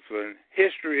disciplines,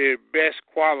 history is best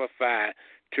qualified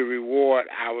to reward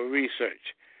our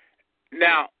research.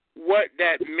 Now, what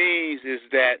that means is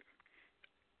that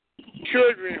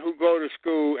children who go to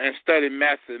school and study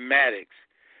mathematics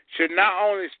should not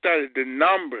only study the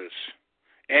numbers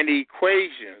and the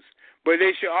equations, but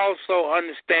they should also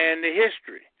understand the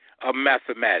history of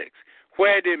mathematics.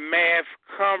 Where did math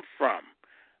come from?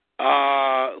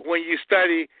 When you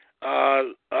study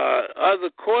other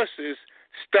courses,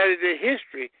 study the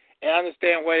history and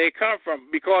understand where they come from.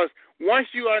 Because once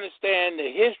you understand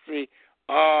the history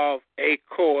of a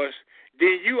course,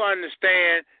 then you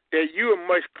understand that you are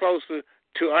much closer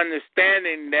to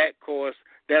understanding that course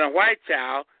than a white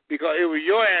child, because it was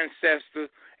your ancestors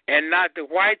and not the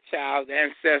white child's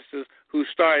ancestors who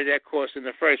started that course in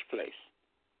the first place.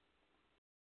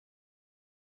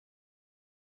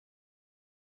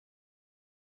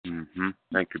 Mm-hmm.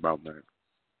 Thank you about that.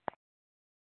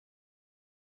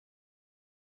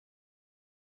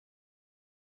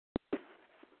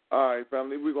 All right,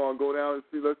 family, we're going to go down and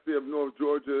see. Let's see if North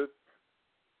Georgia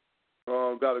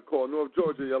got a call. North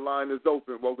Georgia, your line is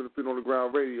open. Welcome to Feet on the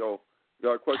Ground Radio. You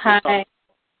got a question? Hi.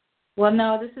 Well,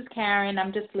 no, this is Karen.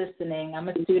 I'm just listening. I'm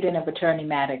a student of Attorney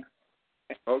MADDOX.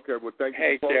 Okay, well, thank you.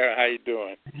 Hey, Karen, how you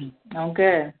doing? I'm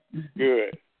good.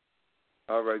 Good.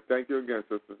 All right, thank you again,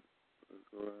 sister. Let's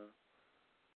go ahead.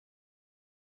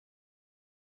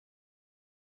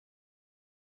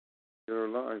 Get her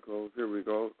line closed. Here we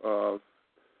go.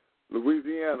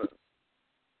 Louisiana,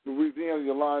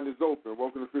 your line is open.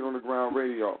 Welcome to Feet on the Ground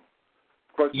Radio.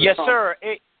 Question yes, sir.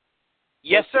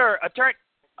 Yes, sir.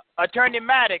 Attorney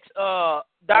MADDOX,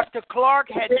 Dr. Clark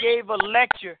had gave a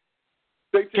lecture.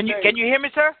 Can you hear me,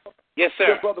 sir? Yes, sir.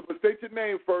 Yes, brother, but state your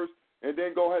name first, and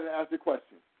then go ahead and ask your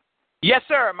question. Yes,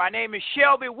 sir. My name is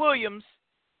Shelby Williams,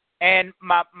 and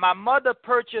my mother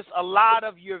purchased a lot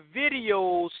of your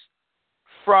videos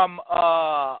from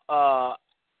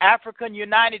African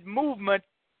United Movement,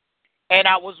 and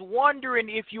I was wondering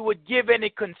if you would give any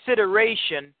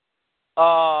consideration,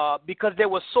 because there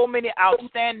were so many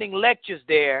outstanding lectures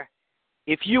there,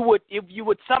 if you would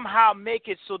somehow make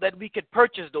it so that we could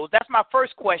purchase those. That's my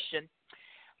first question.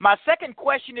 My second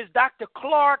question is, Dr.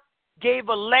 Clark gave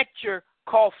a lecture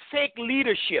called Fake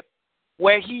Leadership,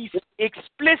 where he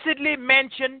explicitly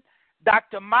mentioned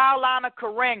Dr. Maulana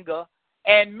Karenga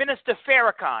and Minister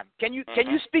Farrakhan. Can you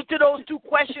speak to those two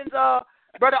questions,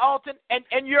 Brother Alton?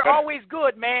 And you're always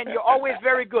good, man. You're always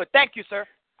very good. Thank you, sir.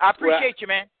 I appreciate you,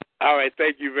 man. All right,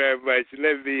 thank you very much.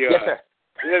 Let me yes, sir.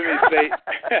 Let me say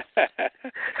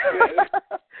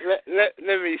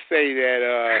let me say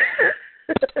that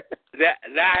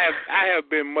I have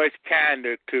been much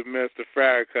kinder to Mr.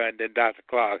 Farrakhan than Dr.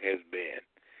 Clark has been.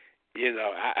 You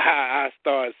know, I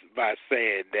start by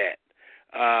saying that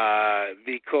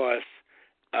because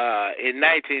in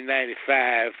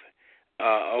 1995,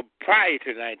 or prior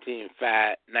to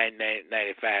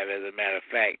 1995, as a matter of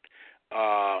fact,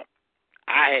 I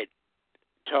had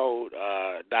told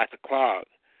Dr. Clark,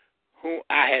 whom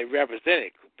I had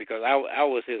represented, because I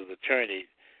was his attorney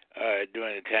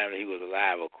during the time that he was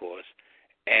alive, of course.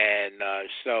 And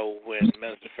so when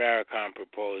Mr. Farrakhan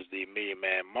proposed the Million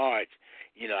Man March,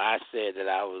 you know, I said that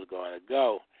I was going to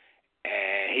go.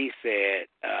 And he said,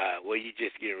 well, you're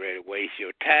just getting ready to waste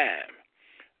your time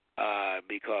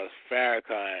because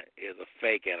Farrakhan is a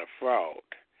fake and a fraud.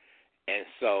 And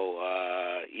so,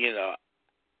 you know,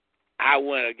 I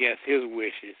went against his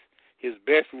wishes, his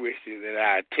best wishes, and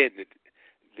I attended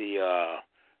the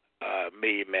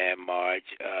Million Man March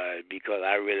because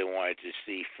I really wanted to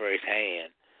see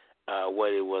firsthand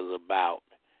what it was about.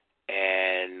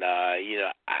 And, you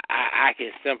know, I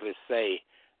can simply say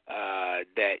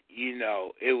that, you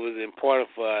know, it was important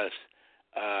for us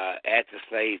at the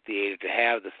Slave Theater to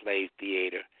have the Slave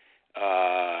Theater.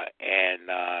 And,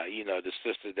 you know, the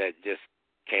sister that just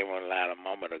came on the line a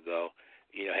moment ago,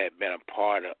 you know, had been a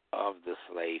part of the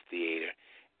Slave Theater.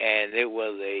 And it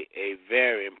was a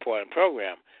very important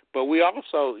program. But we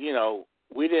also, you know,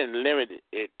 we didn't limit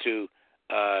it to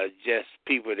just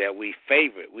people that we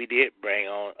favored. We did bring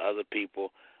on other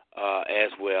people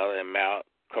as well, and Mal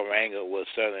Karanga was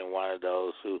certainly one of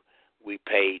those who we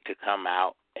paid to come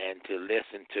out and to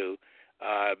listen to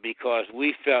because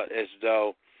we felt as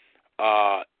though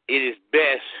it is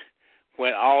best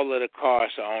when all of the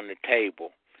cards are on the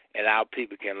table and our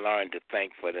people can learn to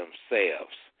think for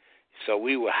themselves. So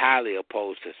we were highly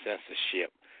opposed to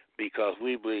censorship because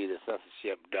we believe that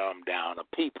censorship dumbed down the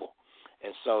people.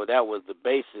 And so that was the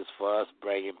basis for us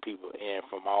bringing people in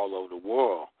from all over the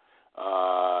world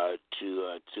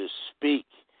to speak.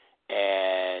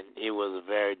 And it was a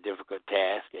very difficult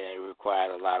task, and it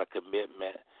required a lot of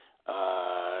commitment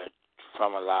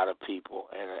from a lot of people.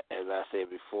 And as I said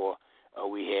before,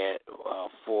 we had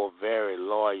 4 very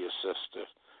loyal sisters,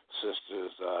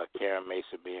 Karen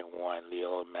Mason being one,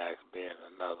 Leola Maddox being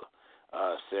another,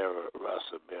 Sarah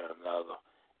Russell being another,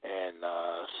 and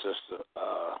Sister,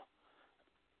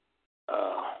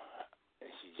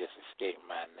 she just escaped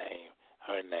my name,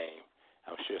 her name.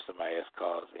 I'm sure somebody else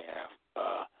calls in.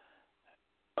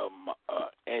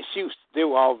 And they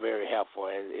were all very helpful,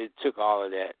 and it took all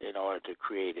of that in order to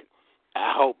create it.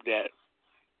 I hope that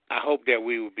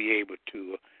we will be able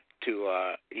to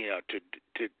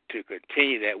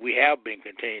continue that. We have been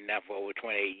continuing now for over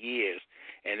 28 years,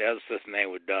 and the other sister's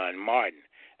name was Dawn Martin,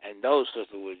 and those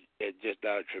sisters had just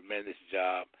done a tremendous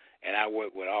job, and I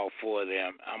work with all 4 of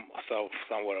them. I'm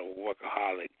somewhat of a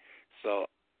workaholic, so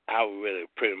I was really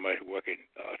pretty much working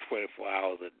 24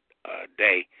 hours a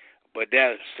day. But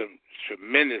there's some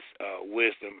tremendous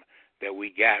wisdom that we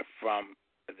got from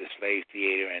the Slave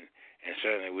Theater, and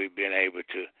certainly we've been able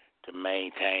to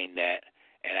maintain that.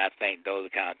 And I think those are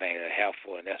the kind of things that are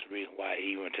helpful, and that's the reason why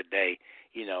even today,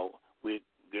 you know, we're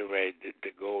getting ready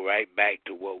to go right back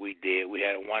to what we did. We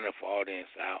had a wonderful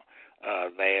audience out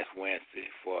last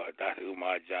Wednesday for Dr.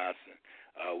 Umar Johnson.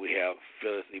 We have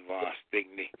Phyllis Yvonne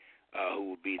Stickney,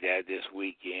 who will be there on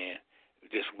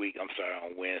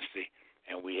Wednesday.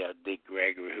 And we have Dick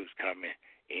Gregory, who's coming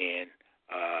in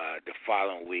the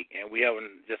following week. And we have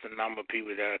just a number of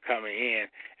people that are coming in,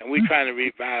 and we're trying to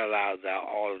revitalize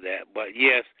all of that. But,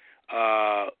 yes,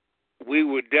 we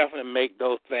would definitely make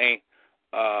those things,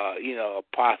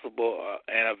 possible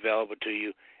and available to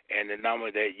you. And the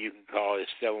number that you can call is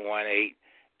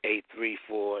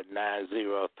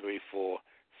 718-834-9034,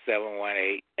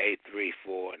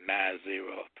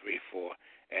 718-834-9034.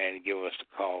 And give us a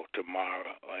call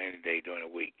tomorrow or any day during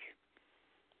the week.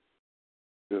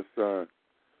 Yes, sir.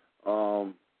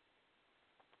 Well,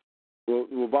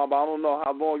 Bob, I don't know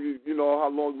how long how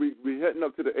long we heading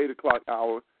up to the 8 o'clock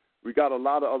hour. We got a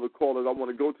lot of other callers. I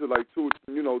want to go to like 2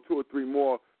 or 3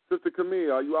 more. Sister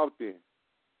Camille, are you out there?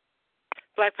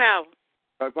 Black Power.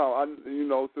 Black Power.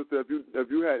 Sister, if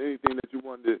you had anything that you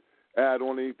wanted to add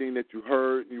on, anything that you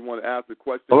heard, you want to ask a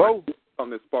question, hello,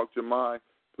 something that sparked your mind.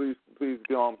 Please,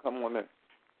 come on in.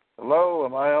 Hello,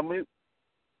 am I on mute?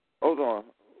 Hold on.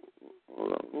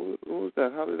 Who was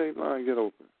that? How did that line get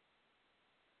open?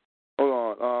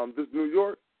 Hold on. This New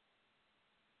York?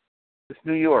 It's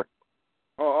New York.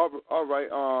 Oh, all right.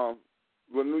 Well,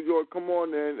 New York, come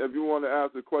on in. If you want to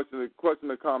ask a question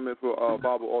or comment for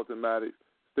Bible ALTON MADDOX,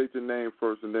 state your name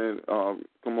first, and then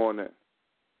come on in.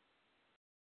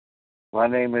 My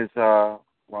name is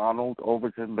Ronald,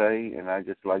 Overton Bay, and I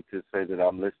just like to say that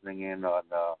I'm listening in on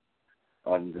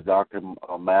the Dr.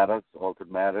 MADDOX, ALTON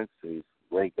MADDOX. He's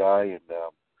a great guy, and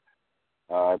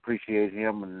I appreciate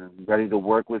him and ready to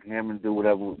work with him and do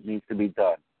whatever needs to be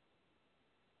done.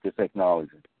 Just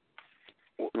acknowledge it.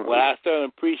 Well, I certainly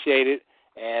appreciate it.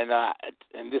 And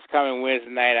this coming Wednesday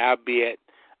night, I'll be at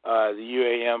the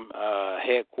UAM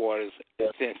headquarters,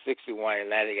 1061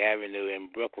 Atlantic Avenue in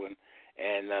Brooklyn.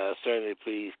 And certainly,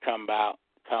 please come out.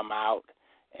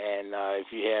 And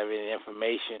if you have any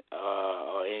information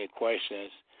or any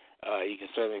questions, you can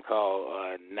certainly call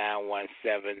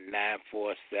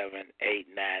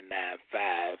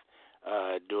 917-947-8995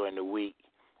 during the week.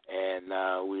 And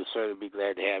we'll certainly be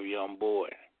glad to have you on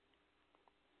board.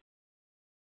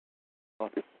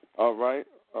 Okay. All right.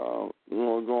 We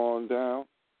want to go on down.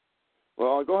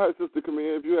 Well, go ahead, Sister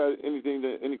Camille. If you had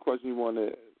any question you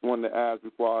wanted to ask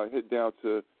before I head down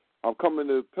to, I'm coming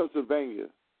to Pennsylvania.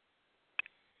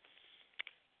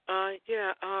 I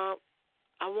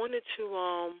wanted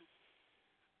to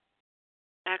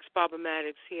ask Baba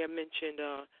Maddox. He had mentioned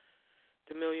the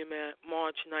Million Man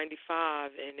March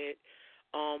 '95, and it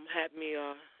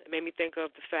made me think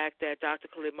of the fact that Dr.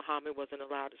 Khalid Muhammad wasn't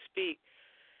allowed to speak,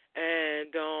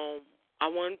 and I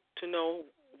wanted to know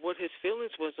what his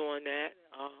feelings was on that,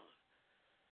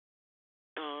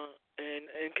 and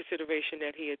in consideration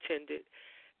that he attended.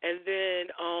 And then,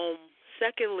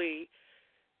 secondly,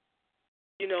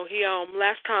 he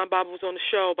last time Baba was on the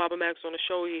show, Baba Max was on the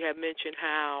show, he had mentioned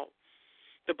how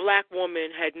the black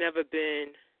woman had never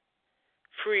been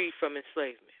free from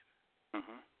enslavement.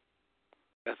 Mm-hmm.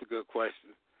 That's a good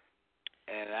question,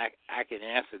 and I can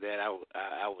answer that. I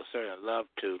would certainly love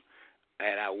to,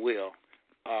 and I will.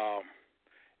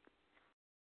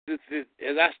 As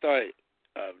I started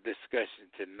discussion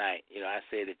tonight, I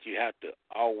say that you have to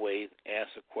always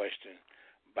answer questions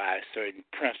by certain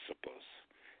principles.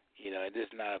 This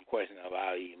is not a question of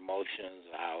our emotions,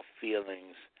 our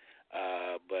feelings,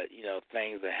 but,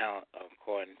 things are handled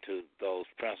according to those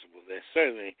principles. And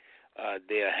certainly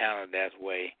they are handled that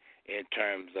way in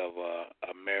terms of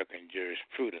American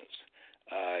jurisprudence.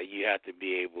 You have to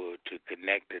be able to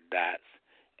connect the dots.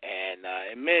 And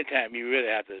many times you really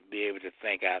have to be able to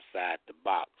think outside the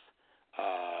box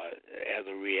as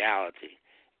a reality.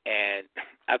 And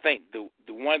I think the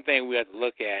one thing we have to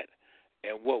look at,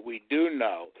 and what we do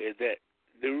know, is that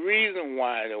the reason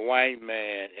why the white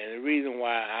man, and the reason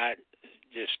why I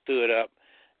just stood up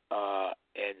and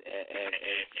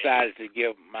decided to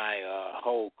give my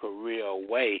whole career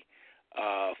away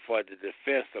for the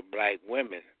defense of black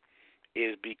women,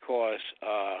 is because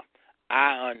I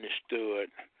understood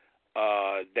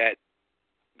that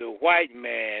the white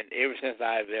man, ever since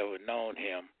I've ever known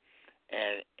him,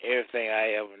 and everything I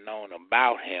ever known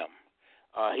about him,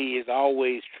 he has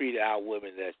always treated our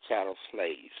women as chattel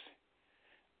slaves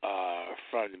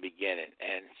from the beginning.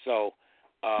 And so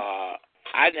I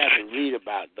didn't have to read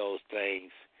about those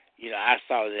things. I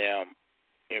saw them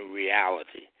in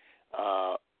reality.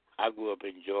 I grew up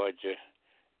in Georgia.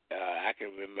 I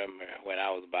can remember when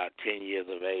I was about 10 years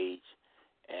of age,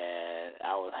 and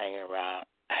I was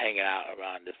hanging out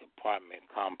around this apartment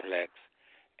complex,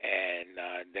 and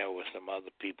there were some other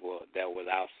people that was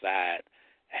outside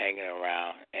hanging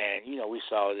around, and we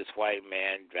saw this white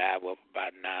man drive up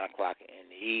about 9 o'clock in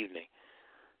the evening,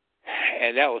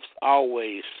 and that was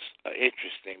always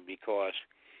interesting because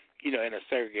in a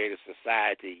segregated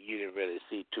society you didn't really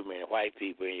see too many white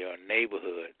people in your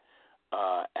neighborhood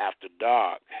after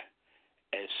dark.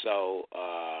 And so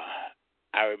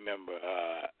I remember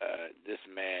this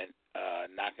man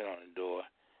knocking on the door,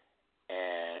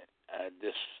 and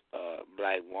this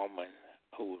black woman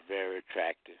who was very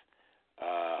attractive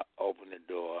opened the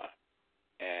door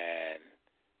and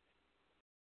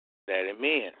let him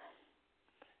in.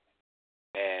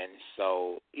 And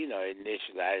so,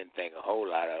 initially I didn't think a whole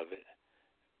lot of it.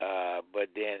 But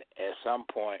then at some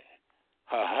point,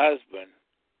 her husband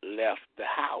left the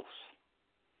house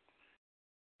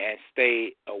and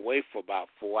stayed away for about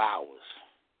 4 hours.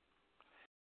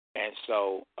 And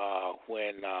so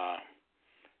when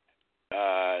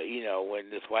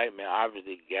this white man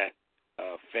obviously got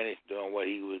finished doing what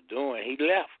he was doing, he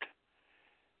left.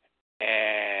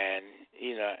 And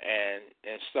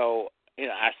so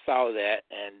I saw that,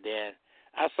 and then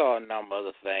I saw a number of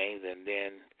other things, and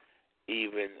then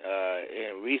even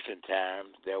in recent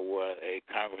times there was a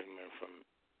congressman from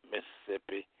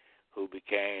Mississippi who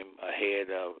became a head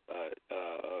of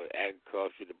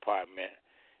agriculture department,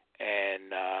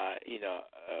 and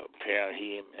apparently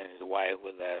he and his wife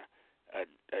was at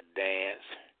a dance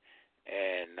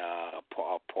and a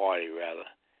party rather,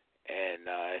 and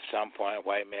at some point a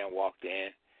white man walked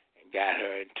in got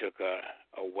her and took her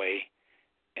away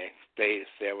and stayed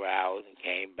several hours and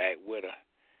came back with her.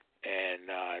 And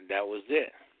that was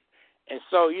it. And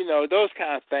so, those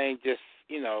kind of things just,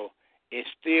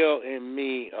 instill in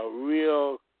me a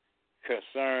real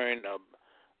concern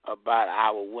about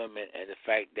our women and the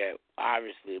fact that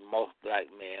obviously most black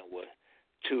men were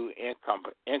too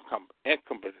incompetent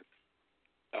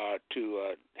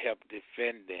to help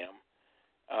defend them,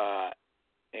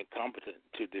 incompetent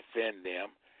to defend them.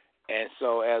 And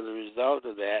so as a result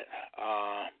of that,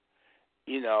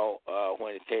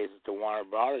 when the case of Tawana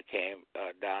Brawley came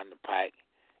down the pike,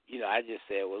 I just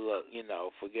said, well, look,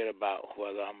 forget about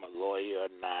whether I'm a lawyer or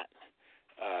not.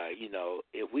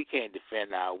 If we can't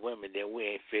defend our women, then we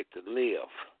ain't fit to live.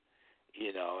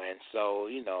 And so,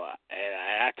 and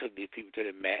I took these people to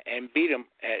the mat and beat them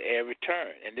at every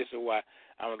turn. And this is why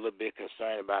I'm a little bit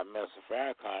concerned about Minister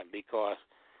Farrakhan, because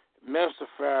Minister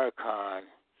Farrakhan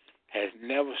has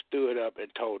never stood up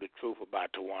and told the truth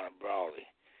about Tawana Brawley.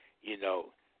 He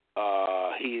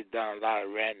has done a lot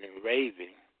of ranting and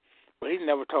raving, but he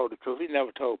never told the truth. He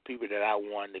never told people that I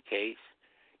won the case.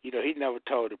 He never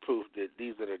told the proof that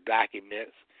these are the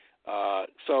documents.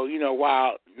 So,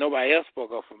 while nobody else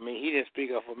spoke up for me, he didn't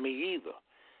speak up for me either.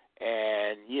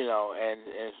 And,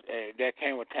 and there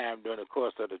came a time during the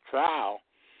course of the trial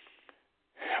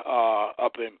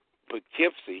up in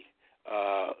Poughkeepsie,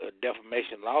 a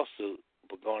defamation lawsuit,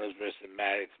 Pagonis versus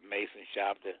Maddox, Mason,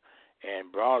 Shopton,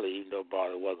 and Brawley, even though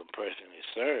Brawley wasn't personally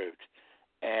served.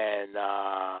 And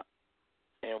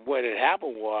what had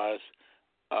happened was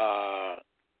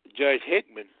Judge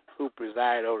Hickman, who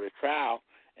presided over the trial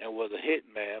and was a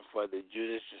hitman for the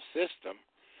judicial system,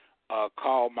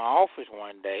 called my office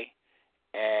one day,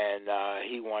 and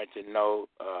he wanted to know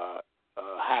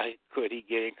how could he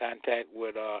get in contact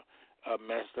with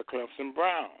Minister Clemson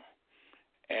Brown.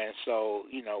 And so,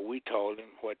 we told him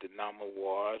what the number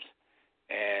was,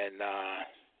 and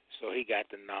so he got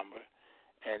the number.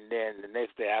 And then the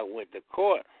next day I went to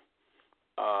court.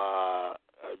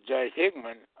 Judge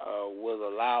Hickman was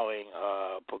allowing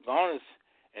Pagonis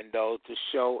and those to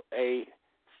show a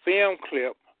film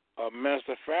clip of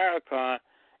Minister Farrakhan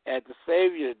at the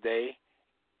Savior's Day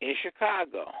in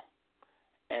Chicago.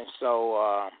 And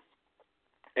so,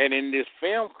 and in this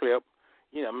film clip,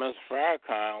 Mr.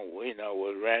 Farrakhan,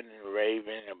 was ranting and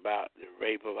raving about the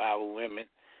rape of our women.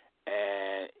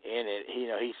 And in it,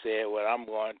 he said, well, I'm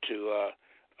going to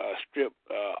strip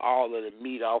all of the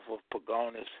meat off of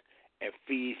Pagonis and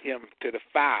feed him to the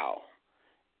fowl.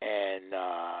 And,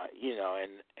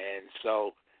 and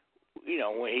so,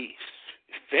 when he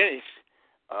finished,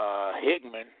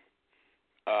 Hickman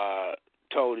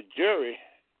told the jury,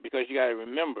 because you got to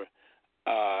remember,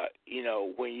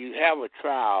 when you have a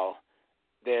trial,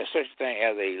 there's such a thing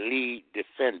as a lead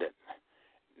defendant.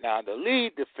 Now, the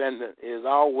lead defendant is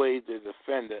always the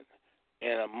defendant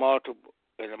in a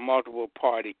multiple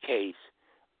party case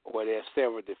where there are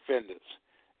several defendants.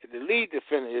 The lead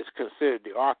defendant is considered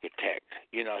the architect.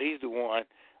 He's the one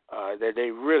that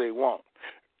they really want.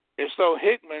 And so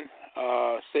Hickman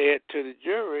said to the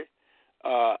jury,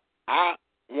 I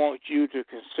want you to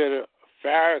consider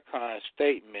Farrakhan's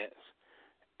statements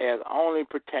as only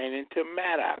pertaining to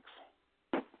MADDOX.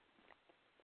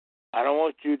 I don't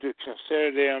want you to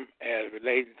consider them as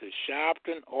relating to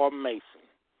Shopton or Mason.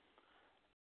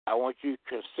 I want you to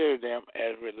consider them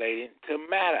as relating to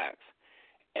MADDOX.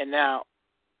 And now,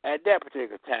 at that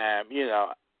particular time,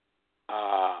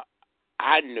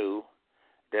 I knew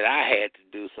that I had to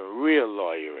do some real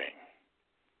lawyering.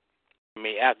 I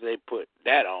mean, after they put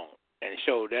that on and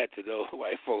showed that to those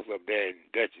white folks up there in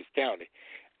Dutchess County,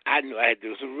 I knew I had to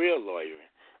do some real lawyering.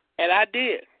 And I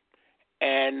did.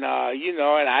 And,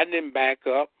 and I didn't back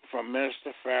up from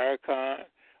Minister Farrakhan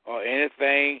or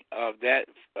anything of that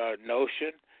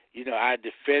notion. I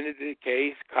defended the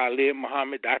case. Khalid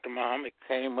Muhammad, Dr. Muhammad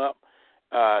came up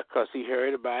because he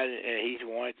heard about it, and he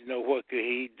wanted to know what could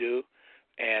he do.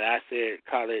 And I said,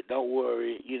 Khalid, don't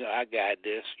worry. I got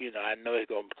this. I know it's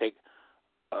going to take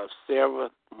several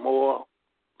more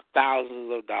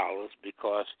thousands of dollars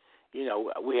because,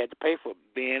 we had to pay for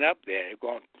being up there. It's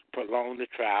going to prolong the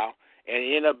trial. And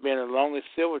it ended up being the longest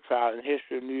civil trial in the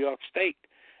history of New York State.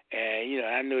 And,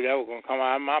 I knew that was going to come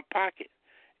out of my pocket.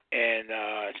 And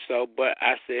but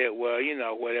I said, well,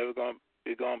 whatever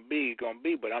it's going to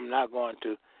be, but I'm not going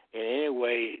to in any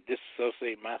way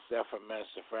disassociate myself from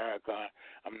Minister Farrakhan.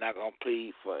 I'm not going to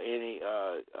plead for any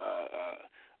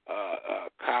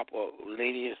cop or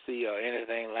leniency or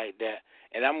anything like that.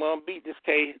 And I'm going to beat this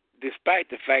case despite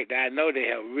the fact that I know they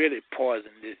have really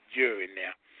poisoned this jury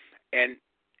now.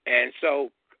 And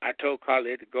so I told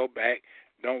Khalid to go back.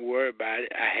 Don't worry about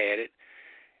it. I had it.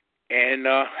 And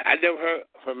I never heard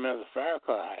from Mr. Farrakhan,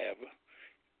 however.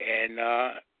 And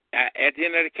at the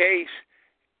end of the case,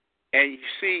 and you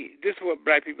see, this is what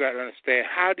black people got to understand.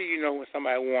 How do you know when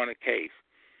somebody won a case,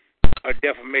 a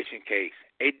defamation case?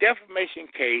 A defamation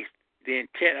case, the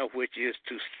intent of which is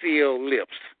to seal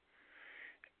lips.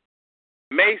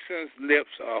 Mason's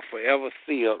lips are forever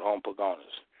sealed on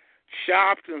Pagonis.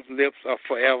 Sharpton's lips are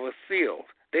forever sealed.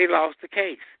 They lost the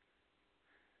case.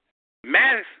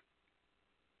 Maddox's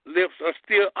lips are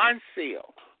still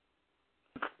unsealed.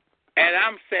 And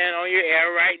I'm saying on your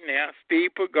air right now,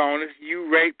 Steve Pagonis, you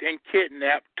raped and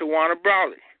kidnapped Tawana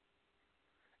Brawley.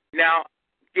 Now,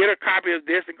 get a copy of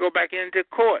this and go back into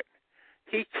court.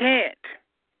 He can't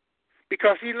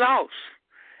because he lost.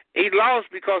 He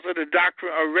lost because of the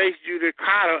doctrine of res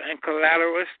judicata and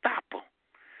collateral estoppel.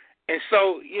 And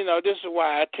so, this is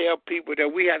why I tell people that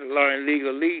we have to learn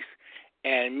legalese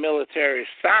and military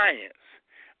science,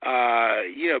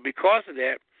 because of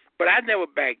that. But I never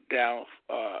backed down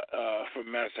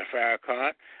from Minister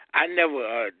Farrakhan. I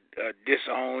never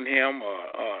disowned him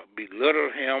or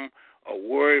belittled him or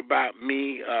worried about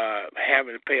me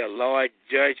having to pay a large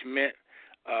judgment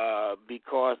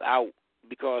because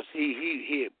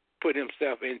he had put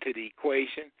himself into the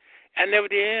equation. I never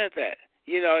did any of that.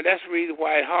 That's the reason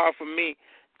why it's hard for me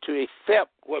to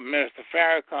accept what Minister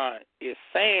Farrakhan is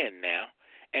saying now,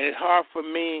 and it's hard for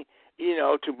me,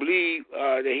 to believe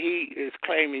that he is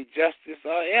claiming justice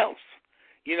or else.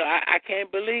 I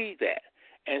can't believe that.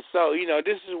 And so,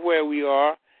 this is where we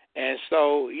are, and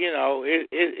so,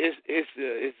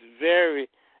 it's very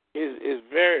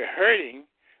hurting.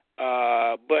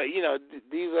 But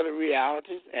these are the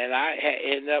realities, and I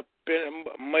end up spending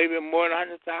maybe more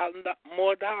than $100,000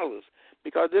 more dollars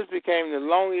because this became the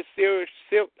longest civil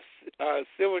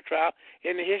trial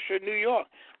in the history of New York.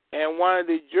 And one of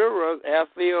the jurors,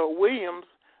 Althea Williams,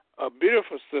 a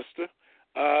beautiful sister,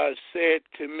 said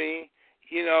to me,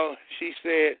 she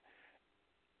said,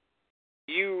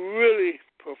 you really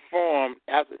performed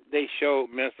after they showed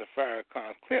Mr.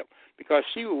 Farrakhan's clip because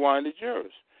she was one of the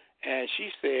jurors. And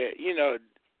she said,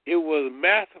 it was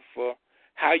masterful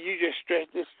how you just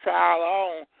stretched this trial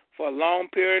on for a long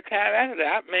period of time after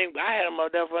that. I mean, I had him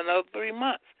up there for another 3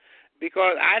 months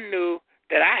because I knew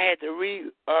that I had to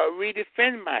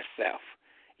redefend myself.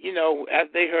 As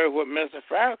they heard what Mr.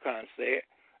 Farrakhan said,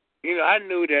 I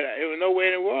knew that there was no way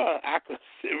in the world I could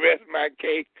rest my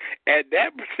case at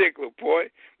that particular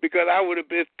point because I would have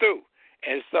been through.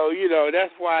 And so,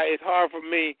 that's why it's hard for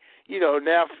me,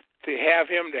 now to have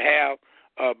him to have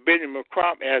Benjamin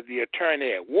Crump as the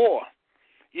attorney at war.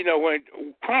 When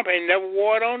Crump ain't never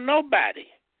warred on nobody.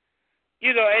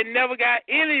 And never got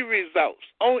any results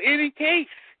on any case.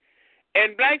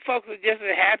 And black folks are just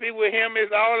as happy with him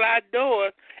as all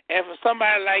outdoors. And for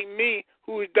somebody like me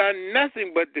who's done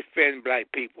nothing but defend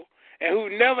black people and who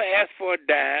never asked for a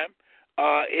dime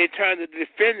in terms of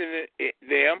defending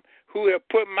them, who have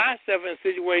put myself in a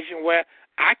situation where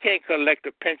I can't collect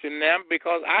a pension now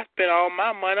because I spent all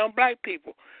my money on black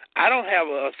people. I don't have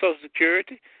a Social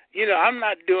Security. I'm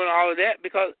not doing all of that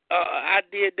because I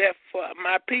did that for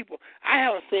my people. I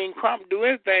haven't seen Crump do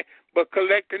anything but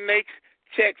collect the next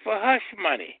check for hush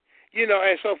money.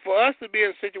 And so for us to be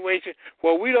in a situation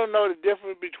where we don't know the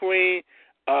difference between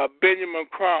Benjamin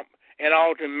Crump and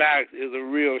Alton Maddox is a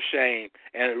real shame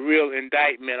and a real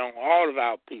indictment on all of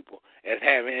our people as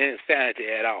having insanity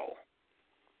at all.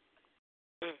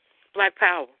 Black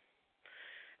power.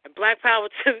 And black power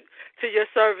to your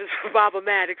service, Baba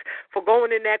Maddox, for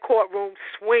going in that courtroom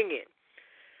swinging.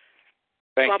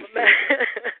 Thank you.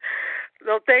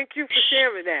 No, thank you for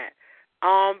sharing that.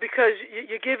 Because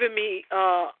you're giving me,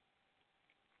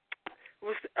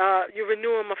 you're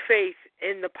renewing my faith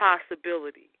in the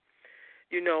possibility.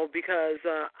 Because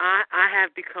I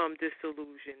have become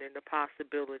disillusioned in the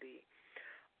possibility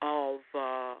of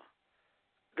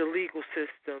the legal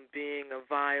system being a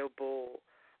viable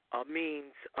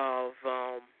means of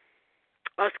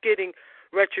us getting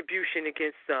retribution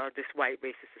against this white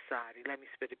racist society. Let me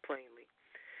spit it plainly.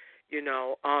 And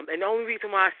the only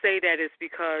reason why I say that is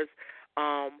because,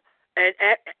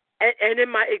 and in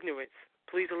my ignorance,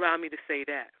 please allow me to say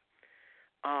that,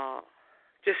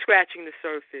 just scratching the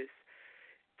surface,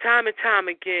 time and time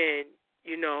again,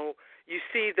 you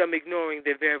see them ignoring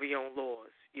their very own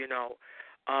laws. You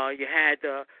had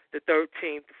the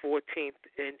 13th, the 14th,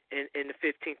 and the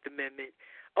 15th Amendment,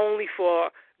 only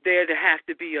for there to have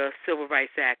to be a Civil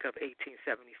Rights Act of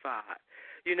 1875.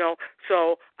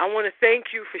 So I want to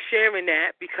thank you for sharing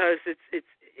that because it's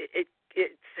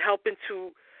helping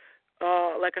to,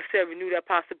 like I said, renew that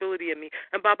possibility in me.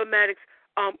 And Baba Maddox,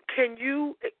 can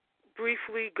you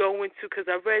briefly go into, because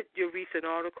I read your recent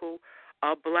article,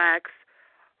 Blacks'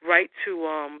 Right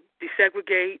to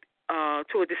Desegregate,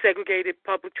 to a Desegregated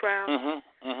Public Trial?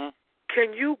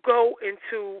 Can you go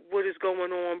into what is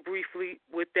going on briefly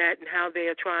with that and how they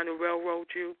are trying to railroad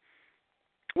you?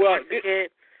 Well,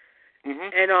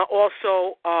 and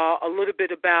also a little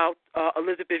bit about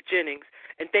Elizabeth Jennings.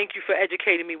 And thank you for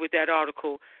educating me with that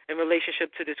article in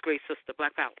relationship to this great sister,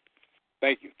 Black Power.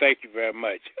 Thank you very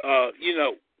much.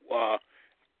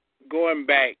 Going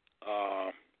back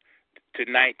to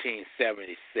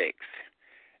 1976,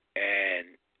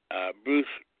 and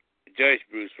Judge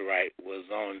Bruce Wright was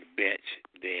on the bench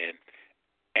then,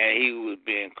 and he was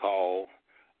being called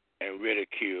and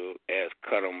ridiculed as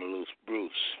Cut 'em Loose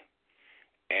Bruce.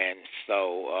 And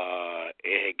so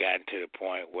it had gotten to the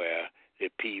point where the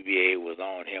PBA was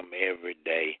on him every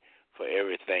day for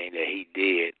everything that he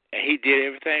did, and he did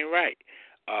everything right.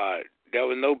 There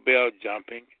was no bell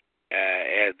jumping,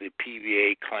 as the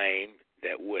PBA claimed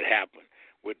that would happen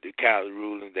with the kind of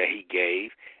ruling that he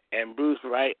gave. And Bruce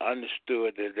Wright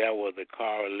understood that there was a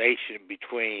correlation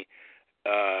between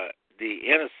the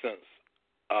innocence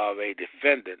of a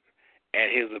defendant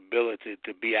and his ability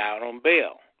to be out on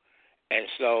bail. And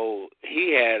so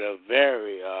he had a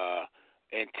very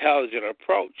intelligent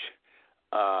approach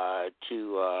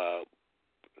to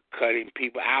cutting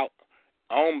people out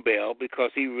on bail,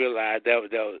 because he realized that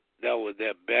was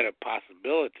their better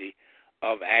possibility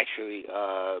of actually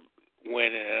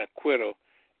winning an acquittal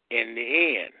in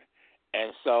the end.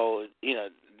 And so,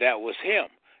 that was him.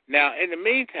 Now, in the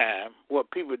meantime, what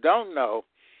people don't know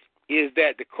is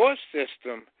that the court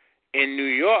system in New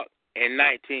York in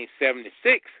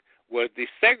 1976 was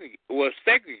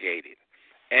segregated.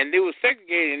 And it was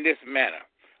segregated in this manner.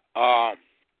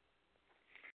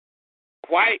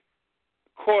 White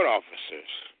court officers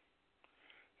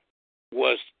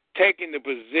was taking the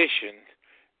position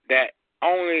that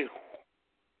only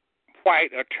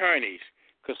white attorneys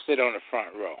could sit on the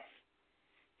front row.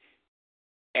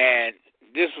 And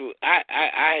this was I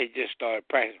had just started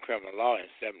practicing criminal law in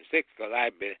 '76, because I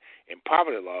had been in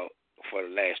popular law for the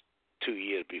last 2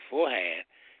 years beforehand.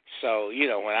 So,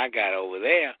 when I got over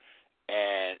there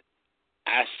and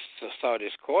I saw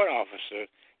this court officer,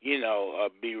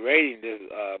 berating this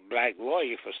black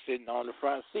lawyer for sitting on the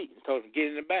front seat, and told him to get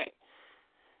in the back.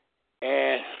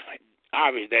 And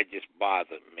obviously that just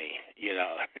bothered me,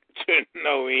 to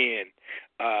no end,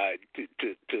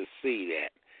 to see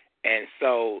that. And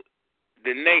so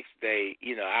the next day,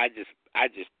 I just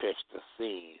pitched a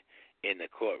scene in the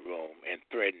courtroom and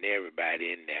threatened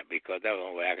everybody in there, because that was the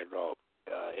only way I could draw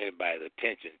anybody's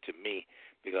attention to me,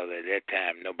 because at that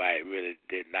time nobody really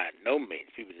did not know me.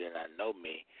 People did not know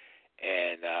me.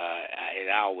 And I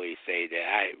always say that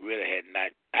I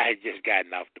had just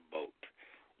gotten off the boat,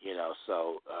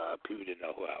 so people didn't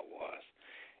know who I was.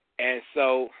 And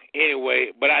so,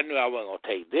 anyway, but I knew I wasn't going to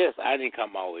take this. I didn't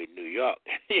come all the way to New York,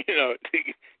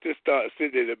 to start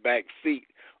sitting in the back seat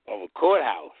of a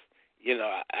courthouse.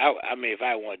 I mean, if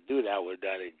I wanted to do that, I would have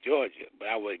done it in Georgia, but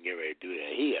I wasn't getting ready to do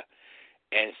that here.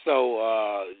 And so,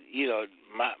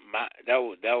 that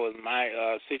was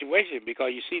my situation,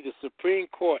 because you see, the Supreme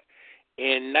Court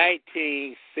in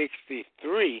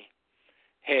 1963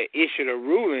 had issued a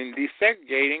ruling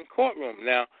desegregating courtroom.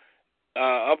 Now,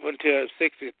 up until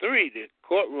 63, the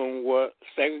courtroom was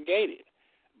segregated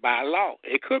by law.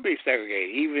 It could be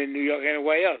segregated, even in New York,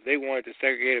 anywhere else. They wanted to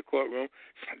segregate a courtroom.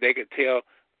 They could tell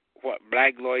what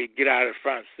black lawyer, get out of the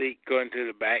front seat, go into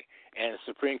the back, and the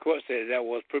Supreme Court said that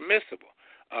was permissible.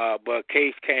 But a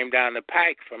case came down the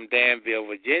pike from Danville,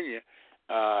 Virginia,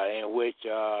 in which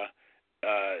the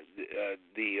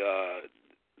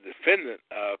defendant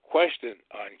questioned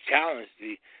and challenged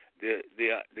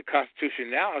the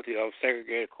constitutionality of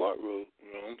segregated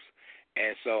courtrooms,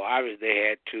 and so obviously they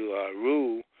had to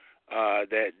rule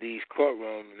that these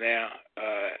courtrooms now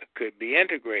could be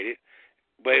integrated.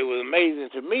 But it was amazing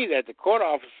to me that the court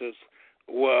officers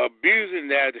were abusing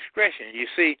their discretion. You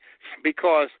see,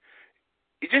 because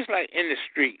it's just like in the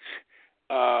streets,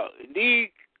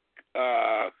 these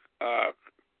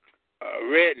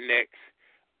rednecks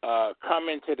come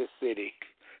into the city,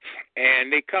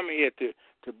 and they come here to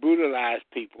brutalize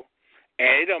people,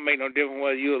 and it don't make no difference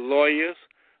whether you're lawyers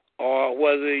or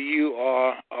whether you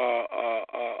are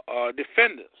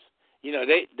defendants.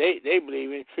 They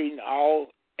believe in treating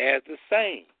all as the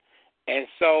same. And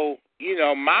so,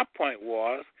 my point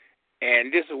was,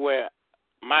 and this is where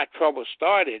my trouble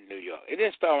started in New York. It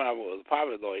didn't start when I was a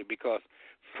popular lawyer, because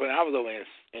when I was over in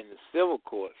the civil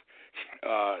courts,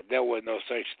 there was no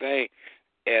such thing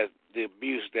as the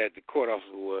abuse that the court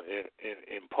officers were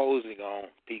imposing on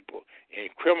people in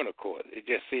criminal court. It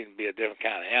just seemed to be a different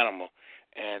kind of animal,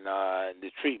 and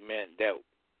the treatment that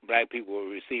black people were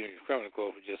receiving in criminal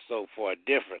court was just so far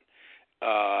different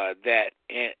that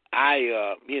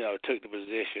I took the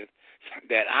position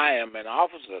that I am an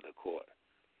officer of the court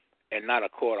and not a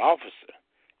court officer.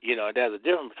 There's a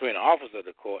difference between an officer of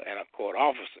the court and a court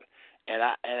officer. And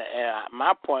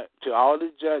my point to all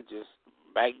the judges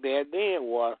back there then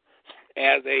was,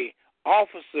 as a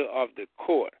officer of the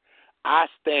court, I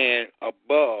stand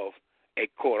above a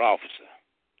court officer.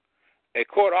 A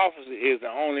court officer is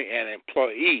only an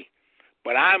employee,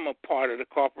 but I'm a part of the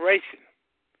corporation.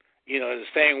 The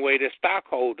same way the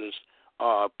stockholders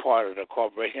are part of the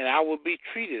corporation, and I will be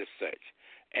treated as such.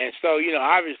 And so,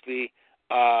 obviously,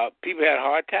 people had a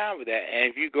hard time with that. And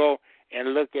if you go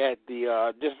and look at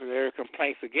the disciplinary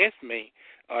complaints against me,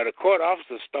 the court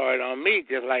officer started on me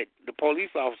just like the police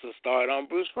officer started on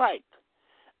Bruce Wright.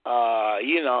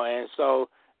 And so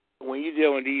when you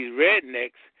deal with these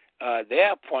rednecks,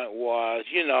 their point was,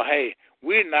 hey,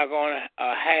 we're not going to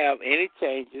have any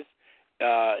changes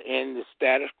in the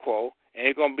status quo, and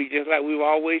it's going to be just like we've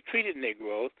always treated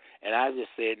Negroes. And I just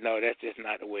said, no, that's just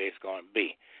not the way it's going to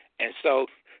be. And so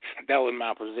that was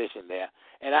my position there.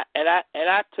 And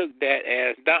I took that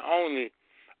as not only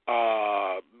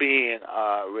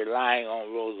relying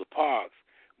on Rosa Parks,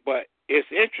 but it's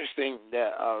interesting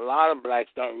that a lot of blacks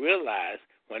don't realize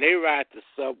when they ride the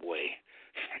subway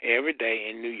every day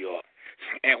in New York,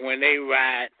 and when they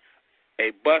ride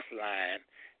a bus line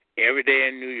every day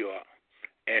in New York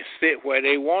and sit where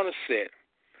they want to sit,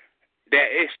 that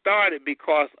it started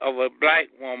because of a black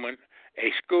woman,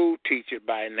 a school teacher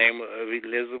by the name of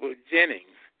Elizabeth Jennings.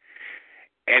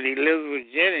 And Elizabeth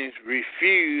Jennings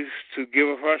refused to give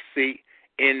up her seat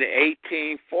in the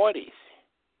 1840s,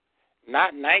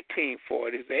 not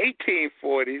 1940s, the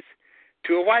 1840s,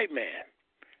 to a white man.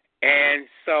 And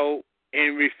so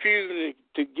in refusing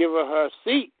to give her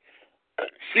seat,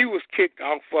 she was kicked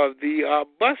off of the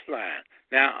bus line.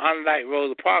 Now, unlike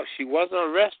Rosa Parks, she wasn't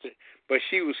arrested, but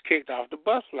she was kicked off the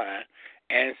bus line.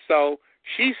 And so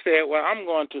she said, well, I'm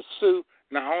going to sue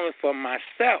not only for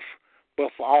myself,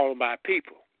 but for all of my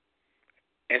people.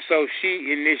 And so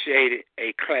she initiated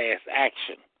a class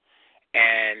action.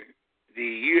 And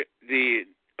the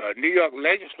New York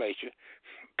legislature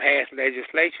passed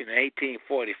legislation in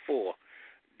 1844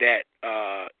 that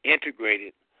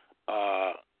integrated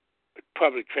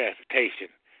public transportation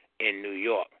in New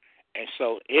York. And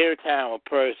so every time a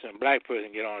black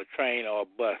person, get on a train or a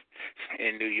bus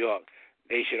in New York,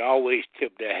 they should always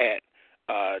tip their hat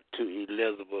to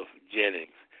Elizabeth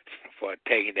Jennings for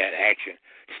taking that action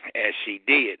as she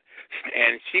did.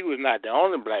 And she was not the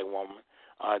only black woman.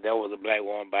 There was a black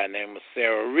woman by the name of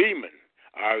Sarah Remond,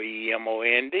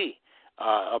 Remond,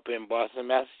 up in Boston,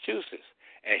 Massachusetts.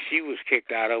 And she was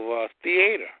kicked out of a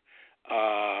theater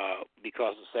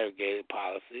because of segregated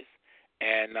policies.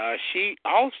 And she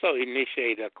also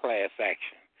initiated a class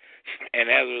action. And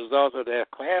as a result of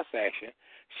that class action,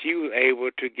 she was able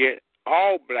to get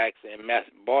all blacks in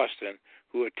Boston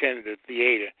who attended the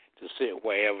theater to sit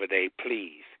wherever they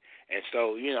please. And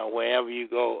so, wherever you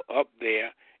go up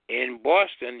there in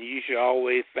Boston, you should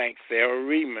always thank Sarah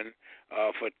Remond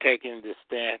for taking the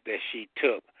stance that she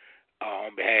took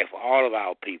on behalf of all of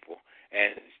our people.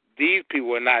 And these people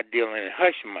were not dealing in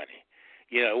hush money.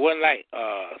 It wasn't like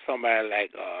somebody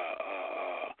like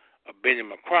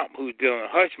Benjamin Crump who's dealing in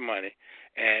hush money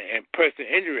and personal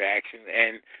injury actions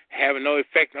and having no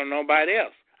effect on nobody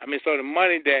else. I mean, so the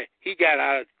money that he got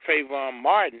out of Trayvon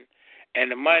Martin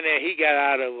and the money that he got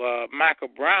out of Michael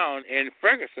Brown in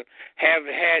Ferguson have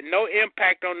had no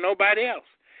impact on nobody else.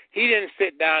 He didn't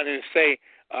sit down and say,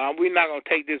 we're not going to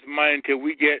take this money until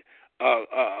we get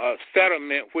a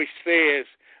settlement which says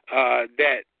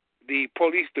that the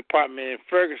police department in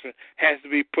Ferguson has to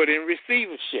be put in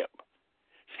receivership.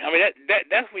 I mean,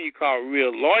 that's what you call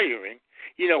real lawyering.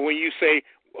 When you say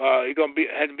you're going to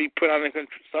have to be put under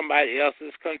somebody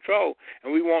else's control,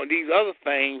 and we want these other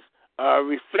things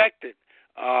reflected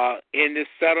in this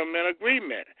settlement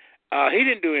agreement. He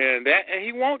didn't do any of that, and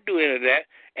he won't do any of that,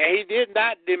 and he did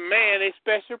not demand a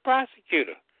special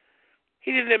prosecutor.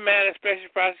 He didn't demand a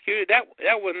special prosecutor.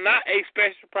 That was not a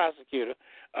special prosecutor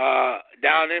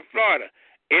down in Florida.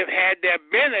 If had there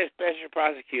been a special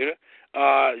prosecutor,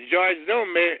 George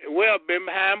Zimmerman may well been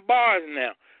behind bars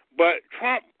now. But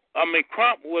Trump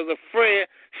was afraid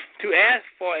to ask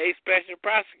for a special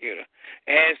prosecutor.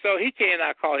 And so he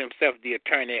cannot call himself the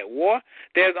attorney at war.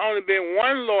 There's only been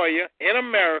one lawyer in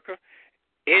America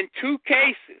in 2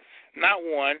 cases, not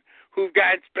one, who've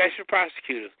gotten special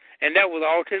prosecutors, and that was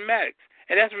ALTON MADDOX.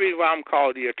 and that's the reason why I'm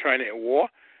called the attorney at war.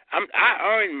 I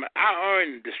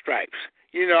earned the stripes.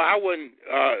 You know, I wasn't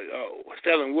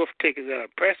selling wolf tickets at a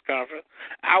press conference.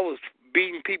 I was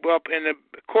beating people up in the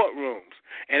courtrooms,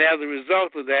 and as a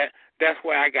result of that, that's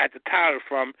where I got the title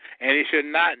from, and it should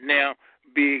not now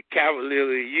be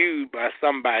cavalierly used by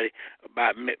somebody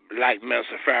like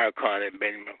Minister Farrakhan and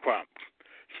Benjamin Crump.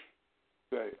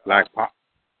 Black power.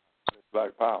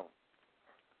 Black power.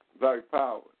 Black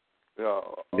power.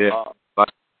 Yeah.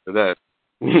 That.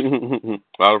 A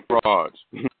lot of frauds.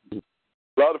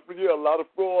 a lot of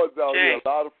frauds out here. A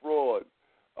lot of frauds.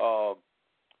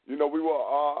 You know, we were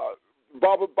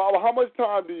Baba, how much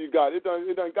time do you got? It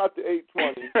done got to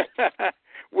 8:20.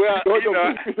 Well, you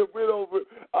know, went over.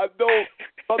 I know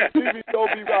some TV told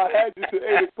me I had you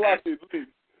to 8 o'clock at least.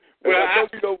 Well, I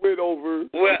know we don't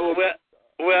went over.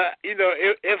 Well, you know,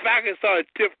 if I can sort of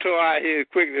tiptoe out here as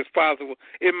quickly as possible,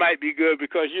 it might be good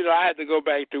because, you know, I have to go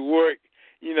back to work.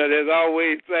 You know, there's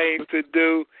always things to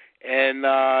do. And,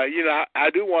 you know, I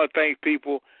do want to thank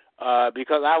people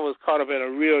because I was caught up in a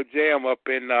real jam up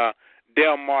in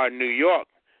Del Mar, New York.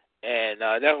 And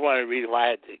that's one of the reasons why I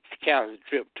had to cancel the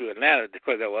trip to Atlanta,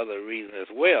 because there were other reasons as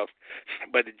well.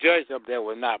 But the judge up there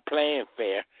was not playing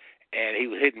fair, and he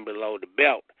was hitting below the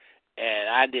belt. And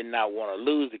I did not want to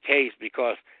lose the case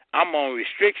because I'm on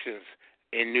restrictions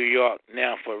in New York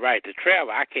now for right to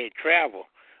travel. I can't travel.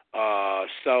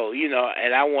 So, you know,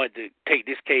 and I wanted to take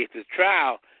this case to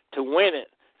trial to win it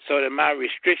so that my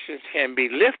restrictions can be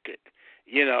lifted,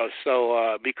 you know,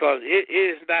 so because it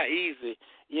is not easy,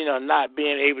 you know, not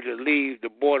being able to leave the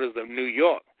borders of New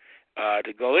York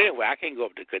to go anywhere. I can't go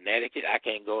up to Connecticut. I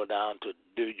can't go down to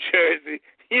New Jersey.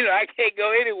 You know, I can't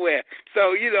go anywhere.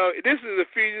 So, you know, this is the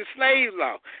fugitive slave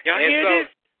law. Y'all hear this?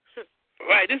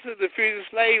 Right, this is the fugitive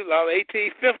slave law,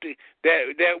 1850,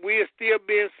 that we are still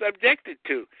being subjected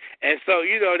to. And so,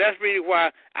 you know, that's really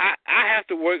why I have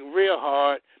to work real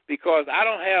hard, because I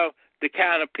don't have the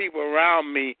kind of people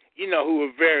around me, you know, who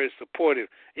are very supportive.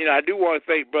 You know, I do want to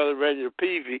thank Brother Reginald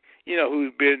Peavy, you know,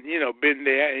 who's been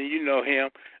there, and you know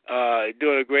him,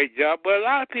 doing a great job. But a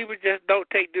lot of people just don't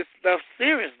take this stuff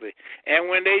seriously. And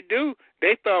when they do,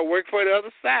 they start working for the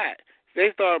other side.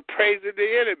 They start praising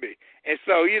the enemy. And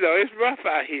so, you know, it's rough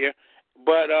out here.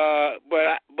 But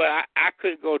I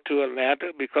couldn't go to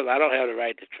Atlanta because I don't have the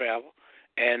right to travel.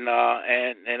 And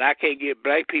I can't get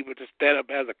black people to stand up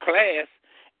as a class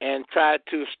and try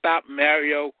to stop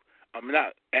Andrew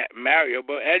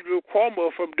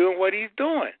Cuomo from doing what he's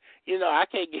doing. You know, I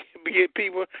can't get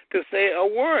people to say a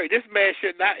word. This man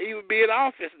should not even be in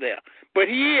office there, but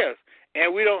he is.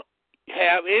 And we don't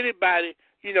have anybody,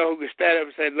 you know, who can stand up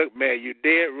and say, look, man, you're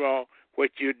dead wrong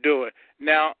what you're doing.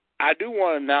 Now, I do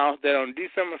want to announce that on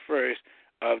December 1st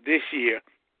of this year,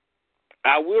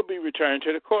 I will be returning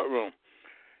to the courtroom.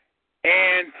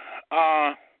 And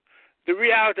the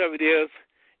reality of it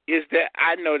is that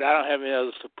I know that I don't have any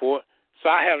other support, so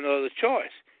I have no other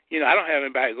choice. You know, I don't have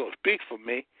anybody go speak for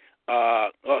me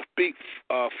or speak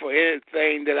for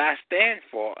anything that I stand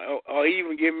for, or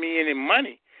even give me any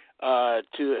money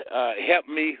to help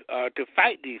me to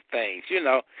fight these things. You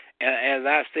know, and as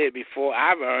I said before,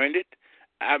 I've earned it.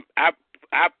 I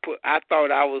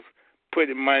thought I was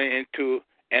putting money into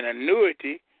an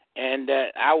annuity, and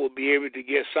that I would be able to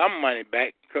get some money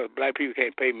back, because black people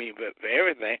can't pay me for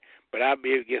everything, but I'll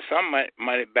be able to get some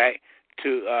money back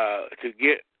to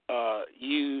get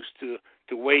used to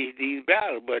wage these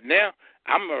battles. But now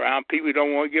I'm around people who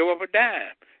don't want to give up a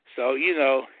dime. So, you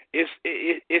know,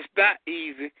 it's not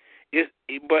easy,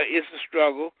 but it's a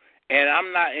struggle, and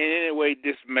I'm not in any way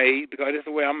dismayed, because it's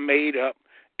the way I'm made up.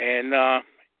 And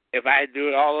if I do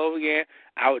it all over again,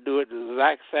 I would do it the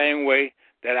exact same way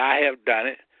that I have done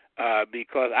it,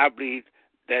 because I believe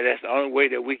that that's the only way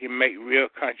that we can make real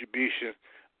contributions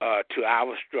to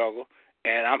our struggle.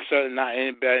 And I'm certainly not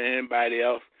any better than anybody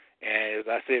else. And as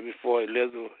I said before,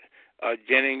 Elizabeth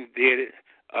Jennings did it,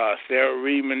 Sarah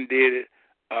Reedman did it,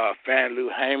 Fannie Lou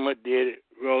Hamer did it,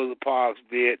 Rosa Parks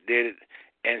did it.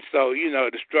 And so, you know,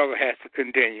 the struggle has to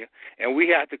continue. And we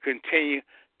have to continue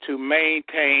to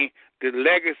maintain the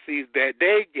legacies that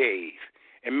they gave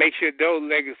and make sure those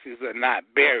legacies are not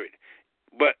buried.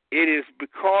 But it is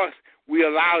because we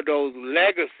allow those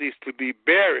legacies to be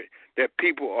buried that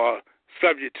people are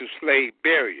subject to slave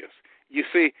barriers. You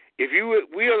see, if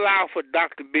we allow for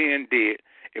Dr. Ben dead,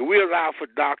 and we allow for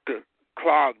Dr.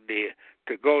 Clark dead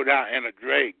to go down in a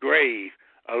grave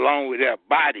along with their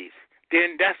bodies,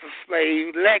 then that's a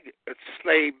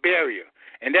slave barrier.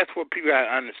 And that's what people have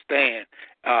to understand,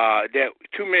 that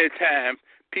too many times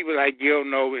people like Gil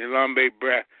Noble and Lambe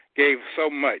Breath gave so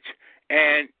much.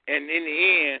 And in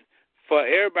the end, for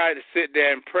everybody to sit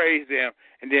there and praise them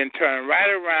and then turn right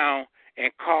around and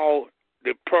call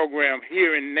the program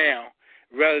Here and Now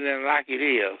rather than Like It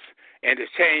Is, and to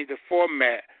change the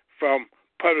format from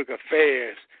public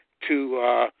affairs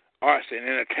to arts and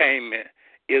entertainment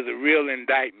is a real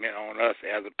indictment on us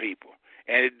as a people.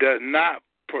 And it does not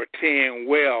portend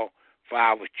well for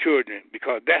our children,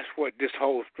 because that's what this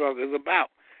whole struggle is about.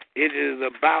 It is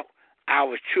about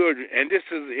our children. And this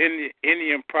is an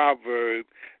Indian proverb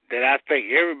that I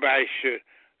think everybody should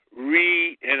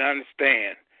read and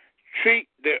understand. Treat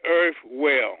the earth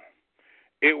well.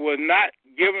 It was not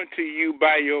given to you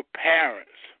by your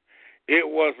parents. It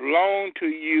was loaned to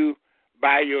you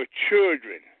by your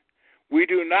children. We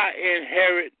do not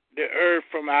inherit the earth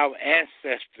from our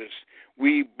ancestors.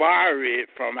 We borrow it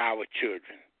from our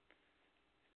children.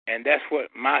 And that's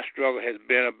what my struggle has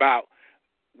been about.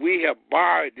 We have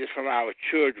borrowed this from our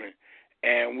children,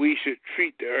 and we should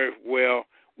treat the earth well.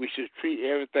 We should treat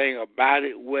everything about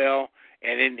it well,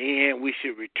 and in the end, we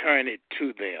should return it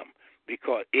to them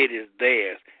because it is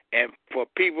theirs. And for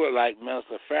people like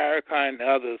Minister Farrakhan and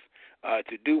others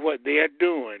to do what they are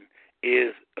doing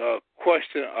is a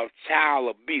question of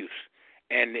child abuse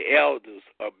and the elders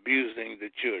abusing the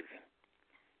children.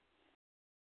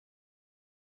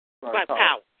 Right,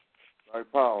 power.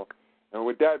 Right, power. And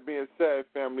with that being said,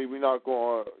 family, we're not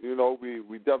going to,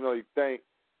 we definitely thank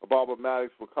Barbara MADDOX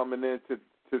for coming in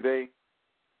today,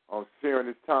 sharing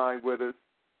his time with us.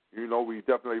 We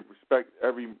definitely respect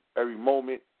every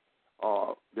moment.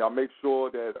 Y'all make sure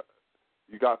that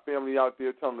you got family out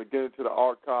there, tell them to get into the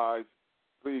archives.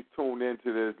 Please tune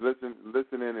into this,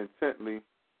 listen in intently,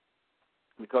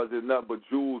 because there's nothing but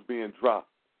jewels being dropped.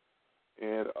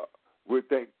 And we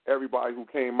thank everybody who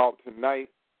came out tonight.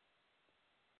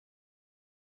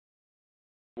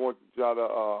 I want y'all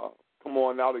to come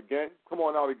on out again. Come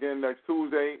on out again next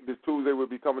Tuesday. This Tuesday will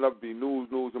be coming up. Be news,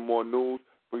 and more news.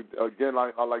 Again,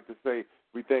 I like to say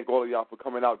we thank all of y'all for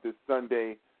coming out this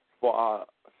Sunday for our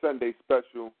Sunday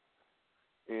special.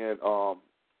 And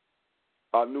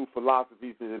our new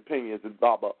philosophies and opinions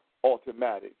about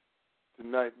ALTON.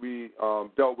 Tonight we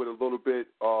dealt with a little bit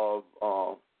of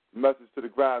message to the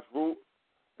grassroots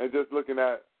and just looking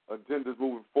at agendas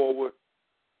moving forward.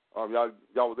 Y'all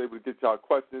was able to get y'all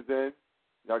questions in.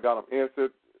 Y'all got them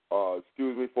answered.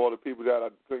 Excuse me for all the people that I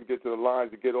couldn't get to the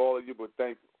lines to get all of you, but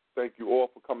thank you all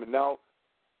for coming out.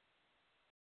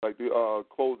 I'd like to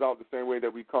close out the same way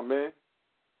that we come in.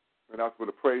 And that's with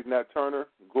a praise Nat Turner,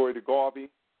 glory to Garvey,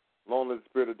 long live the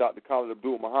spirit of Dr. Khalid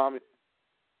Abdul Muhammad,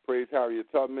 praise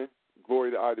Harriet Tubman,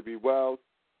 glory to Ida B. Wells,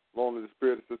 long live the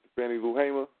spirit of Sister Fannie Lou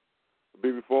Hamer,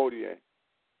 Bibi Faudier.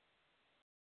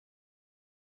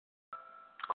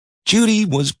 Judy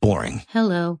was boring.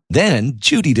 Hello. Then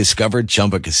Judy discovered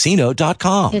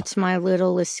ChumbaCasino.com. It's my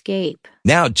little escape.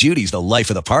 Now Judy's the life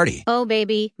of the party. Oh,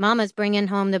 baby, mama's bringing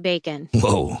home the bacon.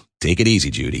 Whoa, take it easy,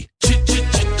 Judy.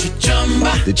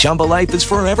 The Chumba life is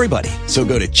for everybody. So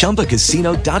go to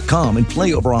ChumbaCasino.com and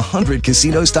play over 100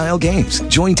 casino-style games.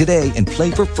 Join today and play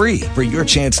for free for your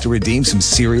chance to redeem some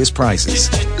serious prizes.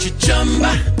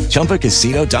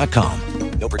 ChumbaCasino.com.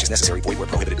 No purchase necessary. Void where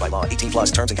prohibited by law.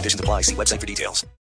 18+ terms and conditions apply. See website for details.